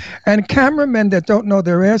good. And cameramen that don't know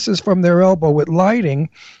their asses from their elbow with lighting.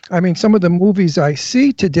 I mean, some of the movies I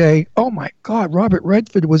see today, oh my God, Robert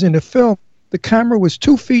Redford was in a film. The camera was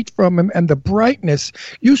 2 feet from him, and the brightness,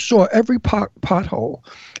 you saw every pothole,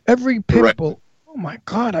 every pimple. Right. Oh my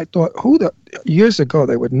God, I thought, years ago,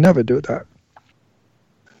 they would never do that.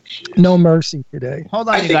 No mercy today. Hold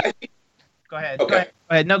on, you guys. Go ahead. Okay. Go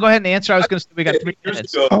ahead. No, go ahead and answer. I was going to say we got 3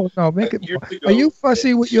 minutes. Oh, no, make it. Are you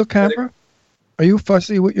fussy with your camera? Are you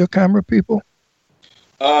fussy with your camera, people?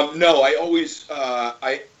 No, I always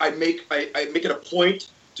I make it a point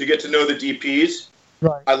to get to know the DPs.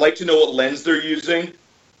 Right. I like to know what lens they're using.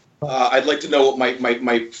 I'd like to know what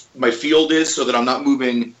my field is so that I'm not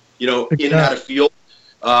moving, in and out of field.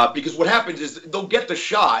 Because what happens is they'll get the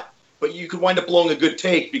shot, but you could wind up blowing a good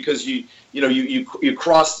take because you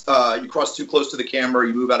cross too close to the camera,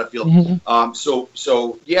 you move out of field.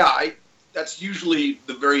 Mm-hmm. That's usually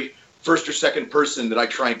the very first or second person that I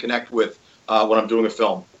try and connect with when I'm doing a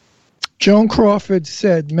film. Joan Crawford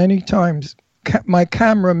said many times, "My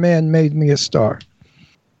cameraman made me a star."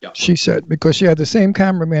 Yeah. She said, because she had the same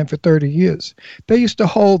cameraman for 30 years. They used to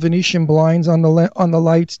hold Venetian blinds on the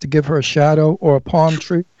lights to give her a shadow or a palm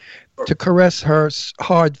tree to caress her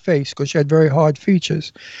hard face because she had very hard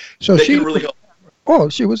features. So they can really help. Oh,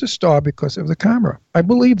 she was a star because of the camera. I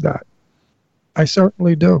believe that. I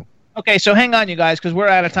certainly do. Okay, so hang on, you guys, because we're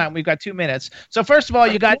out of time. We've got 2 minutes. So first of all,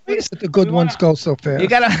 you got. Why is it the good ones go so fast? We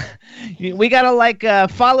gotta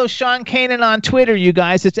follow Sean Kanan on Twitter, you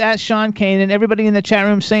guys. It's at Sean Kanan. Everybody in the chat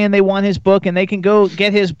room saying they want his book, and they can go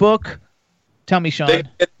get his book. Tell me, Sean. They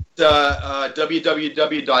get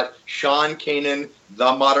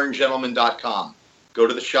www.seankananthemodernGentleman.com. Go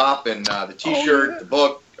to the shop and the T-shirt, the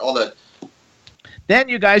book, all the. Then,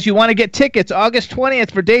 you guys, you want to get tickets August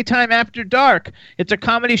 20th for Daytime After Dark. It's a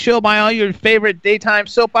comedy show by all your favorite daytime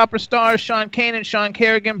soap opera stars, Sean Kanan, Sean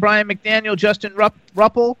Kerrigan, Brian McDaniel, Justin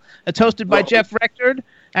Ruppel. It's hosted by Jeff Rechterd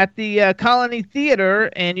at the Colony Theater,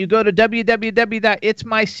 and you go to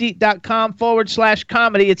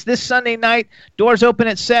www.itsmyseat.com/comedy. It's this Sunday night. Doors open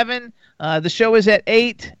at 7. The show is at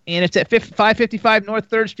 8, and it's at 555 North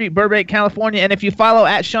 3rd Street, Burbank, California. And if you follow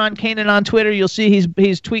at Sean Kanan on Twitter, you'll see he's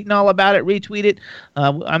tweeting all about it, retweet it.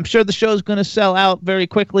 I'm sure the show's going to sell out very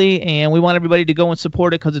quickly, and we want everybody to go and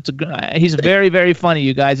support it because he's very, very funny,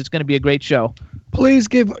 you guys. It's going to be a great show. Please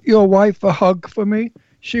give your wife a hug for me.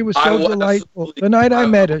 She was so delightful. The night I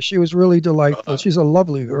met her, she was really delightful. She's a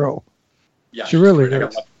lovely girl. Yeah, she really is. I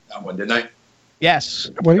got that one, didn't I?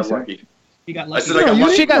 Yes. What do you say? You got lucky. You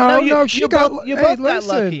both got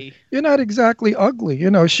lucky. You're not exactly ugly.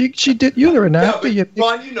 She did. You're an actor.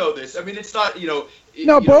 Ron, you know this. I mean, it's not.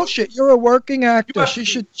 No bullshit. You're a working actor. She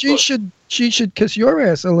should kiss your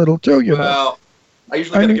ass a little too. Well, I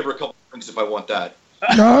usually gotta give her a couple drinks if I want that.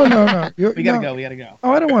 No. We gotta go.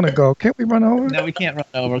 Oh, I don't want to go. Can't we run over? No, we can't run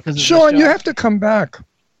over because. Sean, you have to come back.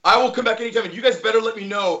 I will come back anytime, and you guys better let me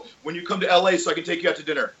know when you come to LA so I can take you out to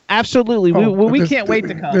dinner. Absolutely, we can't wait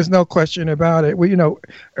to come. There's no question about it. We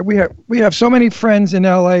have so many friends in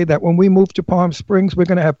LA that when we move to Palm Springs, we're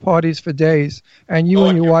going to have parties for days, and you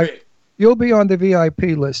and your wife, you'll be on the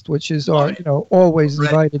VIP list, which is our always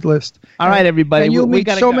invited list. All right, everybody, and you'll meet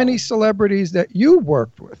so many celebrities that you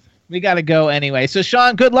worked with. We got to go anyway. So,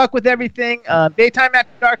 Sean, good luck with everything. Daytime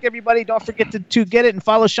After Dark, everybody. Don't forget to get it and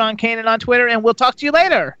follow Sean Kanan on Twitter, and we'll talk to you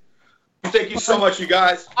later. Thank you so much, you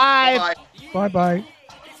guys. Bye. Bye-bye.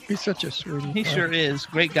 He's such a sweetie. He sure is.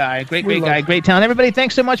 Great guy. Great guy. Great talent. Everybody,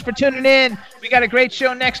 thanks so much for tuning in. We got a great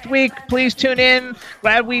show next week. Please tune in.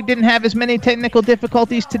 Glad we didn't have as many technical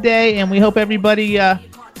difficulties today, and we hope everybody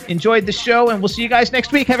enjoyed the show, and we'll see you guys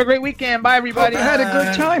next week. Have a great weekend. Bye, everybody. I had a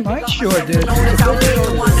good time. I sure did.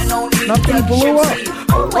 Nothing blew up.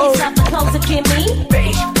 Always have the clothes to give me.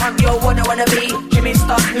 Bitch, I'm your one I wanna be.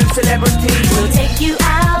 celebrity. We'll take you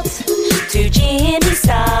out to Jimmy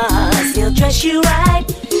Stars. He'll dress you right.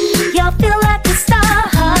 You'll feel like a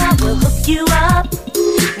star. We'll hook you up.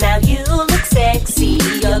 Now you look sexy.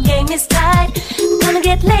 Your game is tight. Gonna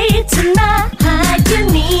get laid tonight.